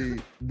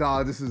actually,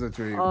 this is a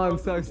dream. Oh, I'm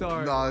so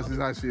sorry. No, this is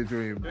actually a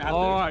dream.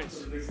 All right.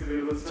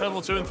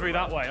 Terminal 2 and 3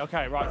 that way.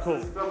 Okay, right,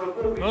 cool.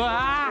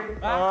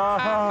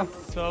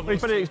 We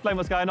pretty explain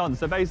what's going on.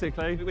 So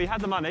basically, we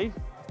had the money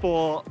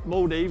for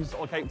Maldives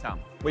or Cape Town.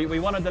 We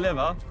want to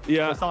deliver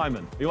to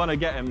Simon. We want to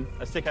get him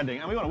a sick ending,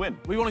 and we want to win.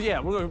 We want to,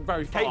 we're going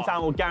very far. Cape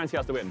Town will guarantee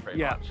us to win,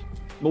 pretty much.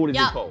 Maldives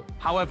is cool.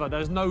 However,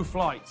 there's no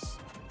flights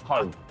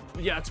home.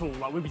 Yeah, at all.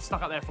 Like, we'd be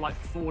stuck out there for like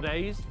 4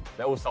 days.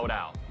 They're all sold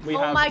out. We Oh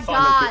have my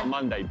Simon shoot God. on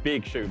Monday,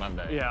 big shoot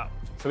Monday. Yeah.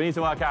 So we need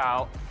to work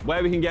out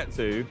where we can get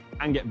to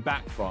and get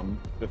back from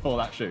before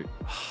that shoot.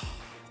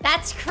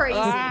 That's crazy.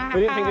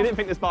 We didn't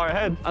think this far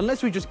ahead.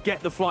 Unless we just get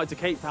the flight to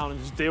Cape Town and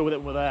just deal with it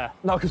when we're there.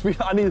 No, because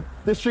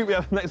this shoot we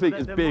have next week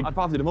is big. I'd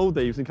rather do the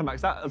Maldives and come back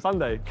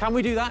Sunday. Can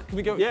we do that? Can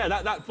we go? Yeah,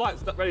 that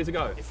flight's ready to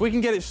go. If we can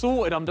get it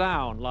sorted, I'm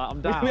down. Like, I'm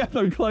down. We have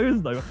no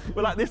clothes though.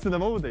 We're like this in the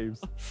Maldives.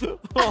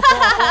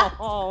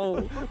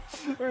 Oh,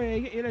 Ray,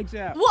 get your legs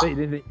out. What?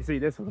 See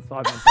this on the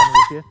Sidemen channel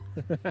this year?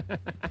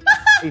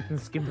 Ethan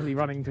skimpily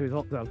running to his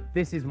hot tub.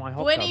 This is my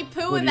hot Winnie tub.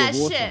 Pooh in that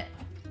shit.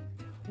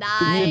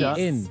 Nice.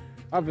 In.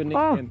 Other Nick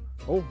in.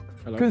 Oh,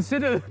 hello.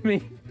 Consider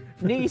me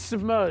knees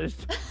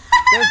submerged.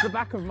 There's the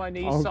back of my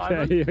knees,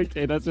 Simon.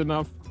 Okay, that's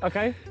enough.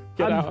 Okay.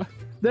 Get out.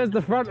 There's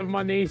the front of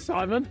my knees,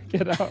 Simon.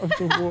 Get out of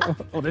the water.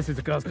 Oh, this is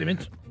a cursed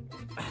image.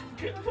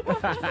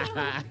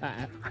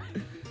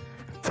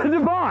 To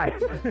Dubai.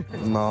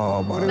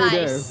 No, man.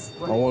 Nice.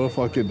 I want to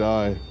fucking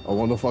die. I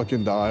want to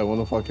fucking die. I want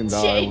to fucking die.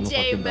 I want to JJ,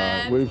 fucking die.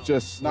 man. We've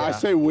just, I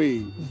say we,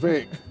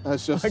 Vic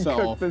has just set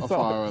off a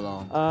fire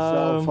alarm. Set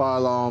off a fire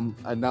alarm,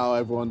 and now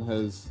everyone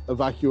has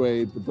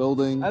evacuated the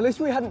building. At least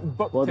we hadn't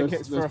booked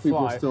tickets for a there's people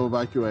flight. still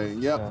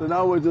evacuating. Yep. So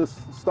now we're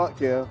just stuck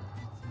here.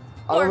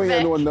 I Poor don't think Vic.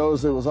 anyone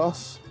knows it was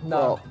us. No.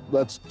 Well,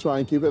 let's try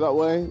and keep it that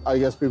way. I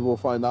guess people will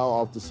find out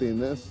after seeing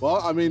this.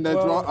 Well, I mean, they're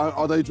dry.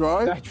 Are they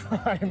dry? They're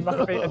trying,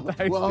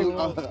 mate.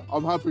 Well,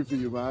 I'm happy for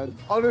you, man.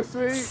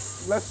 Honestly,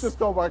 let's just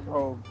go back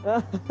home.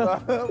 Fuck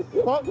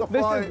the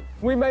flight.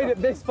 We made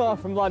it this far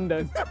from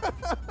London.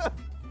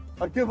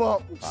 I give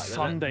up.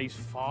 Sunday's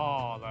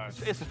far, though.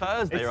 It's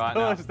Thursday It's right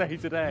now. Thursday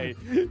today.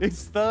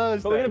 It's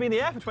Thursday. But we're going to be in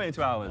the air for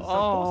 22 hours. So of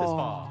course it's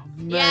far.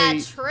 Yeah,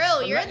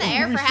 true. You're in the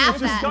air for half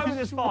Just that. go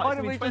this far. Why It's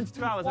don't going we to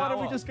be 22 hours Why an don't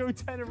we hour. just go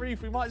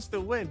Tenerife? We might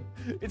still win.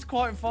 It's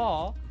quite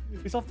far.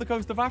 It's off the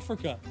coast of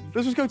Africa.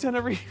 Let's just go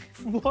Tenerife.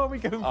 Why are we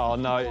going? Oh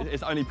no,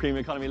 it's only premium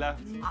economy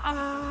left.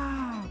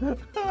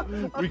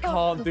 We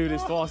can't do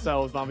this to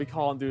ourselves, man. We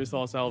can't do this to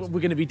ourselves. We're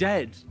gonna be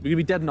dead. We're gonna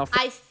be dead enough.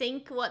 I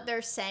think what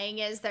they're saying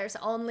is there's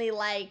only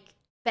like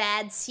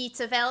bad seats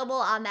available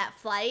on that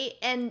flight,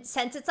 and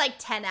since it's like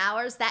 10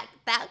 hours, that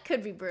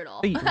could be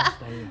brutal.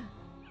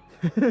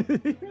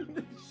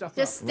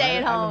 Just stay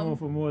at Animal home.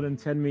 for more than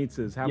 10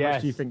 meters. How Yes.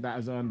 much do you think that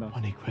has earned us?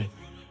 20 quid.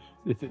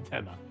 Is it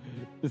tenner?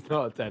 It's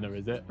not a tenner,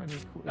 is it?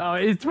 Oh,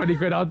 it is 20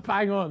 quid. I'll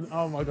bang on.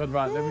 Oh my god,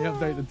 right. Let me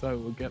update the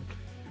total again.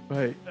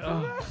 Wait.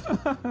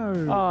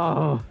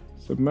 Oh.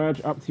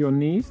 Submerge up to your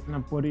knees in a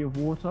body of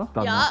water.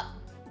 Done Yup.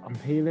 I'm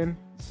peeling.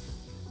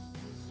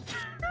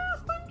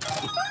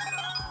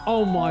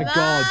 Oh my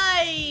god.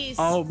 Nice.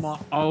 Oh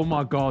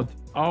my god.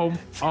 Oh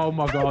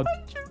my god.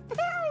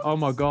 Oh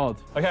my god.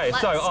 Okay,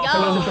 so Let's after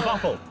go. listening to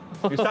Buffle,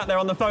 we sat there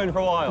on the phone for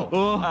a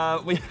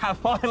while. We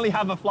finally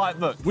have a flight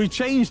booked. We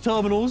changed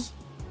terminals.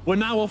 We're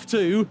now off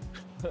to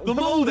the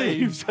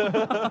Maldives.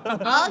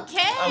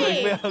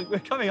 Okay. We're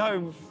coming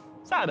home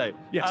Saturday.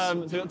 Yes. So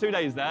we've got 2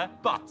 days there,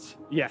 but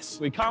Yes.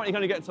 we're currently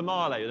going to get to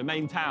Male, the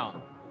main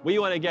town. We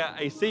want to get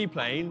a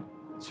seaplane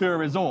to a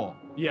resort.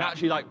 Yeah.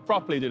 Actually, like,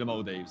 properly do the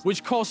Maldives.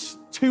 Which costs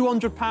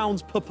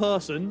 £200 per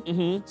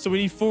person. So we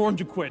need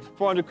 400 quid.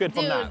 400 quid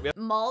from that. Dude,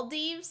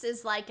 Maldives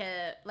is like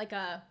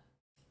a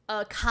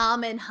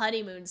common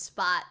honeymoon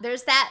spot.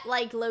 There's that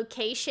like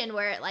location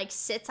where it like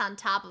sits on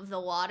top of the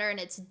water and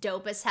it's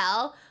dope as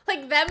hell.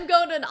 Like them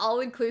going to an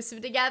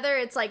all-inclusive together,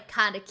 it's like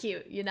kind of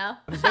cute, you know?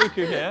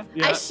 Goku here.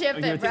 I ship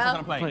it,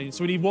 bro.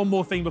 So we need one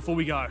more thing before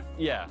we go.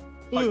 Yeah.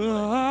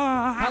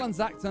 Cal and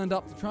Zach turned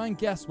up to try and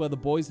guess where the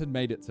boys had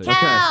made it to.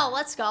 Cal,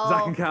 let's go.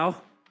 Zach and Cal,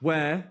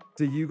 where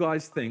do you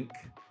guys think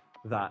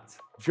that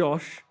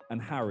Josh and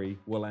Harry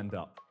will end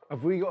up?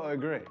 Have we got to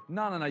agree?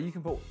 No. You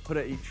can put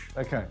it each.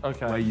 Okay.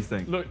 Where you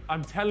think? Look,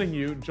 I'm telling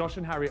you, Josh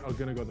and Harry are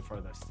gonna go the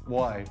furthest.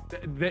 Why?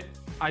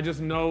 I just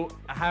know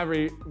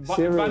Harry. By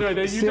the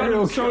way, you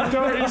serial so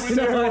dirty.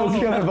 Serial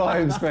killer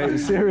vibes, mate.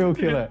 Serial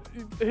killer.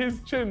 His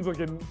chin's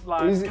looking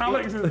like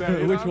Calix is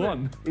there. Which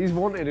one? He's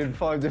wanted in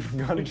 5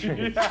 different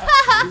countries.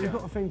 Yeah. You've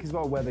got to think as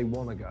well where they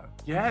want to go.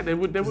 Yeah, they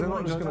would. They're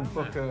not just going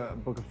to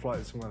book a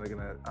flight somewhere they're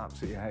going to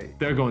absolutely hate.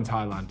 They're going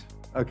Thailand.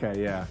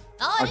 Okay, yeah.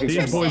 Oh,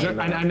 These boys are,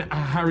 and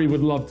Harry would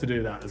love to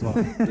do that as well.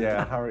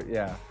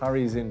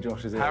 Harry's in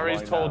Josh's ear.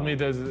 Harry's told me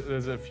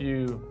there's a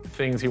few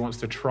things he wants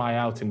to try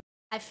out in.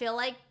 I feel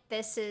like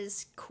this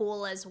is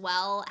cool as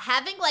well.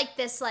 Having like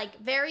this like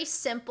very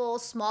simple,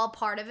 small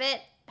part of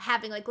it,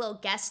 having like little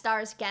guest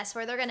stars guess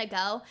where they're gonna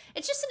go.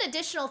 It's just an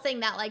additional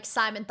thing that like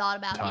Simon thought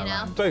about, you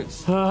know? Boots.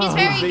 He's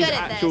very good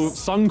at actual this.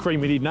 sun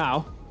cream we need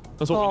now.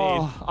 That's what we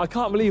need. I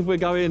can't believe we're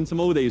going to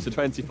Maldives for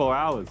 24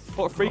 hours.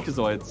 What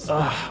freakazoids.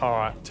 All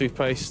right,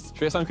 toothpaste. Should we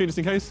get some clean just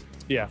in case?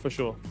 Yeah, for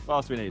sure. What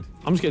else do we need?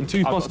 I'm just getting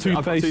toothpaste.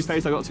 I've got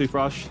toothpaste, I've got a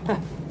toothbrush.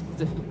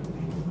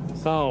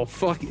 Oh,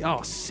 fuck it.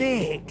 Oh,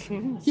 sick.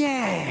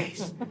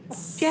 Yes.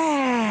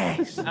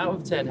 Yes. Out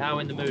of 10, how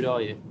in the mood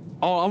are you?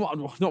 Oh,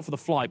 I'm not for the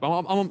flight, but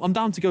I'm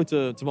down to go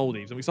to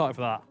Maldives. I'm excited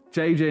for that.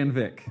 JJ and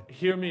Vic.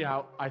 Hear me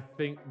out. I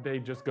think they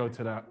just go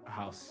to their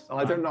house.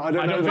 I don't know. I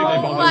don't think know. I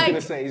they was bother. going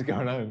to say he's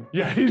going home.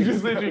 Yeah, he's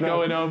just literally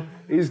going home.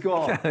 He's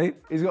got a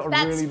That's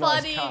really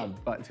funny. nice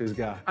cab back to his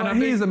gaff.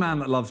 And he is a man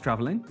that loves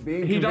traveling.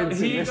 He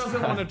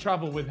doesn't want to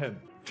travel with him.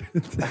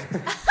 That's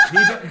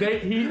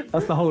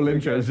the whole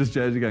intro. It's just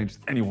JJ going,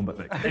 just anyone but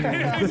Vic.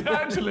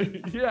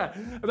 Actually, yeah.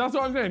 That's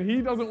what I'm saying.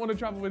 He doesn't want to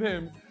travel with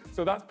him,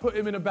 so that's put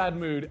him in a bad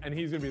mood, and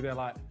he's gonna be there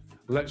like,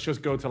 let's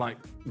just go to like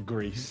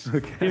Greece.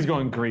 Okay. He's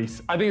going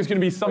Greece. I think it's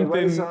gonna be something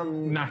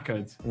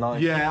knackered.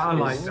 Nice. Yeah, I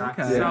like that.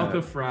 Okay. South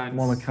of France.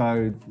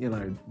 Monaco, you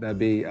know, there'd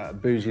be a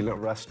bougie little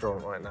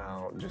restaurant right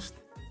now, just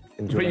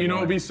enjoy. But you know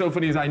what would be so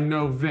funny is I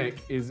know Vic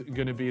is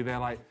gonna be there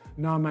like,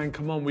 no man,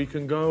 come on, we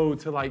can go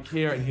to like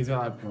here, and he's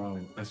like, bro,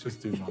 let's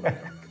just do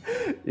Monaco.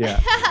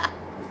 Yeah.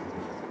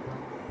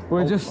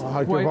 We're just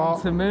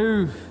waiting to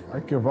move. I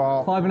give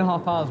up.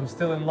 5.5 hours, we're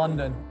still in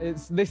London.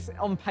 This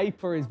on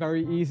paper is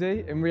very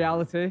easy. In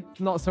reality,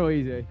 not so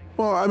easy.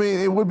 Well, I mean,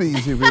 it would be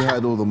easy if we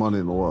had all the money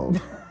in the world.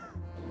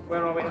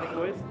 Where are we heading,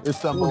 boys?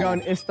 Istanbul. We're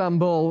going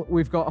Istanbul.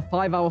 We've got a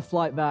 5-hour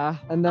flight there,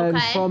 and then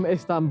from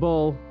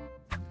Istanbul,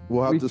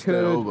 we'll have to stay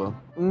over.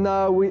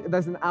 No,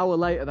 there's an hour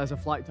later, there's a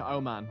flight to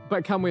Oman.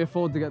 But can we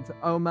afford to get to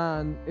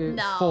Oman?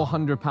 It's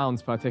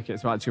 £400 per ticket,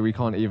 so actually we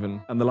can't even.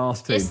 And the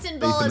last two.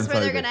 Istanbul is where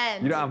they're gonna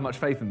end. You don't have much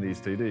faith in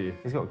these two, do you?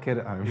 He's got a kid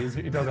at home.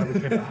 He does have a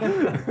kid at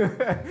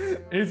home.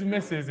 His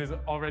missus is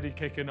already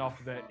kicking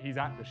off that he's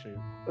at the shoot.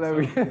 There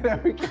we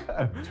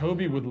go.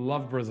 Toby would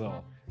love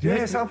Brazil.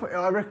 Yes,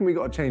 I reckon we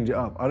got to change it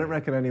up. I don't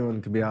reckon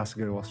anyone could be asked to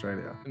go to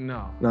Australia.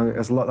 No. No,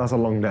 that's a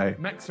long day.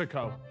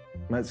 Mexico.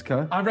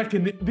 Mexico? I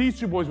reckon these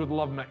two boys would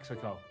love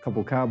Mexico.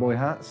 Couple cowboy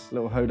hats,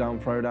 little hoedown,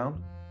 throwdown.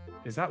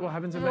 Is that what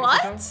happens in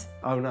Mexico? What?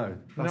 Oh no,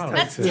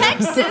 That's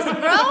Texas,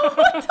 bro.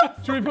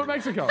 Should we put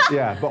Mexico?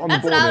 Yeah, but on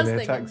That's the what I border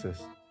was near thinking.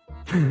 Texas.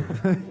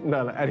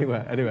 No,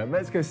 anywhere.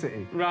 Mexico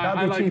City. Right, That'd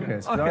I be like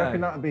cheapest. it. I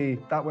reckon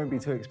that won't be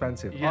too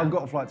expensive. Yeah. I've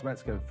got a flight to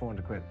Mexico for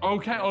 400 quid.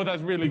 Okay, oh,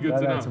 that's really good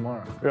They're to there know.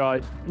 tomorrow.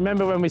 Right,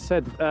 remember when we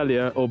said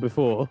earlier or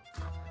before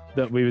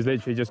that we was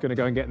literally just going to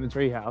go and get in the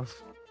treehouse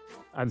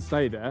and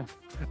stay there?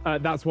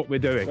 That's what we're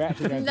doing.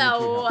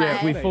 No way.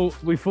 Yeah,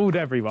 we fooled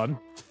everyone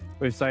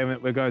with saying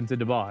that we're going to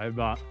Dubai,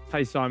 but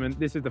hey, Simon,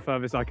 this is the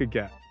furthest I could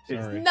get.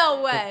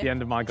 No way. It's the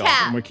end of my goal.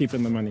 Cap. And we're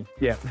keeping the money.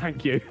 Yeah,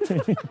 thank you.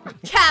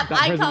 Cap,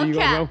 That I present call you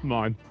got Cap. well,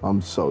 mine.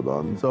 I'm so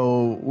done.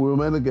 So we were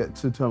meant to get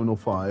to Terminal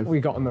 5. We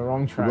got on the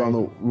wrong train. We got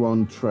on the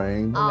wrong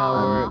train. And now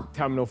we're at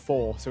Terminal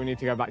 4, so we need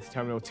to go back to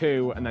Terminal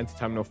 2 and then to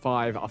Terminal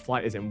 5. Our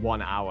flight is in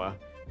 1 hour.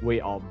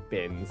 We are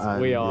bins.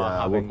 And We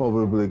are we're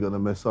probably going to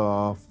miss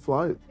our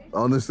flight.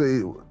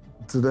 Honestly,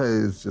 today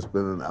has just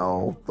been an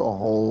L. The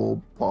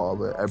whole part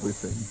of it,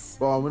 everything.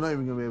 Bro, we're not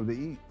even going to be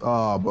able to eat.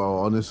 Bro,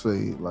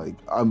 honestly, like,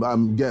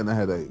 I'm getting a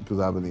headache because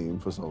I haven't eaten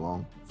for so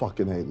long.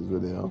 Fucking hate this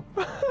video.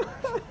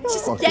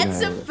 Just Fucking get hate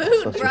some it.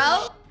 food, Such a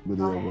bro.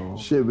 Video, bro.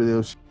 Shit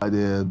video, shit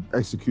idea.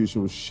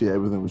 Execution was shit.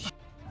 Everything was shit.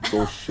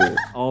 All shit.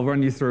 I'll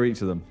run you through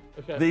each of them.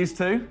 Okay. These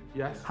two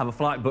Yes. have a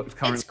flight booked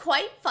currently. It's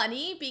quite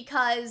funny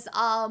because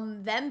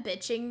them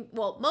bitching,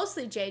 well,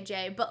 mostly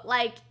JJ, but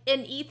like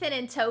in Ethan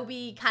and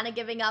Toby kind of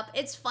giving up.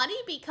 It's funny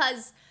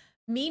because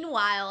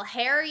Meanwhile,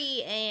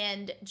 Harry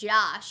and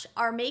Josh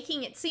are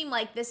making it seem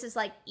like this is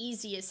like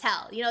easy as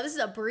hell. You know, this is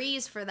a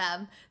breeze for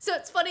them. So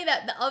it's funny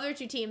that the other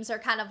two teams are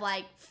kind of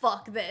like,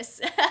 fuck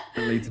this.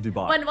 Lead to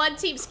Dubai. When one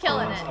team's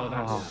killing it.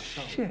 Oh,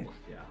 shit.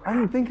 I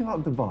didn't think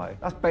about Dubai.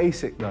 That's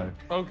basic, though.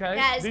 Okay.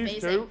 Yeah, it's these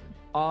basic. two.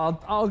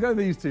 I'll go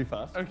these two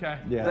first. Okay.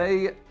 Yeah.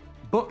 They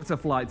booked a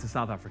flight to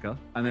South Africa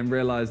and then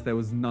realised there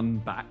was none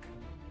back.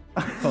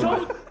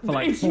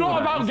 It's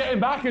not about getting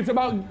back, it's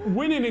about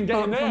winning and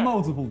getting there. For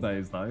multiple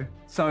days, though.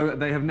 So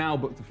they have now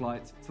booked a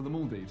flight to the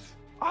Maldives.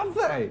 Have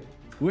they?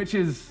 Which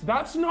is...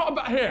 That's not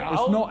about here.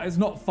 It's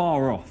not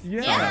far off.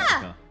 Yeah. South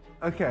Africa.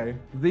 Okay.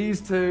 These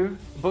two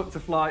booked a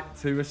flight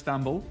to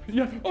Istanbul.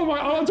 Yeah. Oh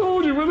my, I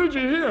told you, we're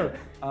literally here.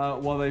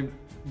 Well, they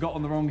got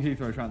on the wrong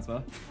Heathrow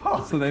transfer.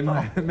 So they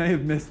may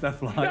have missed their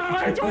flight. Yeah,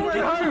 I told you.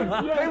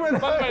 They went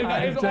home.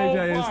 And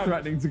JJ is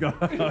threatening to go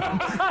home.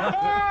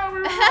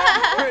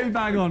 Pretty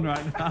bang on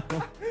right now.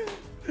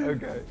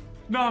 Okay.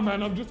 Nah,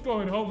 man, I'm just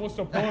going home. What's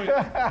the point?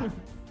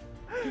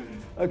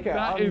 Okay.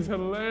 That is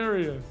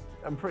hilarious.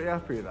 I'm pretty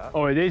happy with that.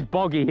 Oh, it is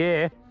boggy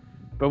here,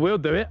 but we'll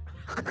do it.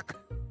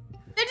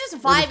 They're just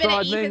vibing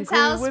at Ethan's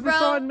house, We're the bro.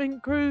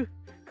 Sidemen crew.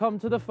 Come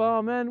to the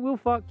farm and we'll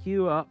fuck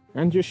you up.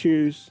 And your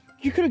shoes.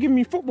 You could have given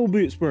me football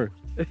boots, bro.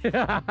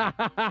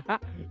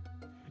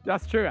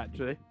 That's true,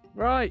 actually.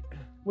 Right,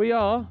 we've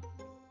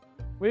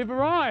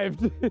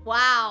arrived.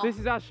 Wow. This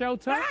is our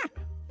shelter.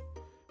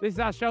 This is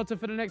our shelter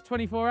for the next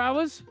 24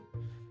 hours.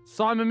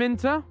 Simon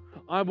Minter,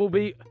 I will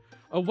be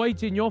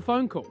awaiting your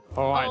phone call.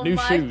 All right, Oh new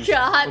my shoes.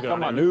 God. Got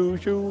my new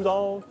shoes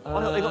on.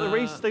 Oh, they got the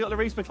Reese. They got the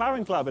Reese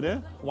McLaren Club in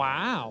here.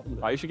 Wow.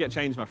 Right, you should get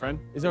changed, my friend.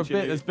 Is there a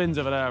bit there's bins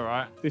over there,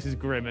 right? This is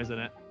grim, isn't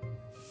it?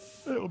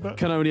 A little bit.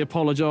 Can only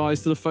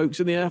apologise to the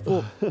folks in the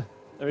airport.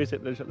 There is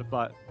it. There's the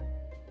flight.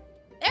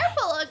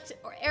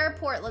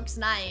 Airport looks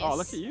nice. Oh,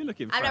 look at you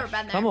looking fresh. I've never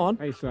been there. Come on.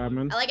 Hey,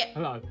 Simon. I like it.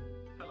 Hello.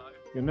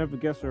 You'll never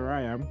guess where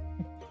I am.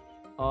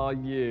 Are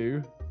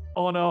you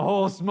on a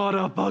horse,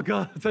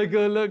 motherfucker? Take a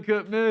look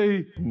at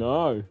me.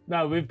 No.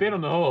 No, we've been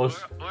on the horse.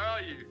 Where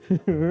are you?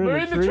 We're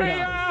in the tree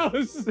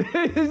house. He's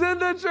in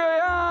the tree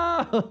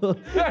house.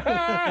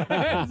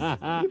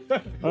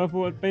 I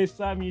thought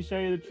FaceTime you show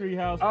you the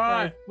treehouse. All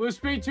right, we'll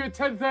speak to you at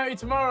 10:30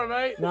 tomorrow,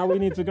 mate. Now we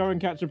need to go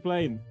and catch a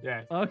plane.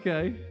 Yeah.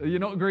 Okay. You're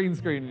not green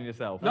screening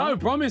yourself. No,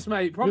 promise,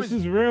 mate. Promise. This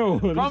is real.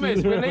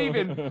 Promise, we're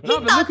leaving. No, but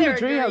thought look they at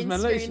the were treehouse,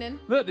 man. green screening.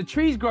 Look, the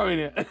tree's growing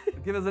it.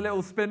 Give us a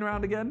little spin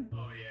round again.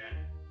 Oh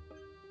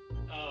yeah.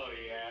 Oh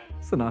yeah.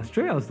 It's a nice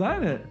treehouse,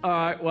 isn't it? All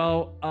right.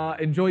 Well,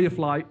 enjoy your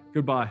flight.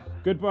 Goodbye.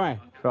 Goodbye.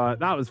 Right,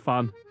 that was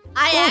fun.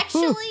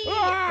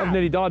 I've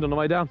nearly died on the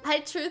way down.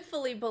 I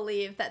truthfully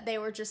believe that they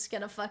were just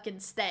gonna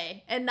fucking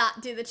stay and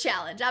not do the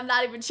challenge. I'm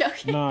not even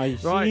joking.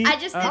 Nice. Right. I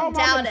just How didn't am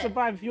I doubt gonna it.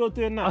 survive if you're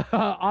doing that?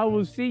 I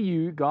will see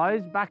you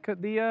guys back at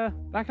the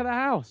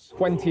house.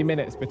 20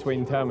 minutes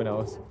between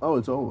terminals. Oh,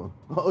 it's over.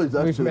 Oh, it's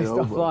We've actually missed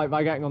over. our flight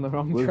by getting on the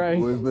wrong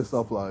train. We've missed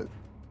our flight.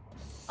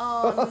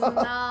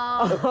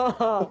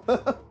 Oh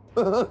no.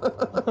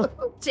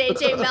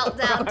 JJ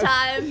meltdown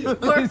time.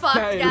 We're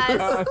fucked,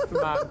 guys.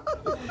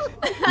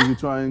 Is he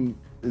trying?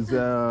 Is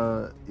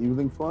there an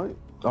evening flight?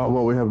 Oh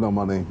well, we have no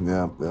money.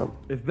 Yeah.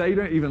 If they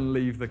don't even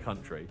leave the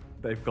country,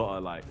 they've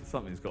got to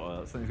something's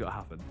got to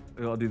happen.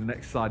 They've got to do the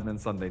next Sidemen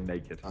Sunday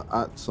naked.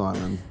 At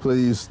Simon,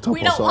 please top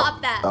We us don't up.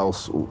 want that.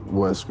 Else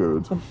we're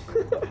screwed.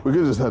 We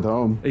could just head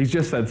home. He's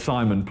just said,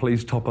 Simon,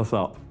 please top us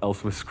up,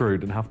 else we're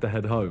screwed and have to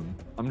head home.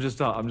 I'm just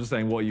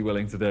saying, what are you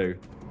willing to do?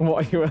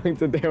 What are you willing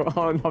to do?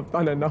 Oh, I've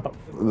done enough.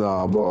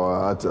 Nah,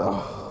 but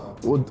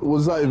what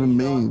does that even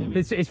mean?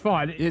 It's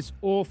fine. It's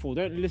awful.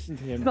 Don't listen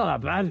to him. It's not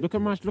that bad. Look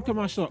at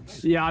my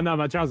socks. Yeah, I know.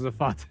 My trousers are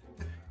fucked.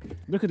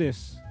 Look at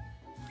this.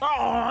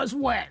 Oh, it's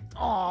wet.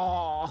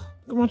 Oh,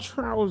 look at my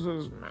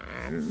trousers,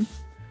 man.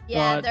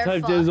 Yeah, they're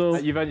Toe fucked.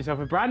 Dizzle. You've earned yourself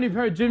a brand new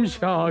pair of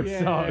Gymshark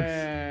socks.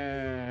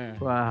 Yeah.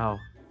 Wow.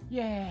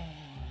 Yeah.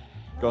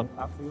 Go on.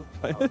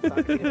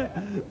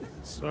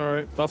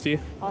 Sorry, after you.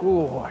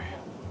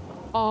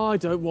 Oh, I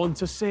don't want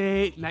to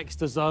sit next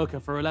to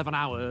Zoka for 11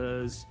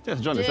 hours. Yeah,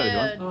 John, Dude,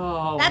 said you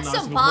want. that's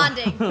nice some one.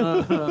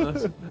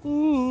 bonding.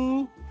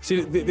 Ooh.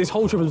 See, this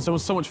whole trip has been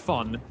so much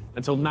fun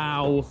until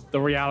now the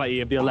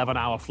reality of the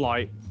 11-hour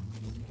flight.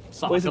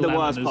 Well, this is the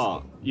worst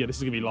part. Yeah, this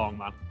is going to be long,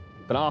 man.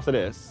 But after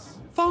this,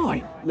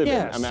 Fine. living.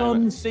 Yeah,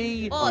 sun,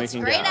 sea. Well, it's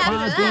can great get out.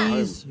 after Bad that.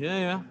 bees.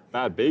 Yeah.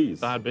 Bad bees.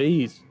 Bad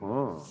bees.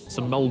 Oh.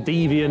 Some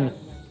Maldivian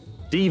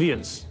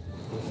deviants.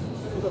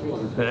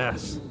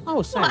 Yes. I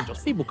was saying,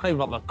 just people claim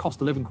about the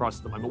cost of living crisis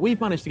at the moment. We've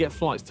managed to get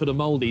flights to the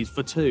Maldives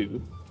for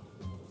two.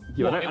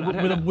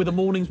 Yeah, With a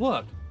morning's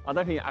work. I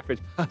don't think an average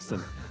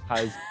person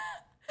has.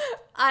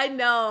 I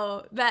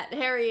know that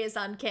Harry is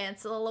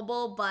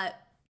uncancelable, but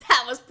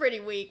that was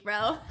pretty weak,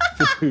 bro.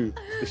 to do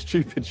the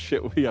stupid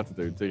shit we had to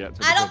do to get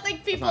to. I don't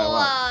think people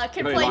can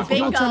If play life was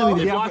bingo.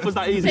 that- If life was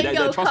that easy, they'd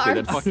Bingo trust me.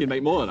 They'd cards. fucking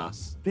make more than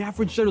us. The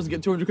average Joe doesn't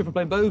get 200 quid for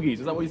playing bogeys.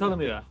 Is that what you're telling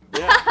me there?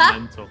 Yeah.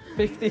 Mental.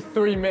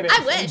 53 minutes.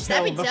 I wish,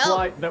 that'd be until the dope.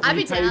 flight that I'd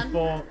we be paid down.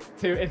 for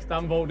to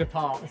Istanbul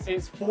departs.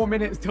 It's 4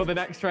 minutes till the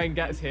next train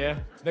gets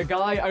here. The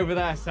guy over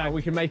there said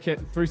we can make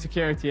it through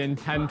security in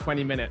 10,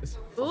 20 minutes.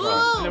 Ooh.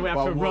 And then we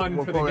have to run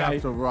we'll for the probably gate.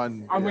 have to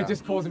run. And we're yeah.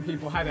 just causing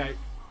people headache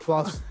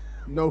Plus,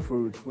 no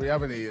food. We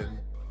haven't eaten.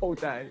 all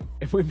day.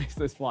 If we miss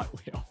this flight,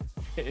 we are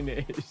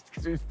finished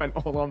because we spent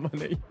all our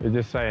money. You're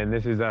just saying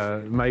this is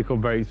a make or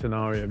break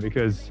scenario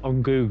because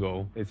on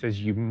Google it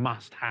says you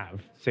must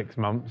have 6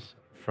 months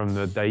from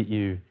the date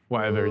you,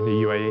 whatever, in the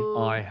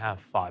UAE. I have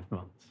 5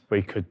 months.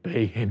 We could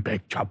be in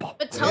big trouble.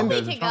 But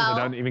Toby can I go.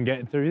 don't even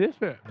get through this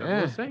bit. Yeah.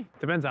 We'll see.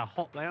 Depends how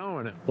hot they are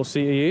on it. What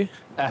seat are you?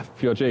 F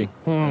for your G.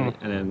 And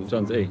then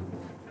John's E.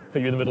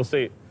 Put you in the middle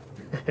seat.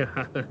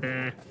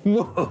 Right,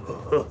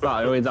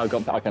 it means I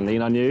can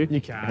lean on you.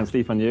 You can. I can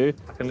sleep on you.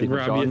 I can sleep on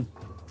grab John. you.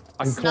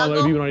 I can climb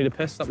over you when I need a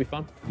piss. That'd be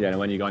fun. Yeah, and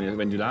when you go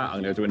when you do that, I'm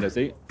gonna go to window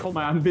seat. God,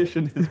 my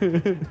ambition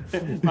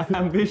is my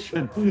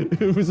ambition.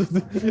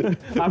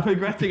 I'm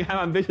regretting how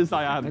ambitious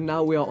I am. And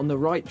now we are on the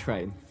right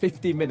train.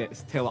 50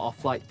 minutes till our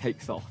flight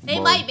takes off. They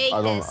might make this.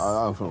 I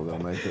don't think we're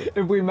gonna make it.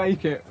 If we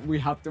make it, we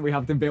have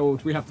to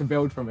build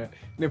from it.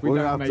 And if we We're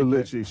don't gonna have make to it,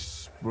 literally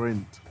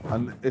sprint,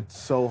 and it's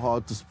so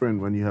hard to sprint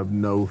when you have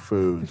no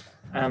food.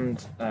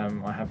 And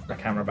I have a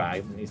camera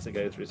bag that needs to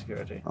go through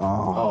security.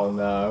 oh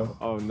no,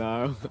 oh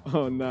no,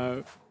 oh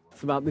no.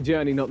 It's about the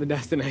journey, not the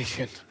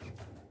destination.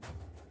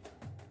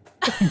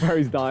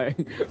 Barry's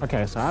dying.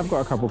 Okay, so I've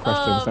got a couple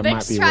questions that might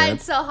Vic's be trying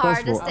weird. so hard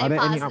First to of all, stay are there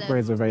any positive.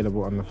 upgrades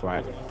available on the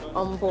flight?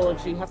 On board,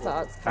 you have to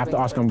ask. I have to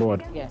ask on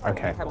board? Yeah.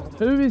 Okay.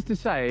 Who is to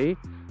say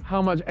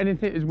how much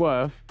anything is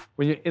worth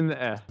when you're in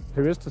the air?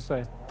 Who is to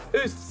say?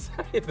 Who's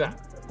saying that?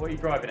 What are you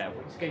driving at?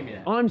 What are you scheming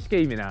at? I'm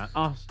scheming at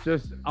us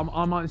just,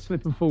 I might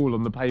slip and fall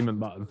on the payment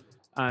button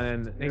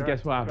and then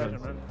guess what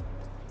happens?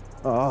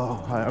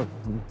 Oh, I have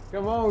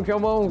Come on,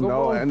 come on, come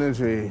no on.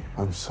 energy.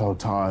 I'm so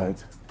tired.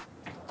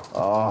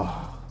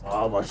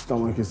 Oh, my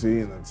stomach is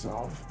eating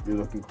itself. You're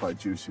looking quite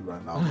juicy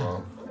right now,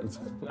 bro.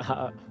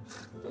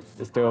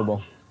 It's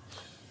doable.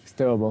 It's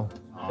doable.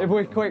 If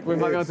we're quick, we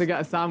might be able to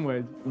get a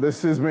sandwich.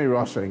 This is me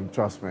rushing,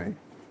 trust me.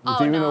 Oh,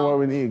 Do you even know no. where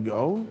we need to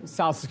go?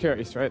 South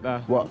security straight there.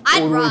 What?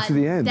 I'd all the run. way to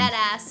the end? Dead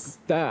ass.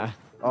 There.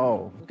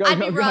 Oh. Go, I'd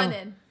go, be go.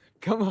 running.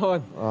 Come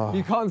on.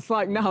 You can't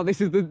slack now.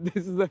 This is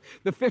the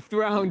fifth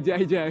round,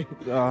 JJ.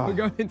 We're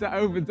going into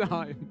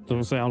overtime.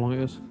 Doesn't say how long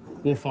it is.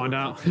 We'll find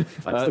out.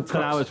 10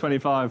 hours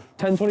 25.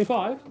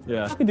 10:25?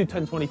 Yeah. I can do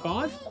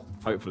 10:25.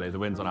 Hopefully the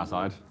wind's on our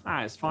side.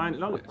 Ah, it's fine.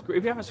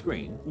 If you have a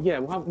screen. Yeah,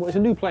 well, it's a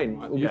new plane,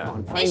 right? We'll Yeah. be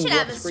fine. They Plane, should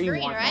have a screen,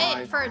 screen, Wi-Fi,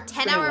 right? For a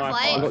screen, 10-hour Wi-Fi.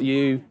 flight. I got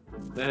you.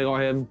 Then I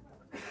got him.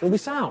 We'll be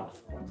sound.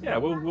 Yeah,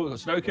 we'll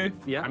Sudoku.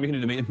 Yeah. And we can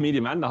do the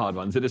medium and the hard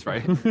ones at this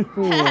rate.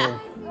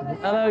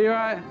 Hello, you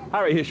alright?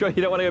 Harry, you sure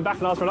you don't want to go back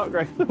and ask for an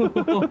upgrade?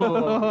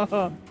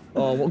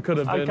 Oh, what could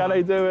have How been? can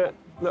I do it?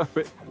 No,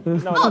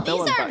 Oh,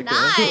 these are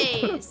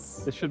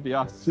nice. This should be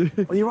us.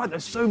 Oh, you're right.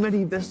 There's so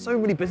many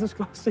business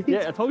class seats.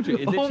 Yeah, I told you.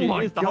 It Oh literally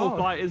my is. The whole God.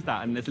 flight is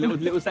that, and there's a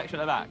little section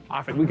at the back.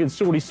 I think we could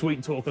surely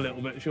sweet talk a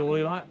little bit,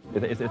 surely, like.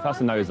 If the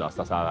person knows us,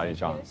 that's our only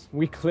chance.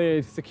 We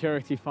cleared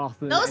security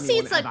faster than Those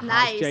anyone seats look ever has.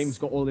 nice. James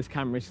got all his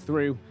cameras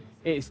through.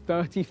 It's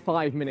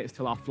 35 minutes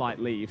till our flight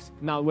leaves.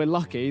 Now, we're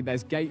lucky.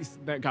 There's gates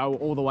that go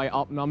all the way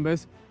up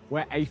numbers.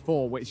 We're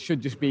A4, which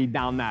should just be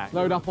down there.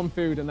 Load up on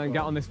food and then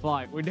get on this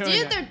flight. We're doing it.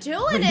 Dude, they're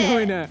doing We're it.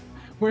 doing it.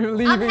 We're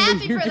leaving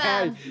happy the for UK.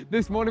 them.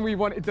 This morning we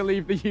wanted to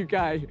leave the UK.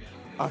 I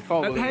can't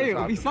believe Hey, this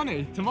it'll be happened.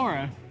 sunny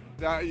tomorrow.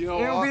 You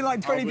know It'll what? be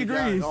like 20 I'll be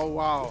degrees. glad. Oh,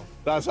 wow.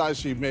 That's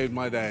actually made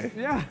my day.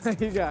 Yeah, there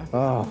you go.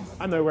 Oh.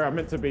 I know where I'm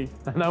meant to be.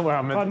 I know where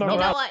I'm meant to be. You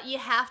know what? You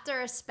have to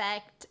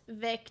respect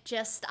Vic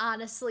just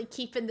honestly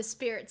keeping the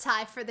spirits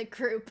high for the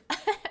group.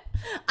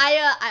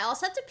 I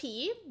also had to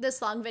pee.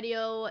 This long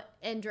video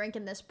and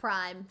drinking this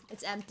prime.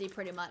 It's empty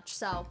pretty much.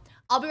 So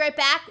I'll be right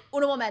back.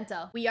 Uno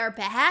momento. We are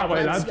back. Wait,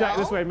 Let's lads, Jack,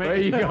 go. this way, mate. Where are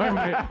you going,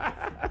 mate?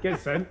 Get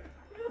sent.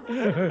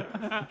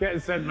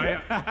 Get sent, mate.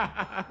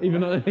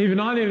 Even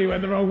I nearly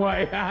went the wrong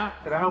way.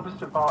 To help us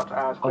depart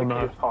as quickly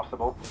as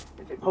possible,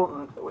 it's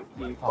important that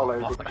you follow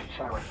the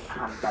sharing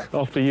hand baggage.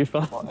 After you,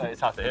 fella.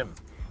 It's after him.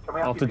 Can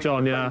we ask After you to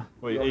John, place yeah.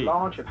 What you your eat?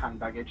 large of hand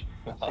baggage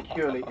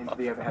securely into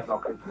the overhead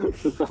lockers.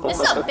 This is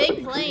a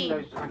big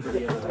plane.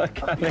 I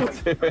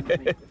can't do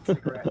it.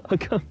 I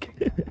can't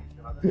get it.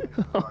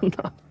 Oh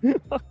no,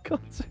 I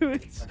can't do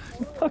it.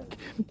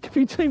 Can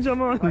we change our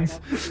minds?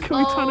 Can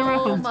we turn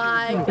around? Oh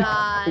my I think we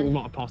god.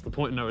 might have passed the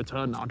point of no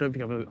return now. I didn't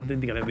think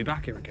I'd ever be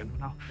back here again.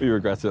 No. We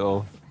regret it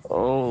all.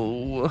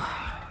 Oh,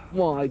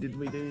 why did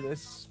we do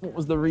this? What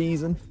was the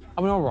reason?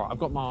 I mean, all right, I've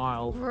got my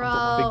aisle. Bro.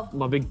 I've got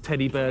my big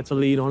teddy bear to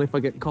lean on if I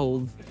get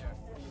cold.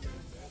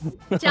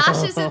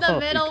 Josh is in the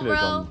middle,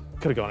 bro.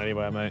 Could have gone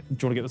anywhere, mate. Do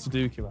you want to get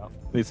the Sudoku out?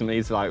 Need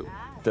to like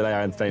delay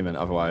our entertainment,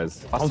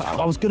 otherwise.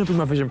 I was going to bring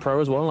my Vision Pro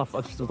as well. And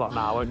I just was like,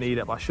 nah, I won't need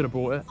it, but I should have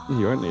brought it.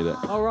 You won't need it.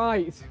 All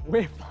right,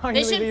 we're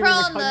finally Vision leaving Pro the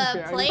on the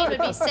country. plane would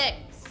be sick.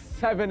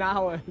 7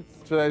 hours.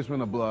 Today's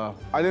been a blur.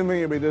 I didn't think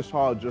it'd be this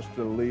hard just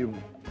to leave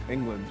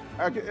England.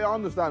 I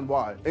understand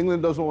why.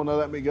 England doesn't want to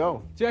let me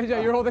go.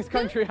 JJ, you're all this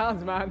country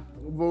has, man.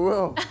 For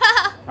real.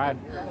 Right,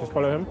 just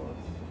follow him.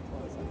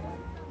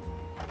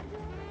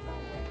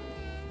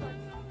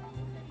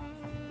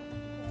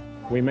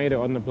 We made it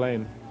on the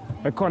plane.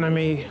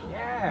 Economy.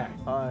 Yeah.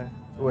 Hi.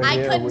 I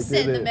couldn't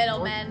sit in the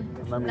middle, man.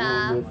 Let me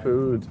Nah. order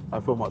food. I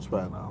feel much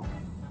better now.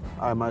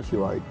 I'm actually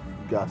like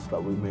gassed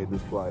that we made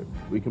this flight.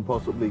 We can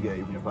possibly get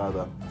even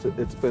further. So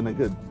it's been a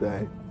good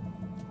day.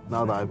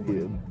 Now that I've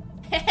eaten.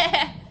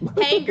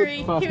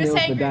 Hangry. First He was meal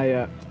of the hangry. day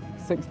at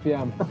 6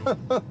 p.m.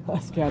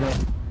 Let's get it.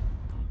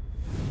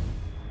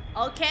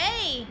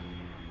 Okay.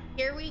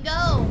 Here we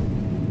go.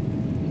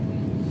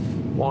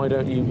 Why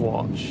don't you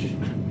watch?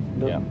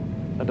 Yeah.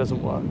 That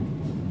doesn't work.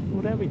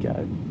 Well, there we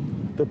go.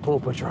 The Paw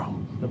Patrol.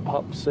 The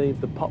Pup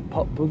Save the Pup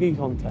Boogie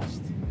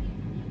contest.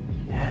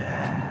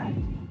 Yeah.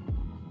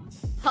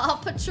 Paw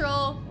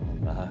Patrol.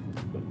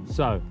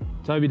 So,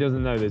 Toby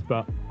doesn't know this,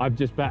 but I've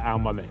just bet our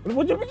money.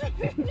 What do you mean?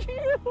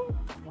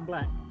 I'm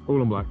black.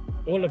 All on black.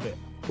 All of it.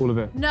 All of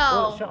it. No.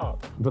 Well, shut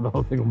up. But the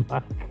whole thing on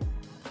black.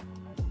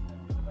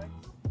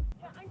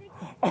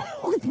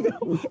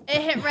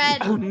 It hit red.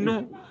 Oh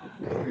no.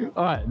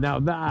 All right, now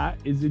that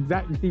is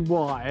exactly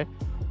why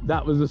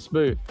that was a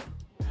spoof.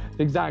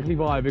 Exactly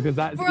why, because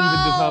that's even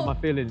just hurt my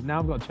feelings. Now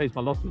I've got to chase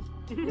my losses.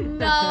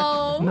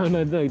 No.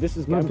 No, this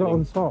is gambling.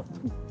 on top.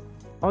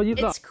 Oh, you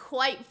It's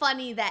quite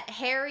funny that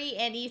Harry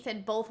and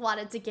Ethan both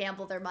wanted to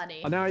gamble their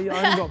money. Now I only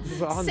got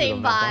 100 Same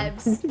on that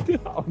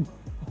vibes.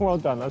 Well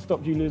done. I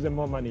stopped you losing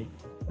more money.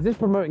 Is this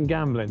promoting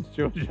gambling,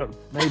 Georgia?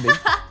 Maybe.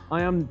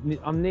 I'm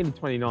nearly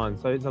 29,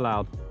 so it's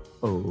allowed.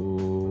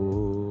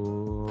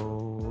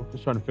 Oh,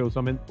 just trying to feel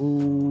something.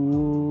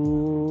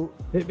 Ooh,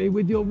 hit me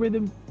with your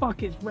rhythm.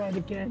 Fuck, it's red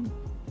again.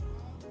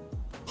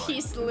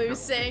 He's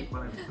losing.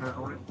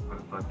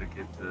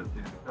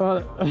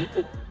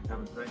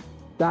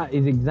 That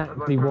is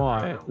exactly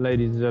why,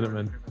 ladies and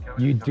gentlemen,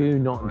 you do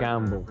not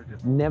gamble.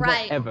 Never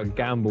Right. ever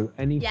gamble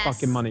any Yes.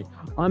 fucking money.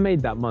 I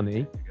made that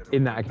money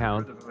in that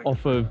account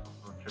off of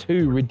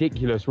 2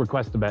 ridiculous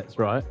requester bets,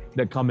 right,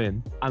 that come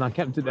in, and I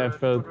kept it there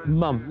for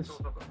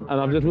months, and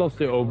I've just lost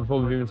it all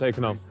before we've even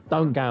taken off.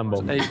 Don't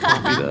gamble. 8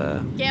 can't be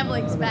there.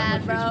 Gambling's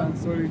bad, bro.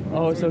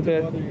 Oh, it's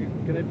okay.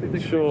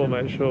 Sure,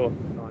 mate, sure.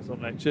 Nice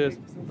one, mate. Cheers.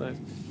 Thanks.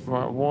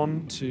 Right,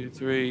 1, 2,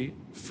 3,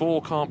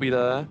 4 can't be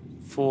there.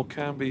 4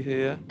 can be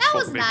here. That 4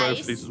 was can be both nice.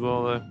 of these as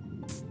well, though.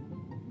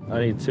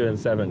 Only 2 and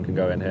 7 can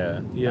go in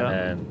here. Yeah.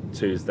 And then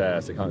 2's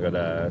there, so it can't go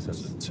there. So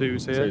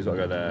 2's here. 2's got to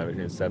go there, which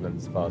means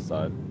 7's far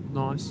side.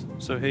 Nice.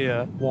 So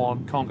here,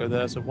 1 can't go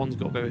there, so 1's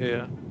got to go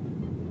here.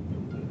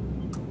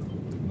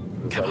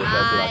 Looks like we've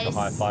got to do like a Nice.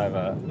 high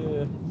fiver.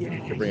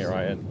 Yeah. To bring it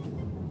right in.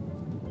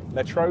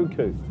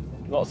 Metroku.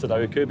 Not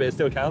Sudoku, but it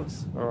still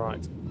counts. All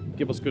right.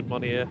 Give us good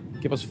money here.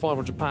 Give us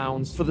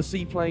 £500 for the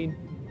seaplane.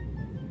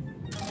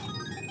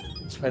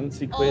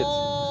 20 quid.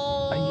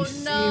 Oh, Are you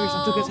serious?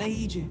 That took us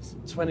ages.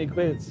 20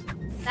 quid.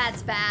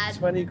 That's bad.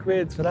 20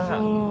 quid for that.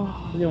 Oh.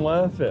 It wasn't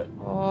worth it.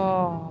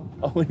 Oh.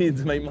 Oh, we need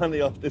to make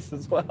money off this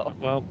as well.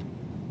 Well,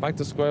 back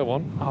to square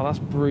one. Oh, that's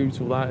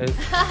brutal, that is.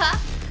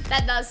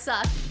 That does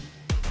suck.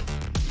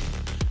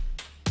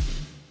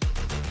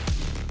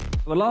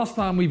 The last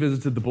time we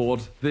visited the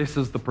board, this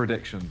is the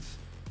predictions.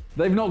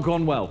 They've not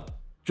gone well.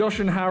 Josh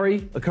and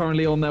Harry are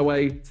currently on their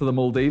way to the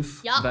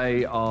Maldives. Yup.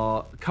 They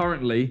are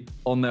currently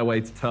on their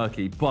way to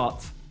Turkey,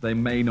 but they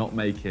may not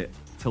make it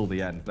till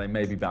the end. They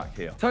may be back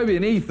here. Toby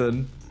and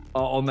Ethan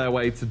are on their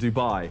way to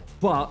Dubai,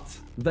 but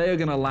they are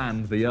gonna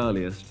land the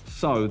earliest,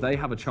 so they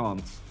have a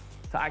chance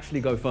to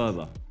actually go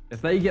further.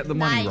 If they get the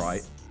money Nice.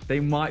 right, they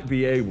might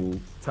be able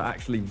to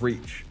actually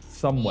reach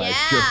somewhere Yeah.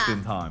 just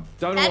in time.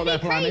 Don't know That'd what their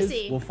be plan crazy.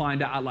 is. We'll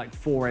find out at like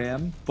 4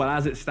 a.m. But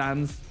as it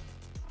stands,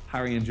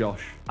 Harry and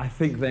Josh, I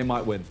think they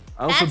might win.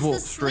 I also That's bought the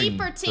Stream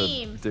sleeper to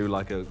team. do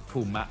like a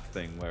cool map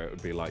thing where it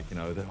would be like, you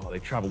know, they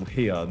traveled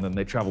here and then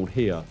they traveled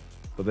here,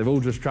 but they've all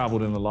just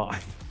traveled in a line.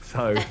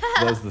 So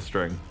there's the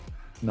string.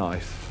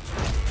 Nice.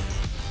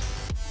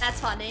 That's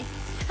funny.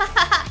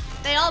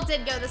 They all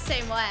did go the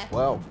same way.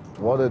 Well,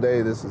 what a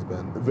day this has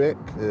been. Vic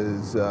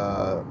is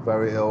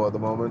very ill at the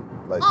moment,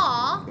 like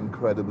Aw.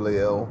 incredibly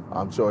ill.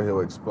 I'm sure he'll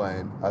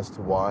explain as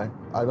to why.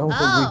 I don't Oh.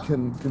 think we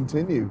can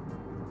continue.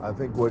 I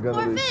think we're going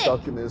Poor to be Vic.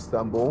 stuck in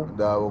Istanbul.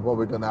 We're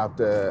probably going to have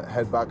to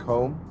head back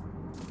home.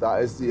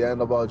 That is the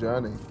end of our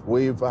journey.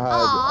 We've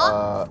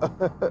had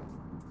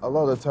a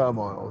lot of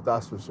turmoil,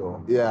 that's for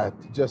sure. Yeah,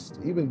 just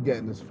even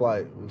getting this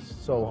flight was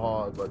so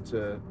hard, but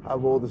to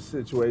have all the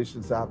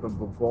situations happen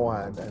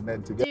beforehand and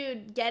then to get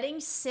Dude, getting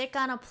sick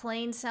on a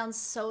plane sounds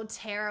so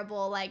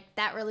terrible. Like,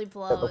 that really the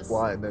blows.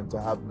 flight and then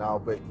to have now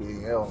Vic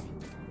being ill.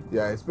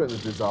 Yeah, it's been a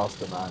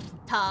disaster, man.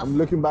 Tough. I'm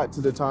looking back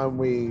to the time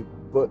we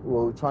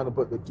were trying to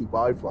book the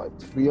Dubai flight.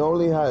 We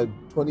only had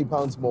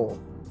 £20 more.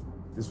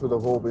 This would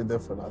have all been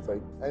different, I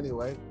think.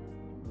 Anyway,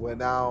 we're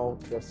now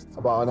just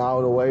about an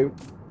hour away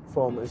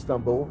from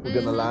Istanbul. We're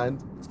gonna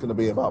land. It's gonna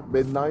be about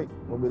midnight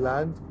when we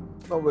land.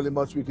 Not really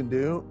much we can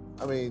do.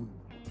 I mean,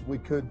 we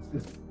could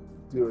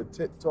do a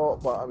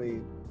TikTok, but I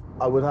mean,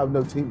 I would have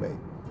no teammate.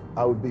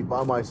 I would be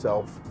by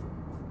myself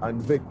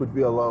and Vic would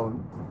be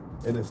alone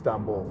in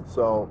Istanbul.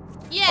 So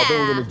yeah. I think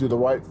we're going to do the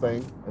right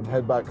thing and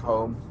head back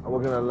home, and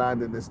we're going to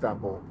land in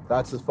Istanbul.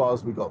 That's as far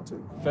as we got to.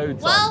 Food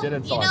time, well, dinner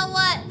time. You know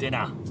what?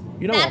 Dinner.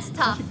 You know That's what?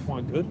 tough. It's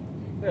quite good.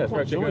 Yeah, it's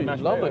very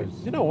good. Lovely.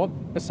 You know what?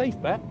 A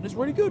safe bet. It's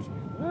really good.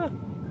 Yeah.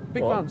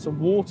 Big fan. Some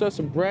water,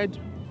 some bread.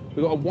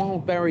 We've got a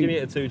wild berry. Give me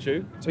a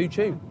 2-chew.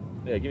 2-chew?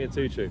 Yeah, give me a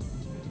 2-chew.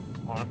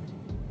 All right.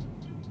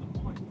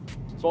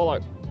 So I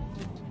like.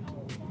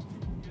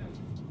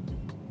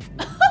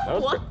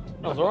 What?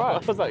 That was all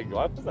right. Was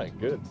that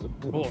good?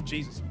 Oh,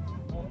 Jesus.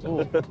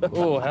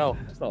 Oh, hell.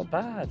 It's not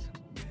bad.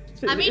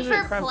 I mean, Isn't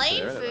it for cramped plain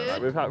here, isn't it?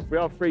 food. Like, we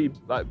are three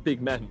like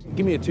big men.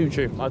 Give me a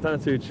 2-chew. I've done a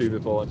 2-chew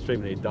before on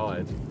stream and he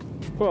died.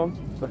 Go on.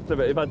 So,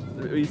 but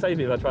will you save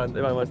me if I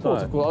almost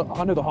die? Of course,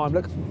 I know the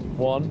Heimlich.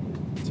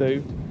 1,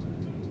 2.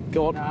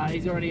 Go on. Nah,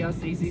 he's already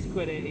he's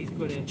quit it. He's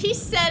quit it. He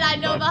said, "I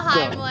know the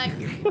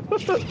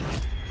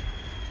Heimlich."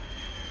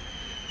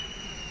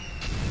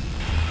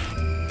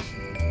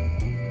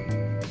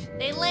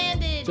 They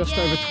landed. Just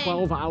yay. over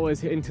 12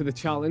 hours into the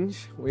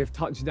challenge, we have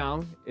touched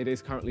down. It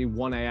is currently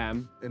 1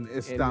 a.m. In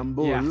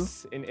Istanbul?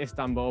 Yes, in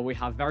Istanbul. We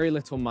have very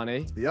little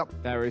money. Yep.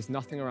 There is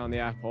nothing around the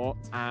airport,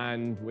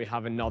 and we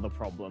have another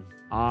problem.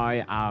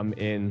 I am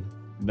in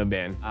the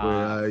bin.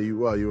 You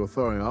were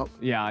throwing up.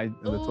 Yeah. In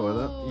the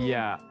toilet.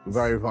 Yeah.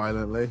 Very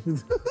violently.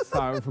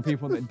 So for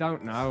people that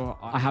don't know,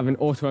 I have an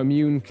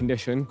autoimmune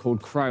condition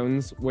called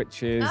Crohn's,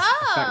 which is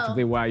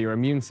effectively where your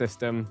immune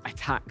system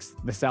attacks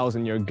the cells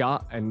in your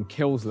gut and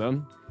kills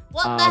them.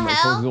 What the It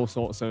hell? causes all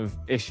sorts of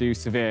issues,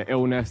 severe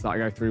illness that I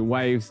go through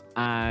waves,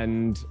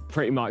 and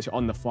pretty much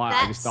on the flight,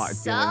 I just started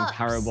feeling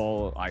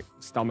terrible, like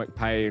stomach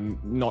pain,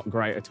 not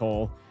great at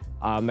all.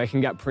 They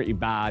can get pretty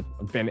bad.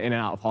 I've been in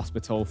and out of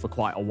hospital for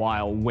quite a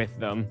while with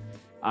them,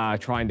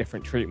 trying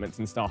different treatments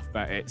and stuff,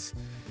 but it's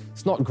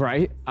not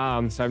great.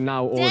 So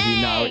now all of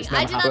you know, it's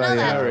never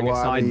happened during a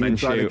Sidemen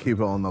Try to shoot. keep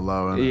it on the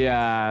low end.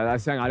 Yeah,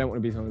 that's saying I don't want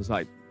to be someone who's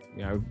like,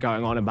 you know,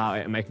 going on about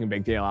it and making a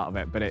big deal out of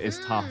it, but it is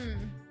tough.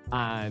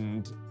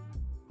 And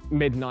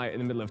midnight in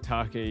the middle of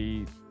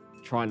Turkey,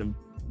 trying to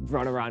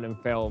run around and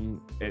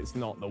film, it's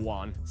not the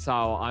one. So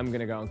I'm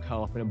gonna go and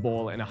curl up in a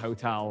ball in a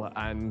hotel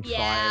and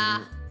try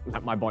and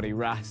let my body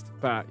rest.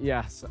 But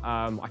yes,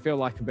 I feel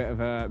like a bit of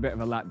a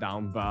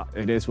letdown, but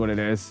it is what it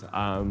is.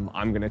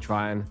 I'm gonna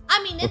try and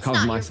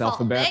recover myself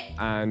a bit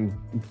and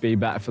be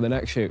better for the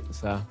next shoot.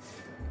 So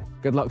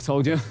good luck,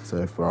 soldier.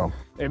 Safe, bro.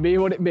 It be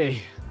what it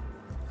be.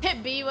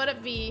 It be what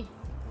it be.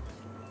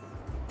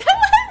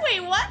 Wait,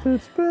 what?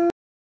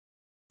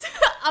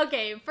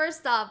 Okay,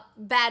 first off,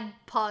 bad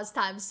pause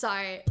time,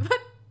 sorry. But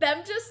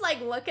them just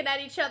like looking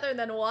at each other and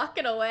then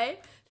walking away.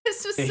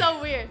 This was so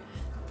weird.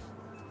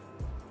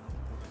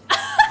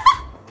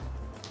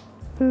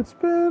 It's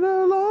been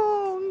a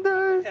long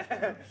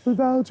day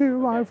without you,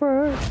 my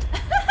friend.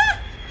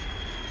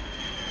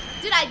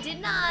 Dude, I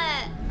did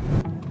not...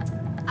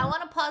 I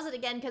want to pause it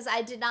again because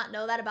I did not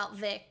know that about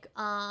Vic.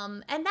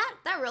 And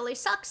that really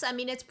sucks. I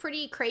mean, it's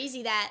pretty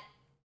crazy that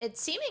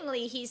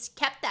seemingly he's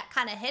kept that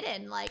kind of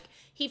hidden. Like,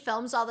 he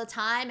films all the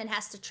time and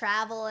has to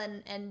travel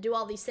and do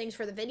all these things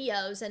for the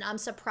videos. And I'm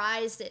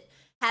surprised it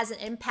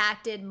hasn't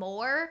impacted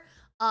more,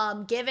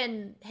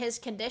 given his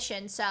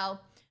condition. So,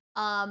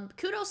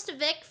 kudos to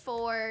Vic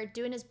for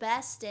doing his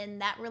best, and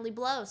that really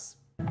blows.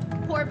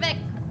 Poor Vic.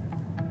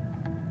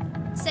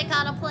 Sick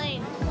on a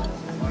plane.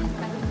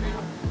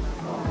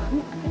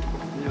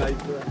 See you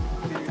later.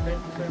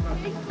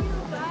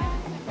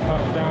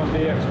 Touchdown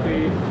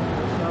DXP.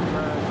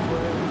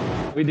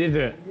 We did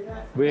it.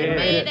 We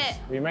made it.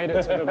 We made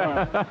it to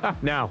Dubai.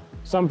 Now,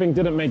 something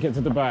didn't make it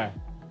to Dubai.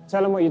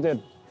 Tell them what you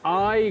did.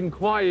 I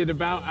inquired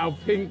about our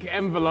pink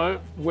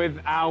envelope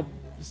with our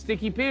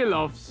sticky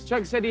peel-offs.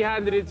 Chuck said he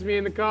handed it to me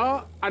in the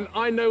car, and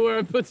I know where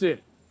I put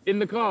it. In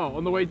the car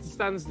on the way to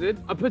Stansted.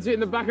 I put it in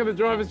the back of the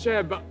driver's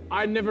chair, but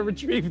I never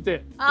retrieved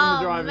it from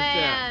the driver's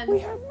chair. We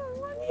have no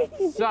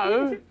money.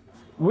 So,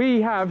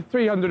 we have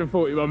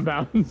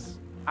 £341.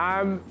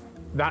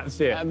 That's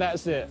it. And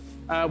that's it.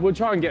 We'll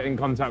try and get in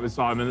contact with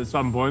Simon at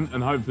some point,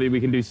 and hopefully we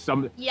can do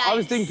something. I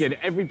was thinking,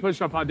 every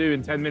push-up I do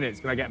in 10 minutes,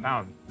 can I get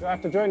 £1? Do I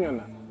have to join you on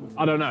that?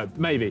 I don't know,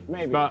 maybe.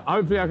 But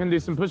hopefully I can do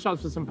some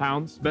push-ups for some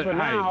pounds. But For hey,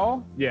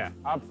 now, yeah.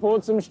 I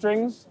pulled some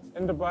strings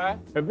in Dubai.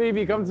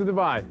 Habibi, come to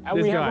Dubai. And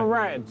This we guy. have a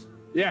ride.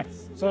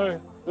 Yes. So,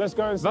 let's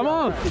go and see. Come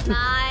on.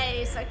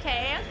 Nice,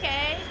 okay,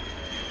 okay.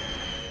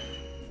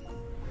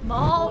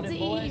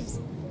 Maldives.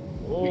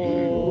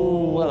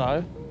 Oh,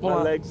 hello. My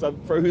legs are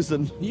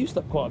frozen. You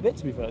slept quite a bit,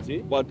 to be fair to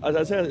you. Well, as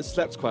I said, I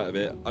slept quite a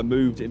bit. I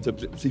moved into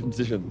sleeping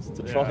positions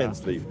to try and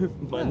sleep.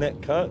 My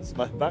neck hurts,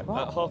 my back.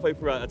 Halfway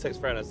through, I text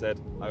Fran and I said,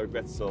 I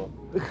regret it all.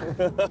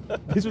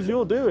 This was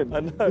your doing. I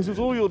know. This was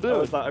all your doing. I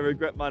was like, I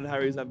regret mine and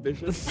Harry's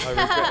ambitions. I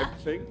regret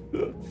everything.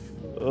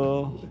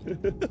 Oh.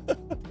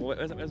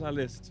 Where's my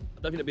list?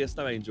 I don't think there'll be a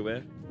snow angel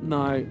here.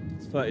 No.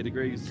 It's 30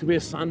 degrees. Could be a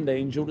sand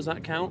angel. Does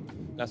that count?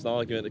 That's the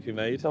argument that can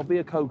be made. There'll be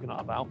a coconut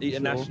about. Eat a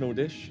national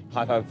dish.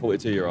 High five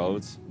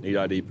 42-year-olds. Need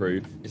ID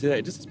proof.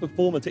 It just says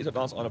perform a TikTok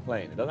dance on a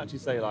plane. It doesn't actually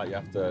say like you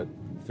have to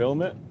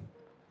film it.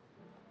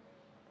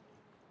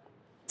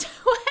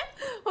 What?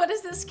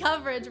 this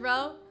coverage,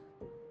 bro?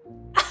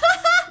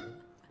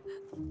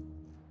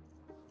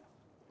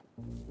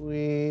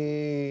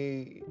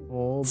 We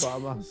all by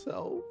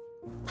myself.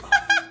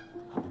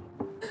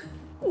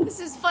 This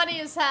is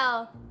funny as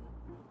hell.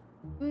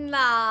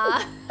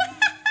 Nah.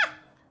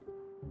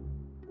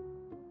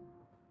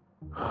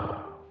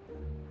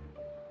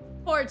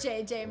 Poor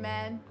JJ,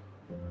 man.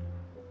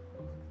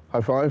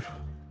 High five.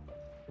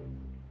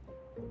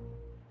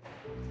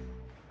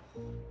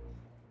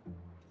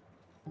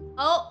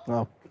 Oh.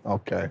 Oh,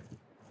 okay.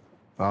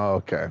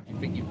 Okay. You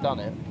think you've done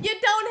it? You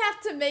don't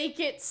have to make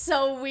it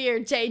so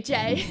weird,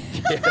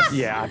 JJ.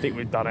 Yeah, I think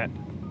we've done it.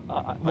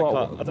 I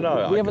don't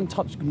know. We haven't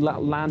touched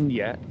land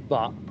yet,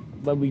 but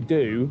when we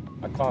do,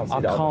 I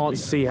can't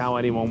see how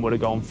anyone would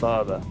have gone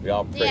further. We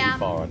are pretty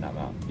far on that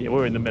map. Yeah,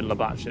 we're in the middle of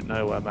that shit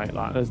nowhere, mate.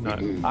 Like, there's no.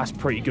 That's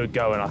pretty good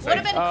going, I think. Would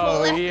have been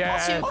cool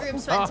if two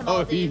groups went to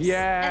Maldives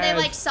and they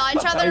like saw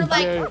each other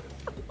like,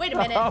 wait a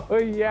minute. Oh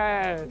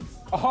yes.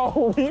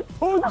 Oh, we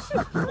punched.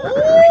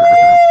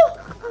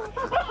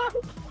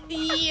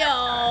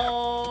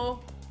 Yo.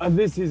 And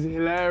this is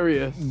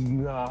hilarious.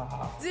 Dude,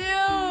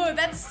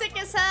 that's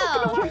sick as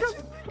hell.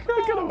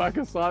 We're gonna make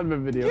a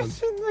Sidemen video.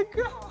 Get in the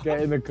car.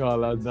 Get in the car,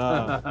 lads.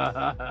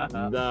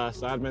 Nah,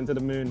 Sidemen to the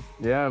moon.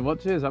 Yeah,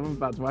 watch this. I'm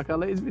about to make our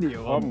latest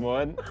video. Come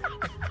on.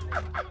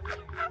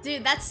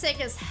 Dude, that's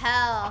sick as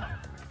hell.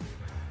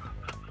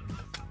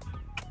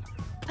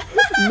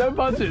 No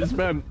budget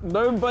spent.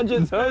 No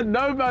budget spent.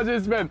 No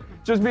budget spent.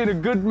 Just being a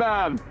good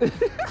man.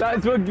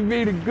 That's what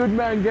being a good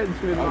man gets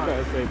you in life. I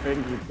gotta say thank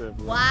you to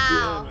everyone.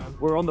 Wow. Yeah,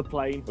 we're on the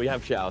plane. We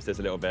have shit house this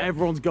a little bit.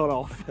 Everyone's got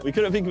off. We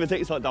couldn't think of a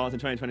TikTok dance in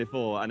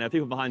 2024, and there are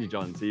people behind you,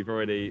 John. So you've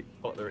already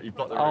got the. You've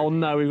got the. Oh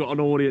no, we've got an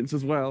audience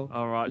as well.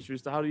 All right, should we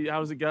start? How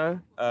does it go?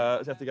 So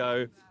you have to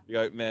go. You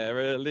go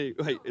merrily.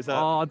 Wait, is that?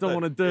 Oh, I don't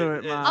want to do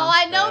it, man. Oh,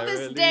 I know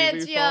this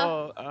dance,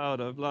 yeah.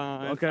 Out of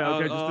line.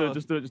 Okay,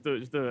 just do it.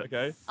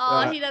 Okay.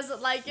 Oh, he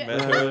doesn't like it.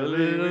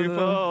 Merrily we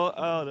fall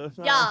out of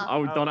line. Yeah. Oh,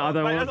 we've done it. I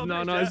don't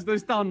want. No,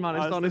 it's done, man.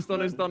 It's done. That's all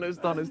we've done it.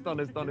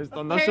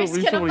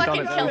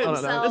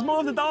 There's more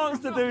of the dance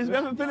to do. We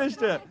haven't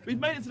finished it. We've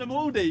made it to the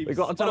Maldives. We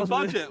got on a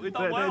budget. We've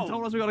done well. They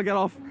told us we got to get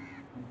off.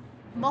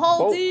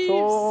 Maldives.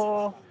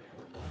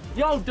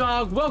 Yo,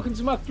 dog. Welcome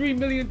to my $3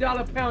 million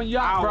pound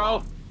yacht,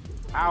 bro.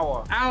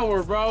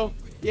 Hour, bro.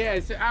 Yeah,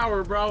 it's an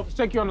hour, bro. Let's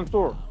take you on a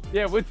tour.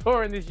 Yeah, we're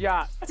touring this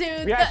yacht.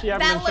 Dude, we actually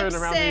haven't been that showing looks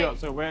around sick. the yacht,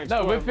 so we're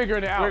exploring. No, we're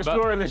figuring it out. We're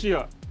exploring this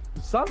yacht.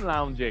 Sun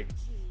lounging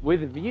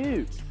with a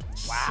view.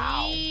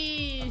 Wow.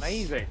 Sheesh.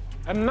 Amazing.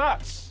 And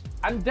nuts.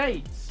 And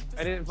dates.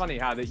 And isn't it funny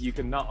how that you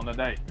can nut on a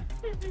date?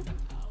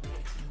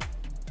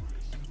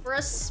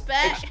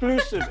 Respect.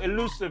 Exclusive,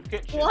 elusive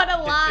kitchen. What a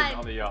Kitchen line.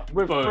 on the yacht.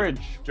 With Food,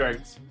 fridge.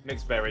 drinks,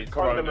 mixed berries,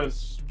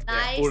 Condiments. coronas.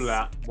 Nice. Yeah, all of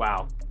that.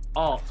 Wow.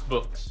 Art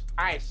books.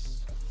 Ice.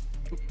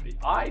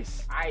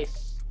 Ice.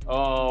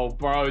 Oh,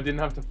 bro, didn't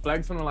have to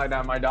flex something like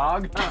that, my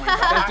dog.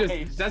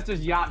 That's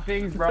just yacht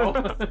things, bro.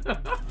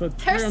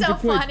 They're so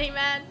funny,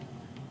 man.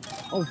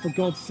 Oh, for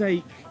God's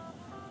sake.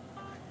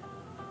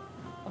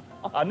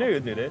 I knew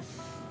you'd do this.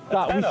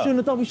 That, we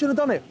shouldn't have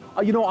done it.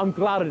 You know what, I'm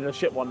glad I did a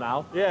shit one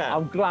now. Yeah.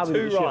 I'm glad I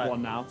did a shit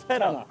one now.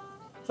 Tenner.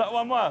 Is that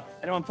one worth?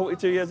 Anyone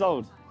 42 years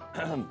old?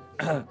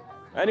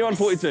 Anyone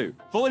 42?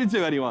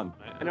 42, anyone?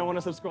 Anyone want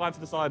to subscribe to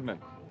the Sidemen?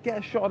 Get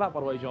a shot of that,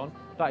 by the way, John.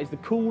 That is the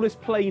coolest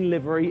plane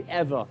livery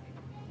ever.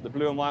 The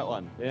blue and white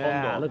one?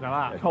 Yeah, Condor. look at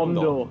that. Yeah,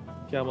 Condor.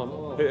 Come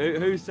on.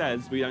 Who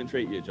says we don't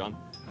treat you, John?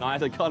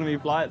 Nice economy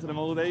flight to the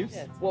Maldives?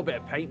 Yeah. What a bit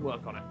of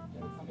paintwork on it.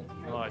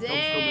 Oh,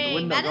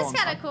 Dang, that is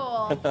kind of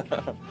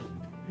cool.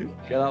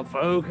 Get that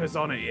focus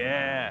on it,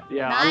 yeah.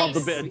 Yeah, Nice. I love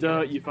the bit of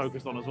dirt you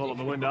focused on as well on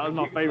the window. That's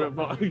my favourite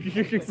part.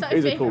 It's my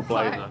He's a cool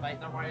favourite plane,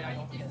 part.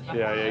 though.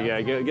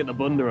 Yeah. Get the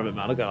bunda of it,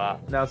 man. Look at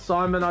that. Now,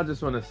 Simon, I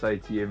just want to say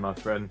to you, my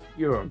friend,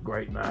 you're a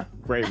great man.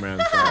 Great man,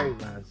 Si.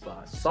 Great man,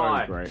 Si.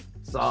 So great.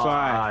 Si.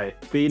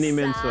 Beanie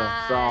Minter.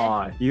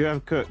 Si. You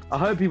have cooked. I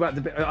hope you went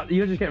to bit.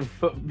 You're just getting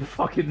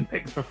fucking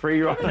nicks for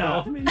free right now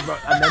off me, bro.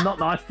 And they're not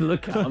nice to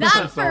look at. I'm Not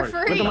so for sorry.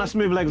 free. Look at my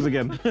smooth legs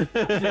again.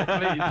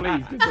 Yeah,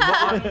 please.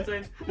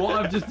 What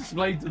I've just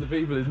displayed to the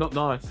people is not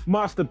nice.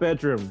 Master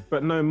bedroom,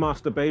 but no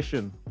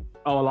masturbation.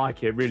 Oh, I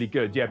like it. Really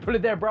good. Yeah, put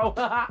it there, bro.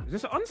 Is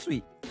this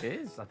ensuite? It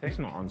is, I think. It's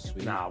not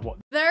ensuite. Nah, what?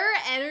 Their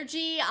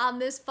energy on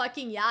this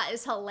fucking yacht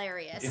is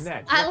hilarious. In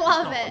there. I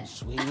love it.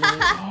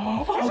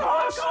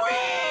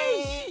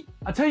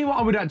 I tell you what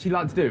I would actually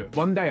like to do.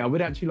 One day I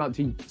would actually like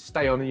to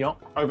stay on a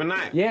yacht.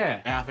 Overnight?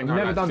 Yeah. I think I've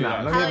I'd never like done to do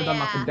that. that. I've never done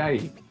Hell like a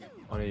day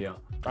on a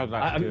yacht. I'd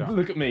like to do that.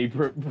 Look at me,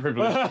 privileged.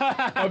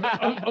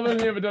 I've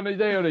only ever done a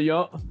day on a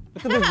yacht.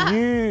 Look at the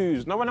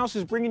views. No one else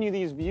is bringing you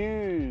these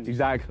views.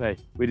 Exactly.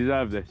 We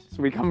deserve this.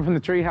 So we come from the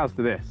treehouse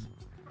to this.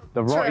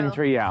 The rotting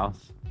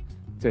treehouse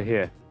to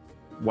here.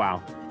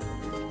 Wow.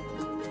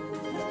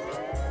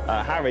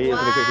 Harry is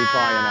going to quickly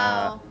try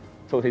and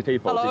talk to his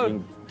people so he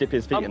can dip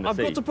his feet in the I've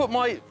sea. got to put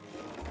my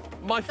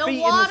feet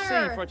in the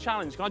sea for a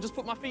challenge. Can I just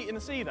put my feet in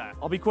the sea there?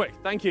 I'll be quick.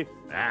 Thank you.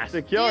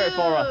 Secure it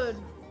for us.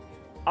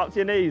 Up to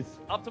your knees.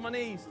 Up to my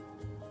knees.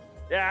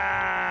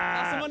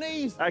 Yeah. Up to my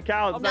knees. That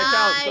counts. Nice. That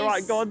counts. All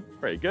right, go on.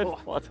 Pretty good.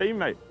 What a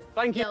teammate.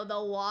 Thank you. Yo,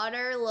 the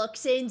water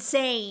looks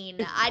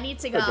insane. I need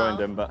to go. Joined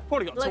him, but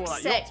Probably got to Looks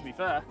that sick. yacht, to be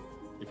fair.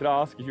 you can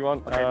ask if you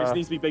want. Okay, this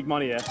needs to be big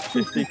money here.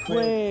 50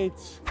 quid.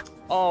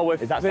 Oh, we're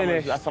Is that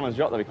finished. that's someone's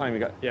yacht that we can't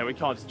even go? Yeah, we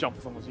can't just jump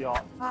on someone's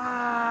yacht.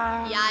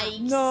 Yikes.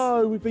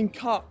 No, we've been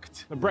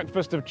cucked. The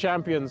breakfast of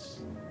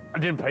champions. I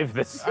didn't pay for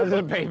this. I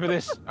didn't pay for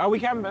this. Oh, we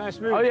can, but it's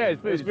food. Oh yeah,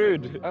 it's food. It's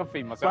food. I'll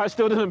feed myself. But I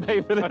still didn't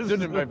pay for this. I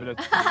didn't pay for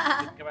this.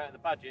 Come out of the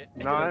budget.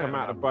 No, come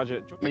out of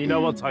budget. And you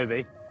know what,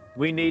 Toby?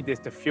 We need this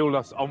to fuel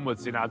us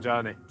onwards in our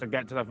journey to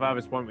get to the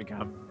furthest point we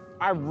can.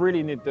 I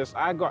really need this.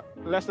 I got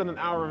less than an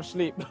hour of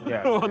sleep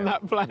on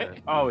that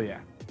flight. Oh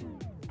yeah.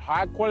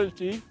 High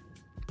quality,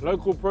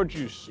 local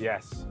produce.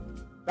 Yes.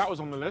 That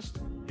was on the list.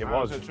 It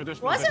was. A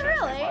traditional Was it dish.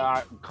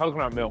 really?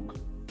 Coconut milk.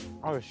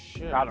 Oh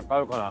shit. Out of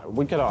coconut.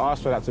 We could have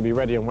asked for that to be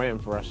ready and waiting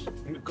for us.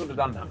 We could have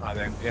done that, I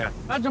think. Yeah.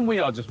 Imagine we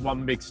are just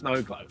one big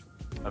snow globe,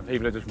 and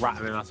people are just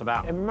rattling us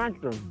about.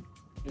 Imagine.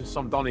 Just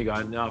some Donny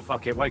going, no,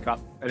 fuck it, wake up,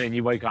 and then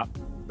you wake up.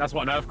 That's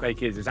what an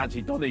earthquake is. It's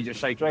actually Donny just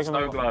shaking a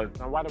snow globe.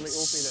 Now, why don't we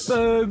all feel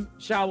it? Boom.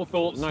 Shower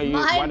thoughts. No, you.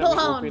 Why don't we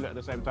all feel it at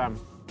the same time?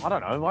 I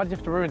don't know. Why did you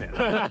have to ruin it?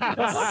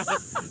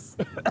 I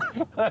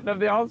don't have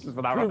the answers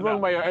for that right Prove wrong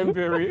now. by your own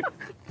theory.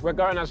 We're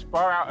going as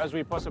far out as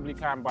we possibly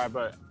can by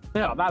boat.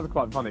 Yeah, that's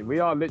quite funny. We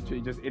are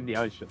literally just in the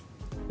ocean.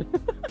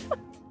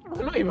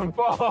 We're not even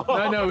far.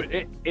 No,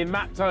 in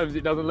map terms,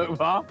 it doesn't look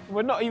far.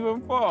 We're not even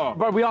far.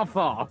 But we are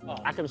far.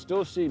 I can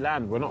still see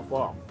land. We're not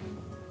far.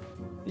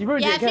 You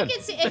ruined Yeah, it again.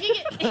 if you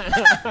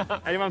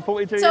can. Anyone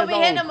 42 So years we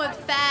old? hit him with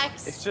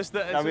facts. It's just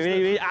that. No, we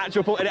need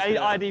actual any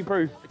ID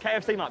proof.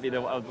 KFC might be the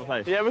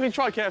place. Yeah, we can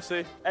try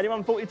KFC.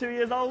 Anyone 42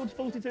 years old?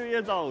 42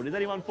 years old. Is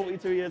anyone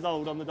 42 years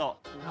old on the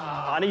dot?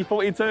 I need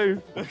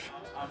 42.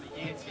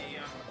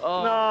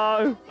 Oh.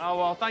 No. Oh,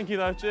 well, thank you,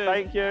 though. Cheers.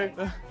 Thank you.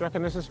 Do you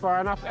reckon this is far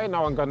enough? Ain't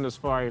no one gotten this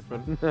far,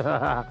 Ethan.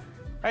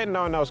 Ain't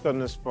no one else gotten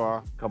this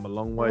far. Come a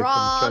long way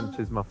Wrong. from the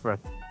trenches, my friend.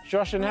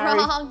 Josh and Harry?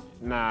 Wrong.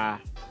 Nah.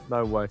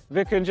 No way.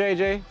 Vic and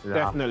JJ? Nah,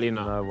 Definitely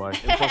not. No way.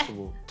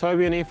 Impossible.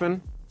 Toby and Ethan?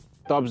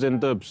 Dubs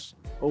and dubs.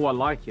 Oh, I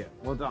like it.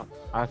 Well done.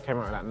 I came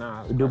out with that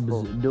now. Dubs,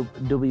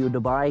 W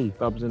Dubai.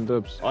 Dubs and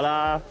dubs.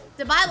 Hola.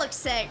 Dubai looks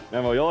sick.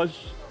 Memo yours.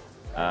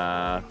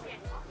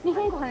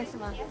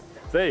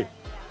 See.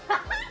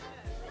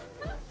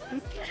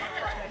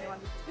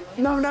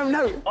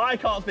 No. I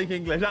can't speak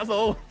English, that's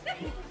all.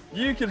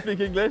 You can speak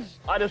English,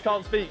 I just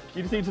can't speak.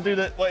 You just need to do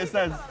what it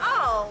says.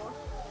 Oh.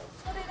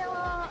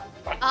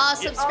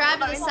 Subscribe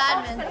to the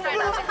Sidemen.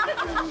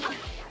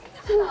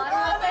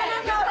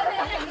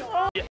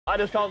 I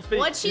just can't speak.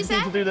 What'd she you say?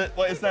 Need to do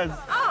what it says.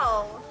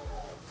 Oh.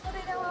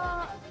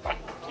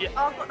 Yeah.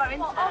 Oh, I've got no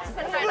internet.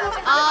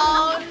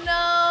 Oh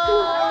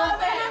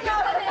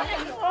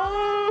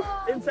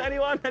no! Into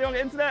anyone? Anyone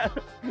get internet?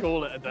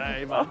 Call it a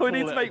day, man. Oh, we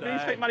need to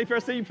make money for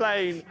a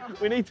seaplane.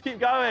 We need to keep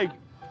going.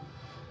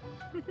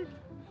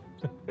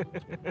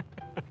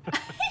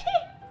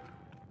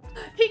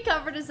 He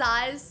covered his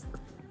eyes.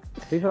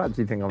 People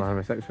actually think I'm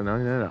homosexual now,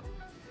 you know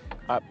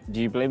that?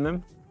 Do you blame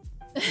them?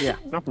 Yeah.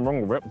 Nothing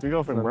wrong with it. Do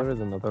your thing, No, bro. there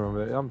isn't nothing wrong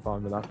with it. I'm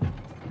fine with that.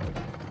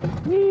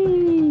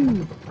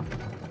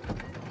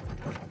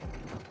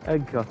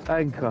 Anchor.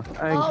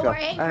 Oh, we're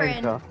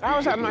anchoring. How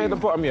is that not at the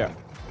bottom yet?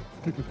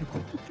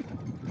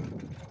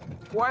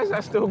 Why is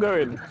that still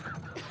going?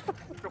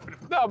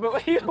 No, but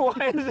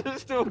why is it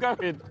still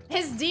going?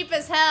 It's deep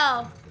as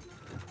hell.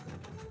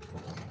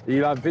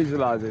 You like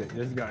visualize it,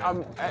 just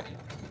go.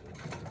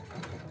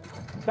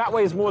 That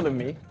weighs more than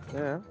me.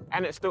 Yeah.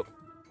 And it's still.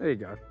 There you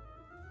go.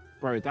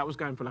 Bro, that was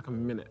going for like a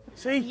minute.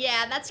 See?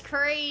 Yeah, that's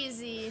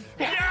crazy.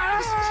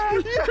 Yes!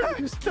 Thank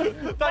you, sir.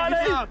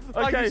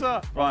 Thank you,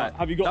 sir. Right.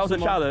 Have you got that was a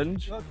some,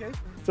 challenge. Okay.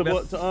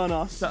 To earn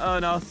us. To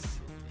earn us,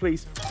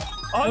 please.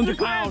 £100.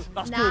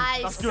 That's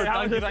Nice. good.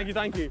 That's good.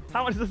 Thank you.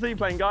 How much is the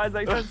seaplane, guys?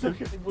 We're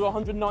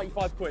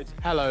 195 quid.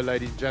 Hello,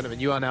 ladies and gentlemen.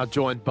 You are now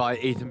joined by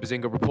Ethan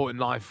Bazinga reporting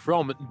live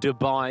from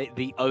Dubai,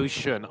 the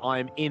ocean. I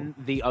am in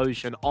the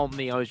ocean, on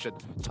the ocean.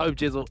 Tobe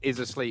Jizzle is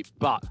asleep,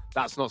 but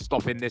that's not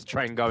stopping this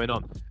train going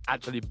on.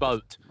 Actually,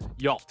 boat,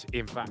 yacht,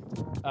 in fact.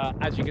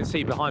 As you can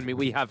see behind me,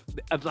 we have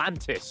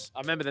Atlantis.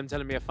 I remember them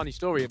telling me a funny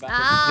story about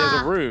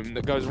there's a room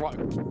that goes right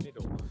in the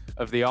middle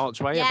of the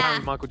archway. Yeah.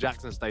 Apparently, Michael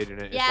Jackson stayed in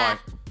it. Yeah.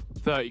 It's like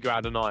 30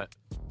 grand a night.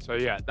 So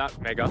yeah, that's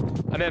mega.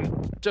 And then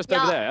just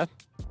over there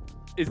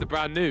is the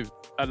brand new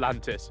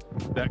Atlantis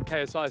that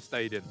KSI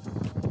stayed in.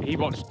 He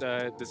watched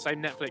the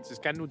same Netflix as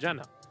Kendall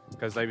Jenner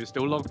because they were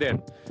still logged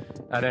in.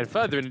 And then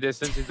further in the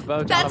distance is the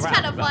Burj Al That's Arab.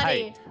 kinda But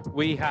funny. hey,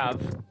 we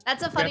have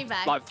That's a funny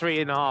fact. like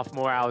 3.5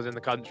 more hours in the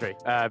country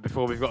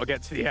before we've got to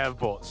get to the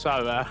airport. So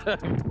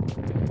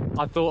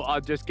I thought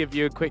I'd just give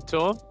you a quick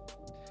tour.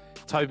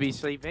 Toby's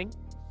sleeping.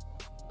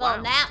 Well,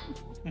 nap.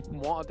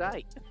 What a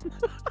day.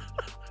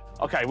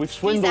 Okay, we've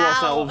swindled He's out.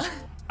 ourselves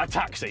a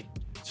taxi.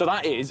 So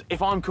that is,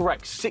 if I'm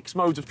correct, 6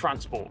 modes of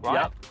transport,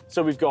 right? Yep.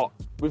 So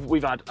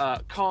we've had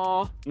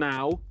car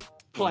now,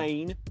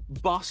 plane,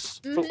 bus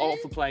off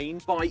the plane,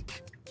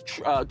 bike,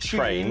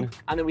 train,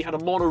 and then we had a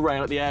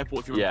monorail at the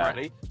airport, if you remember Yeah.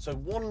 correctly. So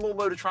one more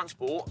mode of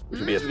transport, which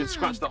would be we could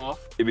scratch that off.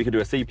 If we could do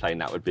a seaplane,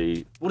 that would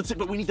be. What is it?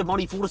 But we need the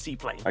money for the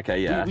seaplane.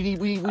 Okay, yeah. We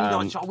need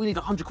like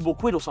 100 more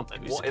quid or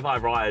something. What if I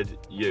ride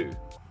you?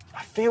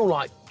 I feel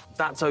like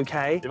that's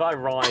okay. If I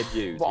ride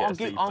you, But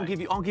I'll give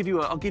you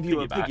a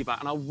piggyback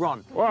and I'll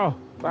run. Wow,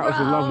 that was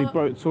a lovely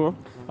boat tour.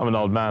 I'm an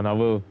old man. I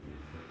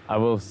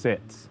will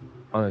sit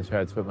on a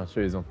chair to put my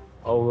shoes on.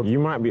 Oh, you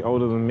might be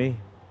older than me.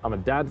 I'm a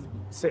dad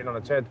sitting on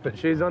a chair to put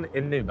shoes on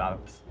in New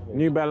Balance.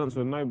 New Balance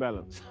with no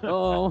balance.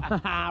 Oh,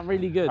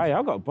 really good. Hey,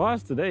 I've got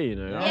bars today, you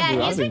know.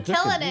 Yeah, he's been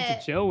killing it.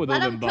 To chill with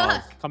Let all him them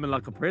bars. cook. Coming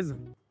like a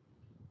prison.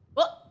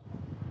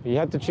 You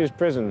had to choose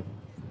prison.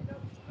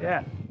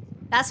 Yeah.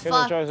 That's Couldn't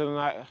have fucked. chosen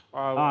like,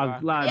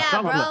 lad, Yeah,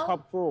 chocolate. bro.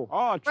 Cup full.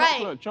 Oh,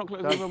 chocolate.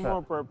 Chocolate is even more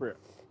appropriate.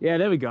 Yeah,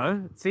 there we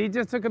go. See,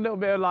 just took a little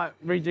bit of like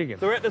rejigging.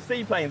 So we're at the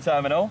seaplane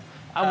terminal.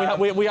 And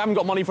we haven't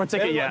got money for a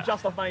ticket We yet. haven't got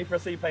just enough money for a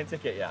seaplane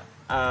ticket yet.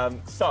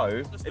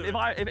 So if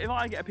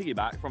I get a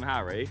piggyback from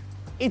Harry.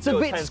 It's a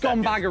bit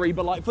scumbaggery,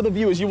 but like for the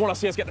viewers, you want to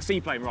see us get the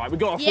seaplane, right? We've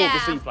got to afford the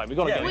seaplane. We've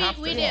got to get it.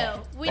 We do.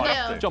 We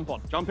do. Jump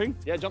on. Jumping?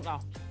 Yeah, jump now.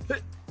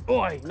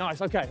 Oi,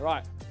 nice. Okay,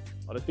 right.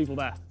 Oh, there's people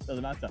there.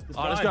 Doesn't matter.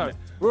 All right, let's go.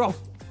 We're off.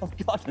 Oh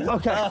God.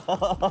 Okay.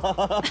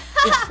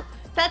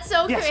 That's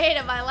so Yes.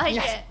 creative. I like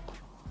Yes. it.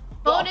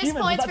 Bonus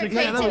points for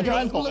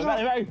creativity.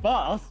 Very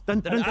fast.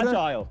 And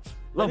agile.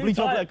 Lovely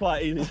job.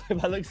 Quite easy.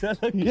 If I look so.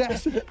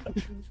 Yes.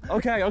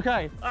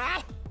 Okay.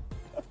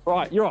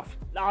 Right, you're off.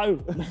 No.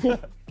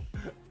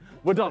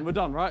 We're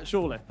done, right?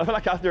 Surely. I feel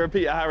like I have to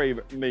repeat a Harry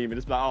meme and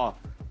just be like, oh,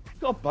 I've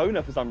got a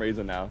boner for some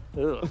reason now.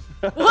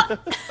 That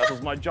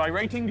was my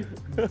gyrating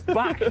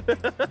back. All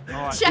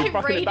right,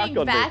 Gyrating back,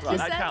 you right, said?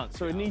 that counts.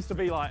 So it needs to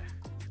be like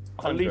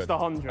at least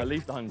 100. At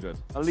least 100.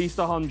 At least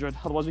 100.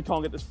 Otherwise, we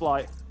can't get this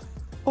flight.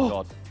 Oh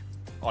God.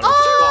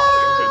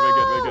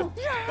 Oh! We're good.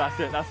 That's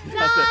it. That's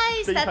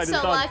Nice. it. That's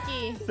so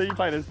lucky.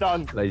 Seaplane is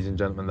done. Ladies and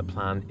gentlemen, the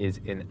plan is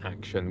in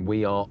action.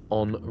 We are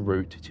en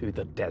route to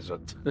the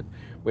desert.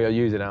 We are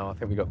using I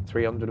think we've got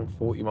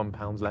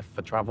 £341 left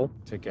for travel.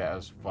 To get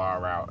as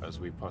far out as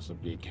we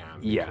possibly can.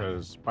 Yeah.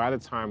 Because by the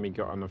time we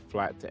got on a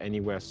flight to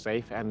anywhere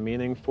safe and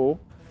meaningful,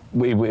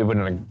 We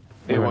wouldn't have.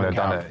 It We wouldn't won't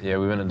have done count. it. Yeah,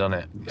 we wouldn't have done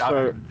it.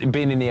 So-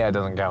 Being in the air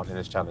doesn't count in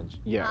this challenge.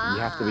 yeah, you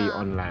have to be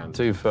on land.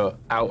 2 foot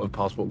out of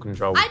passport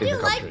control I in do the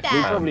like country. that.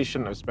 We probably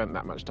shouldn't have spent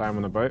that much time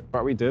on the boat,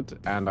 but we did,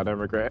 and I don't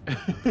regret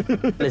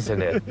it.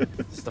 Listen,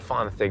 it's the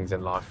finer things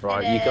in life,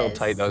 right? It You got to is.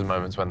 take those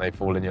moments when they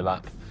fall in your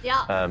lap.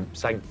 Yeah.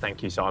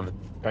 Thank you, Simon.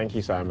 Thank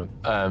you, Simon.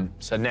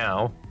 So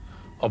now,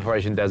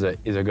 Operation Desert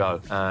is a go,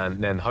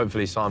 and then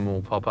hopefully Simon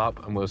will pop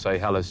up and we'll say,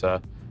 "Hello,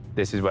 sir.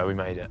 This is where we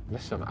made it."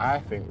 Listen, I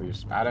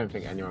don't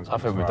think anyone's. I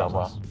think we've done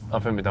well. I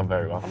think we've done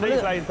very well.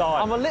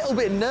 I'm a little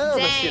bit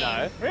nervous, Dang. you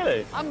know.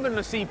 Really? I'm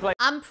gonna seaplane.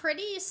 I'm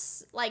pretty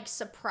like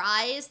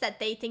surprised that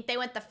they think they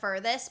went the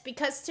furthest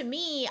because to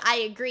me, I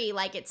agree.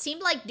 Like it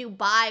seemed like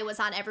Dubai was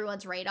on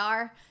everyone's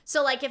radar.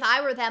 So like if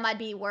I were them, I'd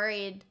be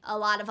worried a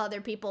lot of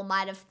other people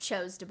might have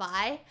chose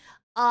Dubai.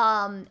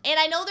 And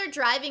I know they're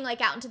driving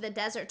like out into the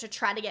desert to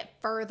try to get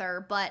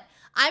further, but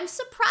I'm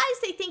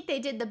surprised they think they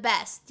did the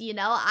best, you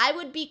know? I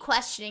would be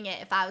questioning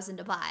it if I was in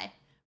Dubai.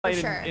 For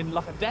sure. In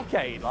like a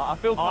decade. Like, I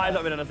feel I've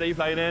not been on a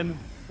seaplane in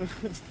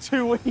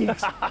 2 weeks. 2 I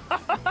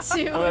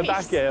went back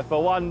weeks. here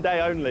for 1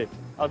 day only.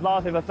 I was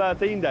lasting for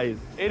 13 days.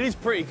 It is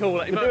pretty cool.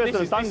 Like, You could do it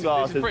with some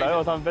sunglasses though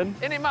or something.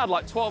 Isn't it mad?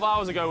 Like 12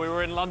 hours ago, we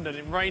were in London,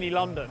 in rainy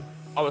London.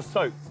 I was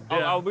soaked.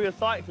 Yeah. We were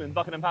cycling in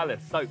Buckingham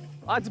Palace, soaked.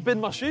 I had to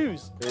bend my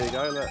shoes. There you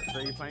go, look,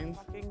 seaplanes.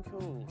 Fucking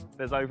cool.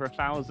 There's over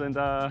 1,000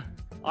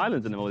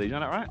 islands in the Maldives, you know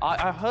that, right?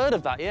 I heard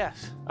of that,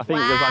 yes. I think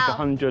there's like Wow.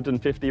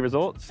 150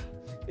 resorts.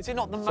 Is it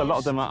not the most? So a lot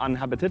of them are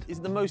uninhabited. Is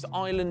the most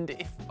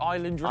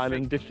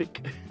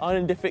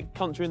islandrific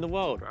country in the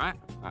world, right?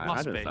 I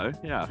Must imagine be.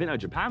 so. Yeah, I think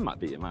Japan might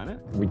beat it, might it?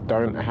 We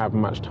don't have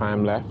much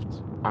time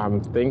left.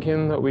 I'm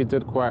thinking that we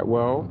did quite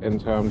well in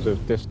terms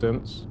of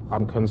distance.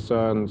 I'm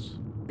concerned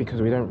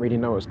because we don't really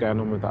know what's going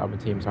on with the other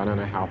team, so I don't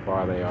know how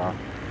far they are.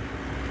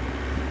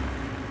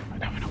 I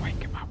don't want to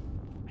wake him up.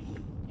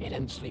 He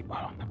didn't sleep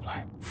well on the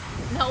flight.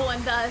 No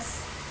one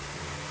does.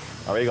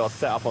 Oh, we got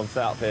set up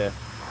here.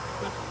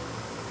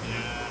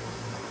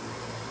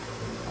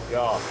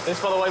 Yeah. This,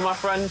 by the way, my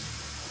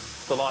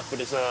friends, the life we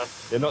deserve.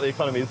 You're not the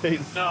economy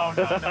seats. No.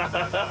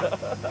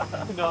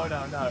 I've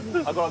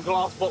got a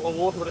glass bottle of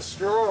water with a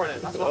straw in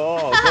it. That's what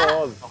Oh,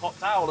 God. A hot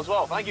towel as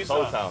well. Thank you, sir.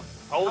 Cold towel.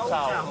 Cold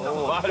towel.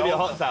 Oh, that would be a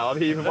hot towel. That'd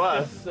be even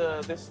worse.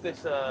 This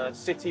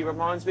city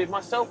reminds me of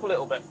myself a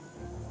little bit.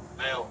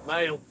 Male.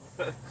 Try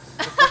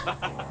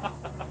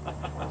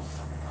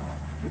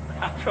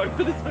to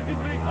put this fucking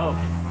thing.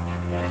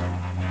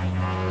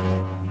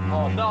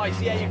 Oh, nice.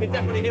 Yeah, you can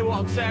definitely hear what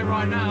I'm saying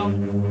right now.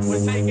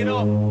 We're taking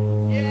off.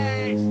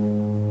 Yes.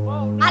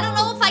 I don't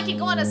know if I could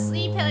go on a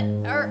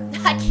seaplane, or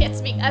I can't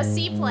speak, a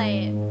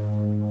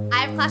seaplane.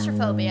 I have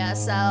claustrophobia,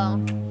 so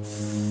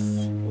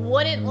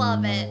wouldn't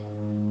love it.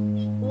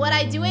 Would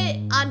I do it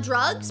on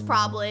drugs?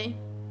 Probably.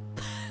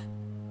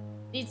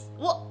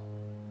 Oh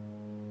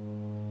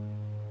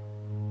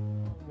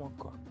Well,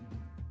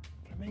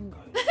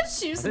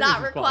 Shoes I think not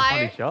this is quite a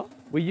funny required. shot.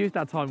 We used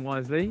that time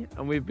wisely,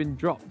 and we've been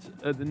dropped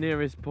at the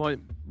nearest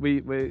point.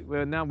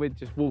 We're now we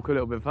just walk a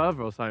little bit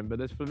further or something, but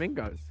there's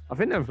flamingos. I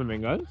think they're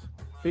flamingos.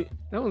 That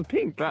one's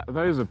pink.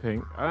 Those are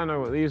pink. I don't know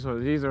what these are.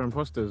 These are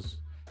imposters.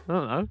 I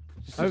don't know.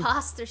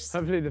 Imposters.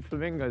 Hopefully the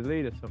flamingos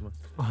lead us somewhere.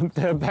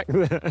 They're back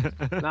there.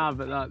 Nah,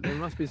 but there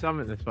must be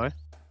something this way.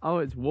 Oh,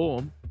 it's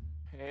warm.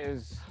 It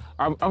is.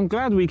 I'm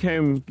glad we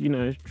came, you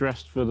know,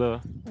 dressed for the.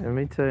 Yeah,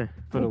 me too.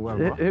 For the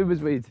weather. Who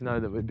was we to know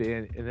that we'd be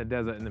in a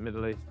desert in the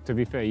Middle East? To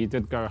be fair, you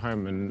did go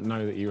home and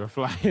know that you were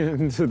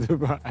flying to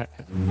Dubai.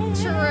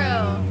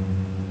 True.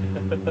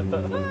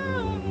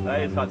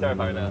 That is quite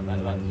terrifying.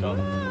 That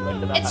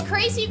shot. It's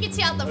crazy you can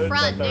see out the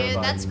front, dude.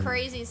 That's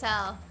crazy as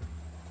hell.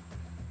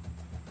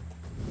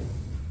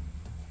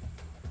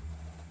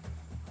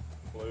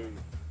 Blue.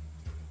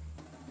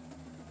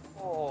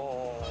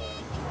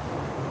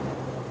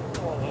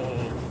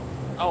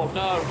 Oh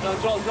no,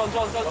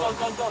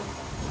 John.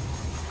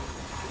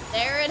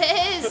 There it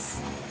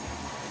is.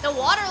 The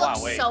water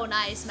looks so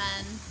nice,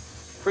 man.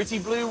 Pretty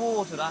blue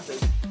water, that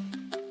is.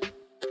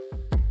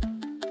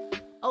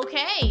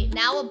 Okay,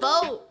 now a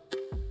boat.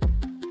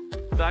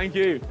 Thank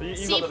you.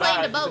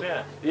 Seaplane to boat.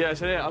 Yeah,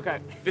 it's in here. Okay.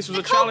 This was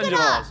A a challenge of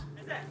coconut. ours.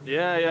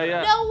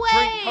 Yeah. No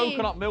way. Drink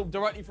coconut milk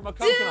directly from a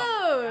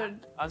coconut.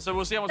 Dude. And so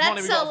we'll see how much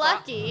money That's we so got.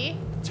 lucky.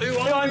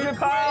 £200.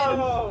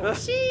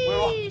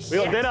 Sheesh. We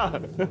got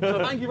dinner.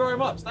 So thank you very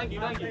much. Thank you.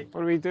 What do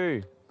we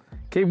do?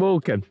 Keep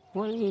walking.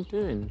 What are you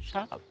doing?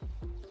 Shut up.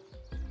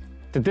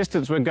 The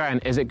distance we're going,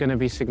 is it going to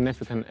be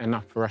significant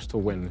enough for us to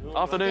win?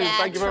 Afternoon. Yeah,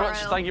 Thank you very much.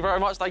 true. Thank you very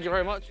much. Thank you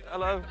very much.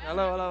 Hello.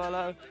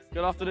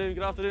 Good afternoon.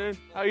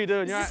 How are you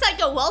doing? Is You this all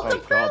like a welcome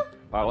Oh, crew? God.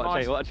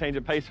 Wow, what a change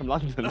of pace from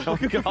London. Oh,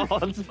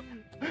 God.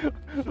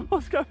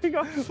 What's going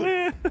on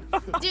here?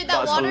 Dude,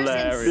 that water's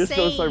It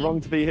feels so insane.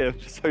 wrong to be here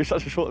for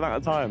such a short amount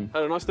of time.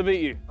 Hello, nice to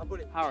meet you.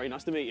 Harry,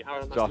 nice to meet you.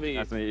 Harry, nice Josh, to meet you.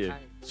 nice to meet you.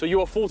 So you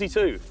are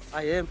 42.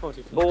 I am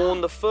 42.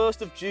 Born the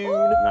 1st of June,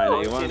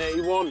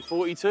 1981.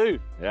 42.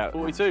 Yeah.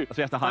 42. So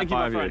we have to high Thank you,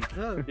 five my you.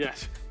 friend.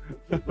 Yes.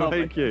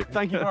 Thank you.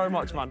 Thank you very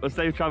much, man. Well,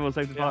 safe travel,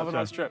 safe Have departure. a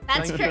nice trip.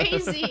 That's Thank you.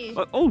 crazy.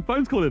 Oh,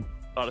 phone's calling.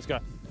 All right, let's go.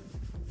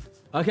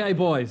 Okay,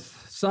 boys.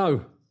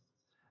 So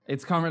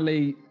it's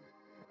currently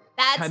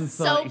That's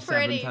so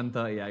pretty.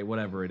 10:38,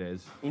 whatever it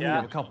is. We Yeah.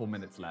 have a couple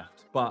minutes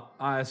left, but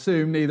I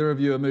assume neither of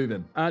you are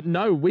moving.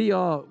 No, we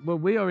are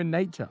in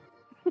nature.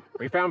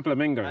 We found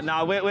flamingos.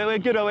 No, we're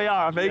good where we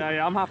are, I think.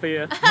 Yeah, I'm happy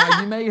here. Now,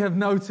 you may have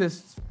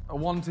noticed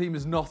one team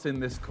is not in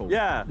this call.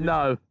 Yeah.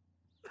 No.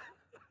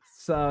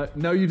 So,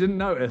 no, you didn't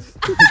notice.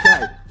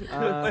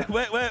 Okay.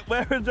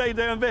 Where are JJ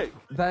and Vic?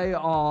 They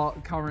are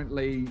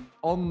currently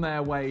on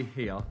their way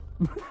here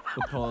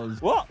because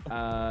What?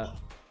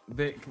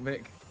 Vic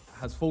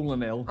has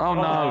fallen ill. Oh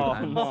no.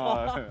 And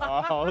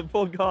Oh,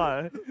 poor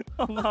guy.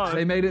 Oh, no.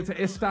 they made it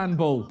to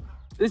Istanbul.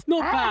 It's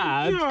not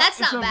bad. That's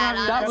not bad,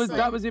 honestly.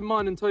 That was in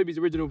mine and Toby's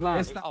original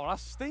plan. Oh,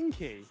 that's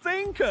stinky.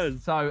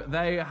 Stinkers. So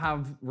they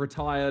have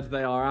retired.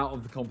 They are out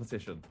of the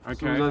competition.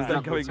 Okay.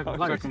 Second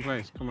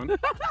place. Come on.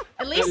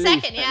 At least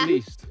second, yeah. At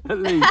least.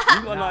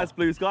 You've got a nice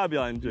blue sky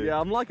behind you. Yeah,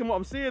 I'm liking what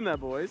I'm seeing there,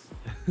 boys.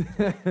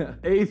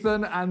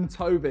 Ethan and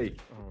Toby,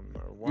 Oh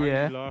no, why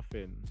are you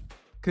laughing?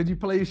 could you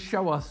please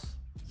show us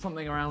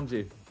something around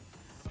you?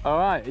 All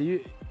right.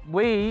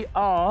 We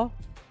are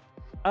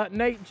at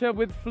nature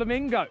with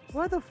flamingos.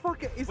 Where the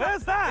fuck is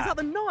Where's that? Is that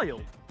the Nile?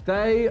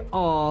 They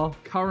are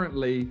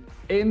currently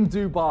in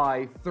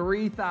Dubai,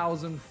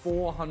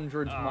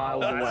 3,400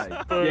 miles away.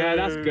 Yeah,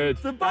 that's good.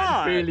 Dubai.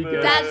 That's really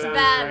good. That's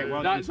bad.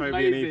 Well That's done,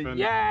 Toby and amazing. Ethan.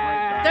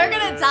 Yeah. They're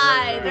gonna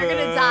die. They're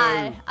gonna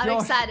die. I'm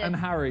Josh excited. and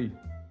Harry,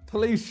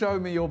 please show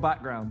me your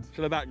background.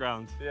 To the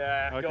background.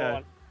 Yeah, Okay. go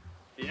on.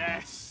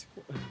 Yes.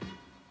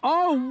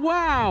 Oh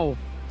wow.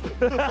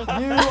 You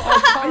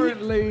are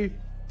currently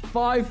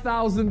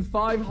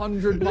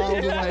 5,500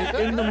 miles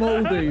away in the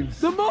Maldives.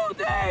 The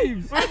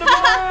Maldives.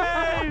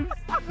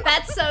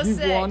 That's so You've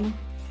sick. won.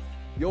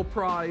 Your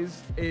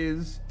prize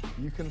is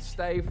you can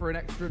stay for an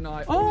extra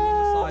night Oh.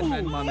 on the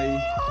Sidemen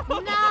money.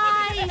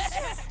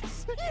 Nice.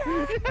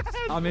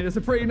 I mean, it's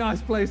a pretty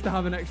nice place to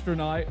have an extra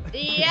night.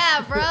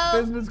 Yeah, bro.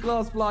 Business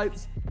class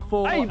flights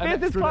for Hey, an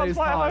business extra class day's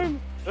flight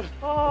time. home.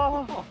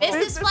 Oh.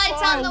 Business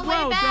flights on the way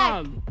Well back.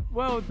 done.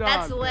 Well done.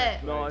 That's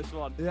lit. Nice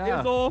one. Yeah. It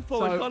was awful.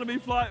 So- Economy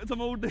flight to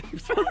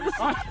Maldives.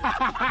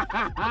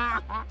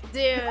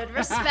 Dude,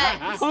 respect.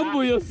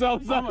 Humble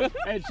yourself, son.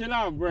 Hey, chill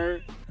out, bro.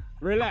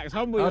 Relax,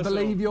 humble I yourself.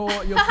 believe you're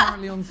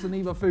currently on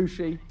Suniva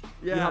Fushi.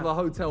 Yeah. You have a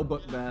hotel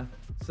booked there.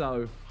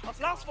 So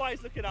That's why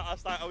he's looking at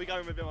us like, are we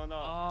going with him or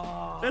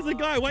not? There's a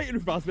guy waiting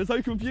for us. We're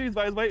so confused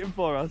why he's waiting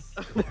for us.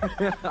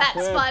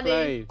 That's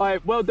funny. All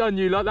right, well done,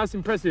 you lot. That's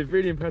impressive.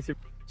 Really impressive.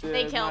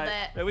 They killed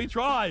it. Yeah, we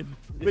tried.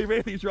 We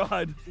really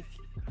tried.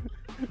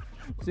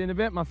 See you in a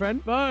bit, my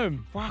friend.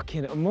 Boom.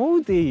 Fucking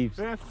Maldives.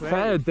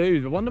 Fair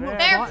dude. I wonder what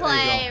Fair flight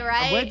they play, got.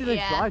 right? And where did they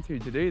Yeah. fly to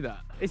do that?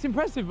 It's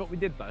impressive what we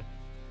did, though.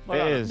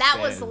 It is. That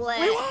was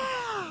lit.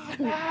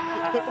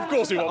 Of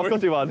course we won. Of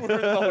course he won. We're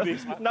in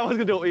Maldives, man. No one's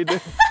going to do what we do.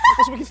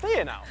 So we can stay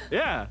here now.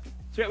 Yeah.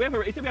 So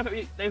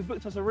they've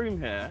booked us a room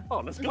here. Oh,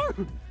 let's go.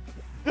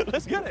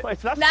 Let's get it. Wait,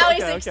 so that's Now okay,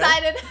 he's okay.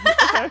 excited.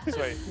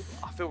 Sweet.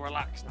 I feel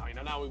relaxed now. You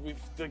know, now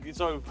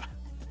it's over.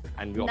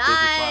 And we got Nice.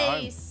 business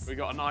flight home. We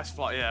got a nice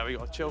flight. Yeah, we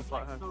got a chill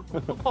flight home.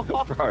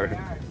 Bro.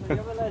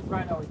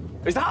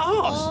 Is that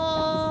ours?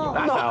 Oh.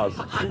 That's ours.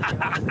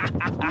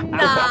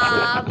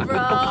 Nah,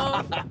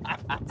 bro. Dude.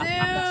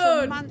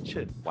 That's a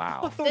mansion.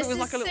 Wow. I thought This it was is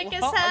like a little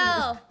sick as hut.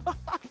 hell.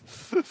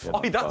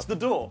 Oh, that's the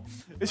door.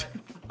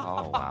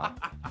 Oh, wow.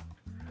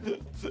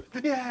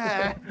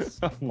 Yes.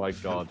 Oh, my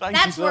God. Thank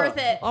That's you, sir. worth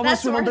it. I'm gonna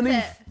That's swim worth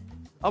underneath. it.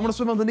 I'm gonna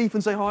swim underneath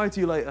and say hi to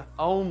you later.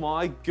 Oh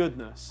my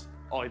goodness.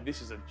 Oh,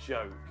 this is a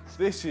joke.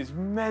 This is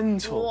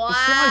mental. Wow. The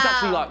slide's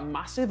actually like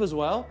massive as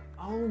well.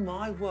 Oh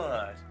my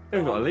word.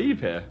 We've got to leave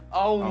here.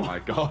 Oh, my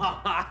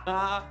God.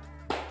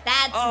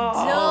 That's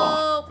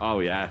Oh. dope. Oh,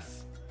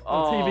 yes.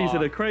 Oh. The TV's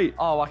in a crate.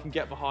 Oh, I can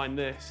get behind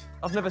this.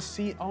 I've never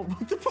seen. Oh,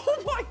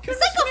 oh my goodness.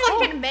 It's like a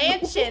fucking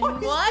mansion.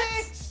 What?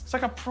 It's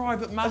like a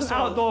private massage. An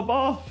outdoor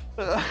bath.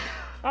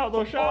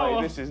 Outdoor shower.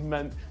 Oh, this is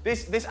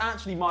This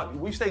actually might be.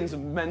 We've stayed in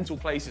some mental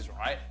places,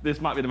 right?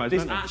 This might be the most This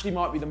mental. actually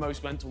might be the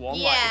most mental one.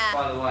 Yeah.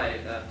 By the way,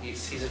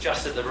 he's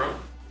adjusted the room.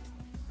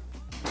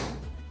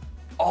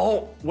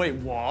 Oh, wait,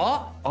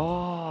 what?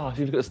 Oh,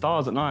 you look at the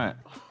stars at night.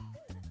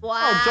 Wow.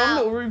 Oh, John,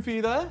 little room for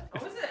you there.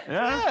 Oh, is it?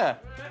 Yeah.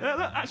 Yeah,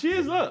 look, actually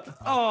is, look.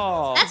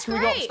 Oh, That's can we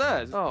go great.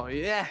 upstairs? Oh,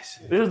 yes.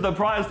 This is the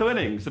prize to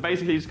winning. So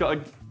basically, you just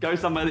got to go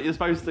somewhere that you're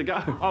supposed to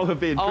go. Oh, we're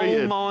being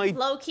treated. Oh my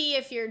Low key,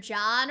 if you're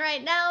John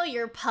right now,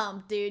 you're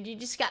pumped, dude. You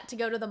just got to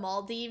go to the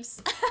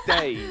Maldives.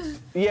 days.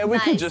 Yeah, we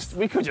could just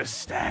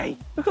stay.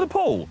 Look at the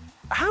pool.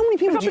 How many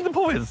people Look how big the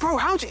pool is. Bro,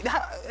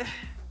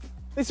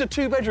 this is a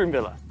 2-bedroom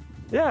villa.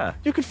 Yeah.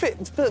 You could fit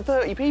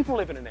 30 people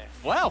living in here.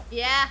 Well,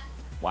 Yeah.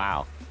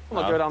 Wow. I'm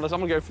gonna go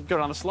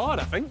down the slide,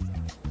 I think.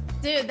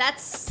 Dude,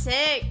 that's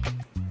sick.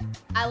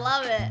 I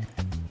love it.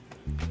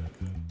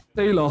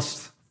 So you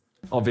lost,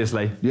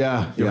 obviously.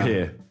 Yeah. You're yeah.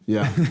 here.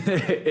 Yeah.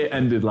 It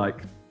ended like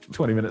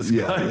 20 minutes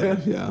ago. Yeah.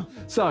 Yeah.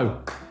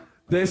 So,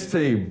 this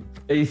team,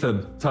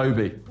 Ethan,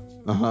 Toby,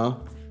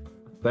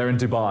 they're in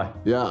Dubai.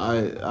 Yeah,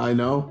 I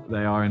know.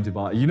 They are in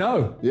Dubai. You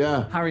know,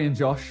 Yeah. Harry and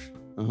Josh,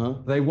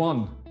 they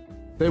won.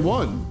 They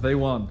won. They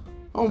won.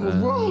 Oh,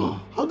 bro.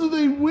 How did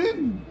they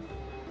win?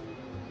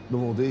 The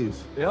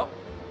Maldives. Yep.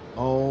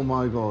 Oh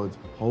my God.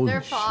 Holy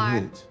They're far.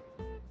 shit.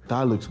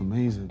 That looks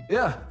amazing.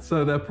 Yeah,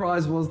 so their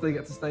prize was they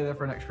get to stay there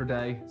for an extra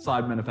day.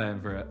 Sidemen are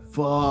paying for it.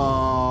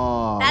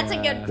 Fuck. That's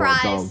a good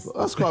prize.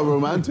 That's quite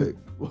romantic.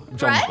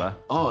 John's Right? there.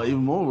 Oh,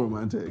 even more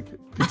romantic.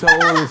 You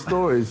tell all the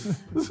stories.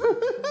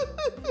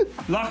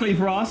 Luckily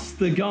for us,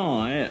 the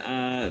guy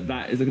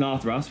that is looking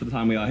after us for the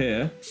time we are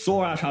here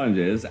saw our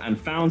challenges and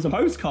found some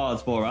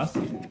postcards for us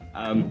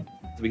so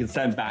we can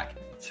send back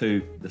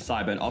to the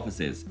Sidemen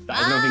offices. That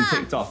is another thing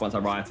ticked off once I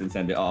write and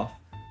send it off.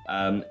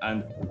 And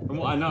from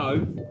what I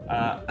know,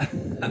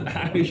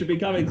 Harry should be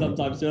coming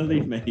sometime soon.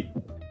 Leave me.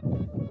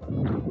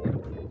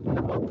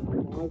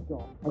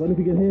 I don't know if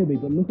you can hear me,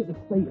 but look at the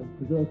state of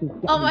Berserker's.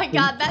 Oh my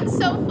God, that's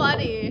so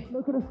funny.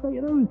 Look at the state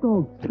of those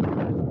dogs.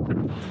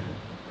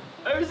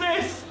 Who's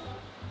this?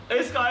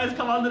 This guy has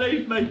come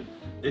underneath me.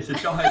 It's a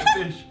giant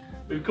fish.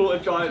 We've caught a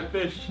giant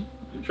fish.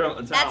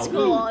 That's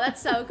cool.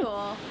 That's so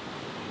cool.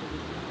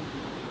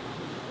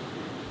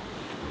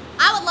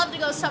 I would love to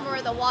go somewhere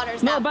where the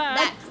water's Not that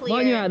bad. clear.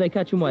 Mine, you're out there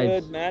catching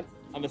waves. Good, man.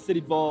 I'm a city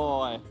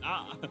boy.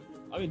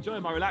 I'm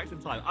enjoying my relaxing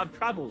time. I've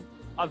travelled.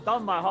 I've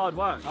done my hard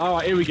work. All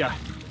right, here we go.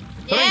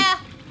 Yeah.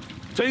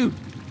 2,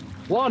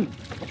 1.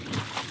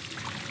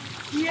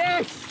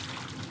 Yes!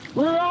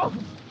 We're off!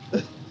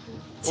 Dude,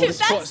 this is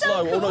that's quite so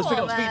slow. cool, Oh no, it's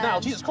picking up speed man. now.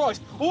 Jesus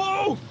Christ.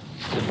 Whoa!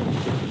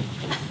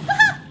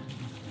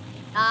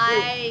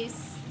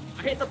 Nice.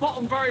 I hit the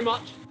bottom very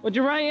much. What'd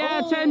you rate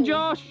out of 10,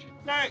 Josh?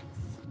 Next.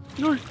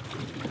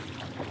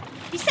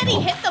 He said he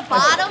hit the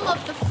bottom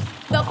of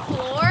the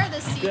floor, the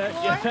sea floor.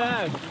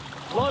 Yeah.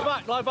 Lie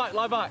back, lie back,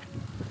 lie back.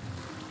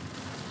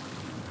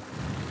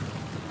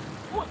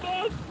 What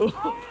the?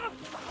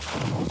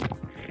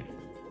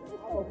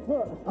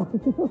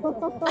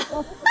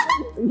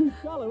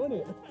 It's shallow, isn't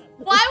it?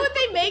 Why would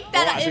they make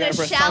that in a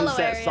shallow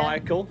sunset area?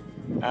 cycle.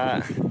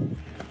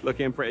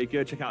 Looking pretty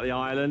good. Check out the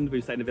island.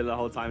 We've stayed in the villa the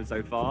whole time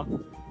so far. So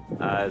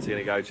we're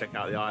gonna go check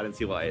out the island,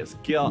 see what it's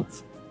got.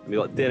 And we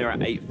got dinner at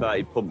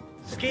 8:30. Pump.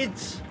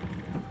 Skids.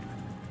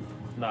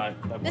 No.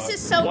 This is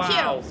so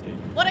Wow. cute.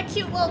 What a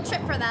cute little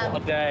trip for them.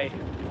 What a day.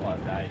 What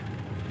a day.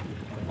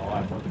 Oh,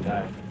 what a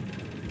day.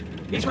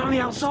 He's round the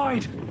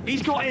outside.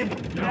 He's got him.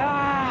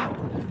 Ah!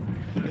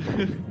 We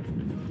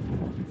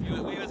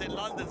was in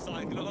London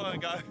cycling a long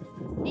ago.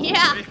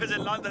 Yeah. We was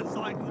in London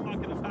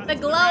cycling The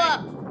glow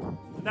up.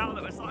 Now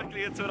that we're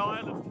cycling into an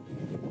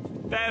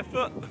island,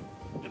 barefoot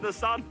in the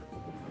sun.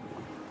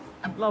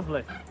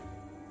 Lovely.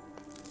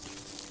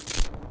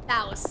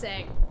 That was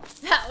sick.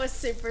 That was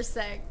super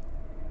sick.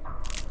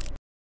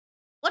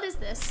 What is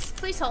this?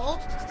 Please hold.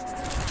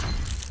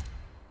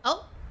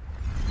 Oh.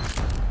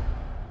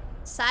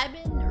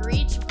 Sidemen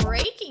reach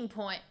breaking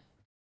point.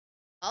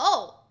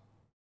 Oh.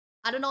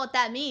 I don't know what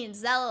that means.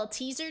 Is that a little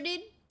teaser,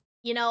 dude?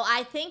 You know,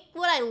 I think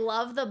what I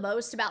love the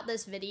most about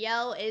this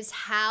video is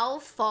how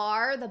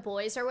far the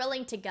boys are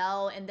willing to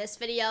go. In this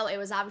video, it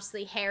was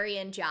obviously Harry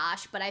and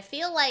Josh, but I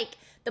feel like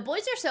the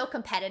boys are so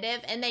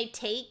competitive and they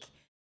take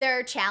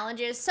their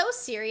challenges so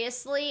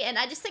seriously, and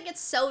I just think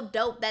it's so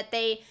dope that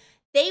they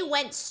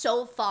went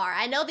so far.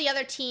 I know the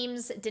other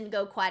teams didn't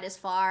go quite as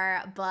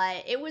far,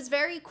 but it was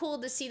very cool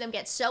to see them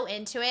get so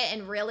into it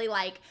and really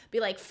like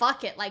be like,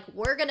 fuck it, like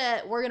we're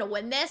gonna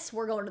win this,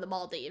 we're going to the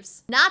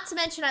Maldives. Not to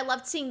mention I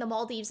loved seeing the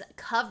Maldives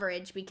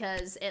coverage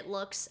because it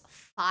looks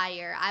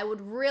fire. I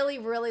would really,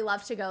 really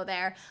love to go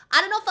there.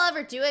 I don't know if I'll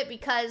ever do it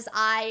because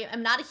I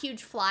am not a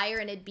huge flyer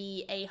and it'd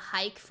be a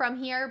hike from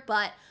here,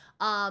 but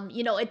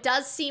you know, it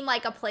does seem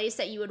like a place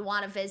that you would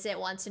want to visit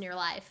once in your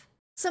life.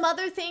 Some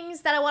other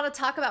things that I want to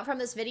talk about from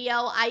this video,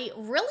 I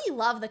really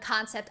love the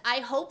concept. I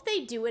hope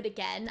they do it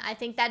again. I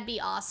think that'd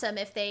be awesome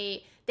if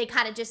they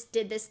kind of just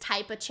did this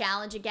type of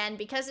challenge again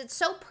because it's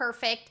so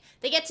perfect.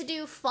 They get to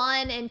do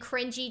fun and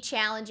cringy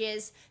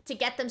challenges to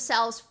get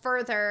themselves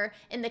further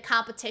in the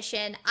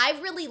competition. I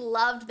really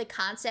loved the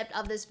concept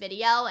of this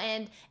video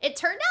and it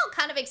turned out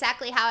kind of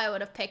exactly how I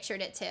would have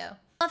pictured it too.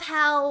 I love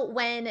how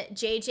when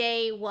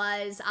JJ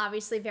was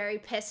obviously very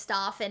pissed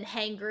off and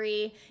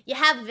hangry, you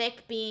have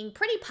Vic being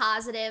pretty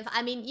positive.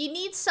 I mean, you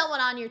need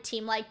someone on your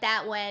team like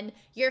that when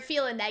you're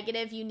feeling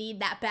negative. You need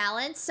that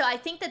balance. So I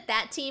think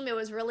that team, it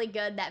was really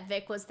good that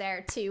Vic was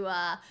there to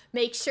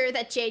make sure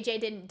that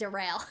JJ didn't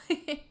derail.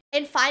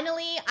 And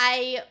finally,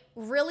 I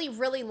really,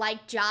 really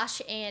like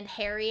Josh and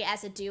Harry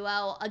as a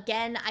duo.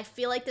 Again, I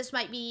feel like this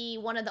might be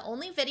one of the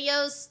only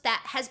videos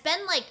that has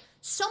been like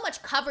so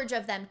much coverage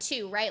of them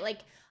too, right? Like,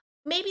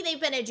 maybe they've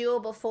been a duo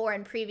before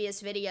in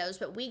previous videos,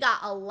 but we got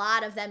a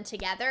lot of them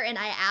together and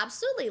I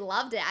absolutely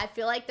loved it. I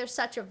feel like they're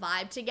such a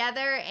vibe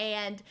together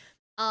and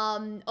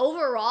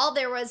overall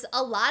there was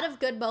a lot of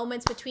good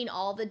moments between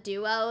all the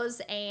duos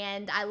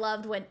and I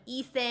loved when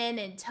Ethan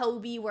and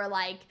Toby were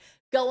like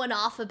going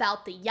off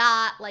about the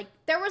yacht. Like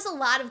there was a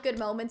lot of good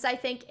moments I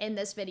think in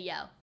this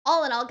video.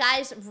 All in all,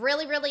 guys,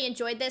 really, really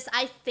enjoyed this.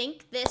 I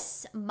think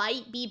this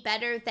might be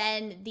better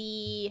than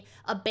the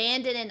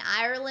Abandoned in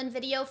Ireland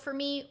video for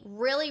me.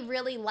 Really,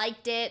 really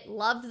liked it.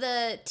 Loved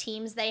the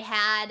teams they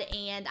had.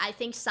 And I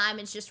think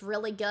Simon's just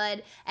really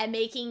good at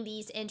making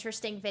these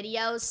interesting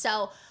videos.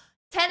 So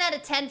 10 out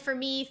of 10 for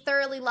me.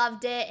 Thoroughly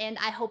loved it. And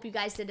I hope you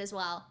guys did as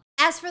well.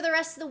 As for the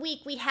rest of the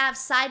week, we have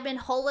Sidemen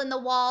Hole in the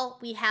Wall,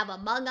 we have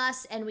Among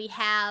Us, and we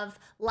have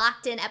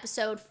Locked In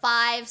episode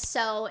 5.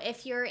 So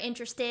if you're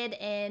interested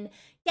in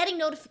getting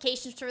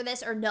notifications for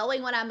this or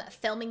knowing when I'm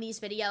filming these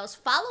videos,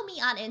 follow me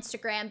on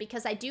Instagram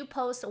because I do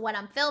post when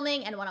I'm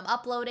filming and when I'm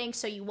uploading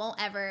so you won't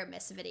ever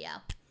miss a video.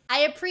 I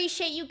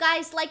appreciate you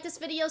guys. Like this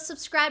video,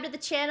 subscribe to the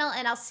channel,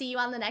 and I'll see you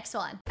on the next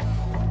one.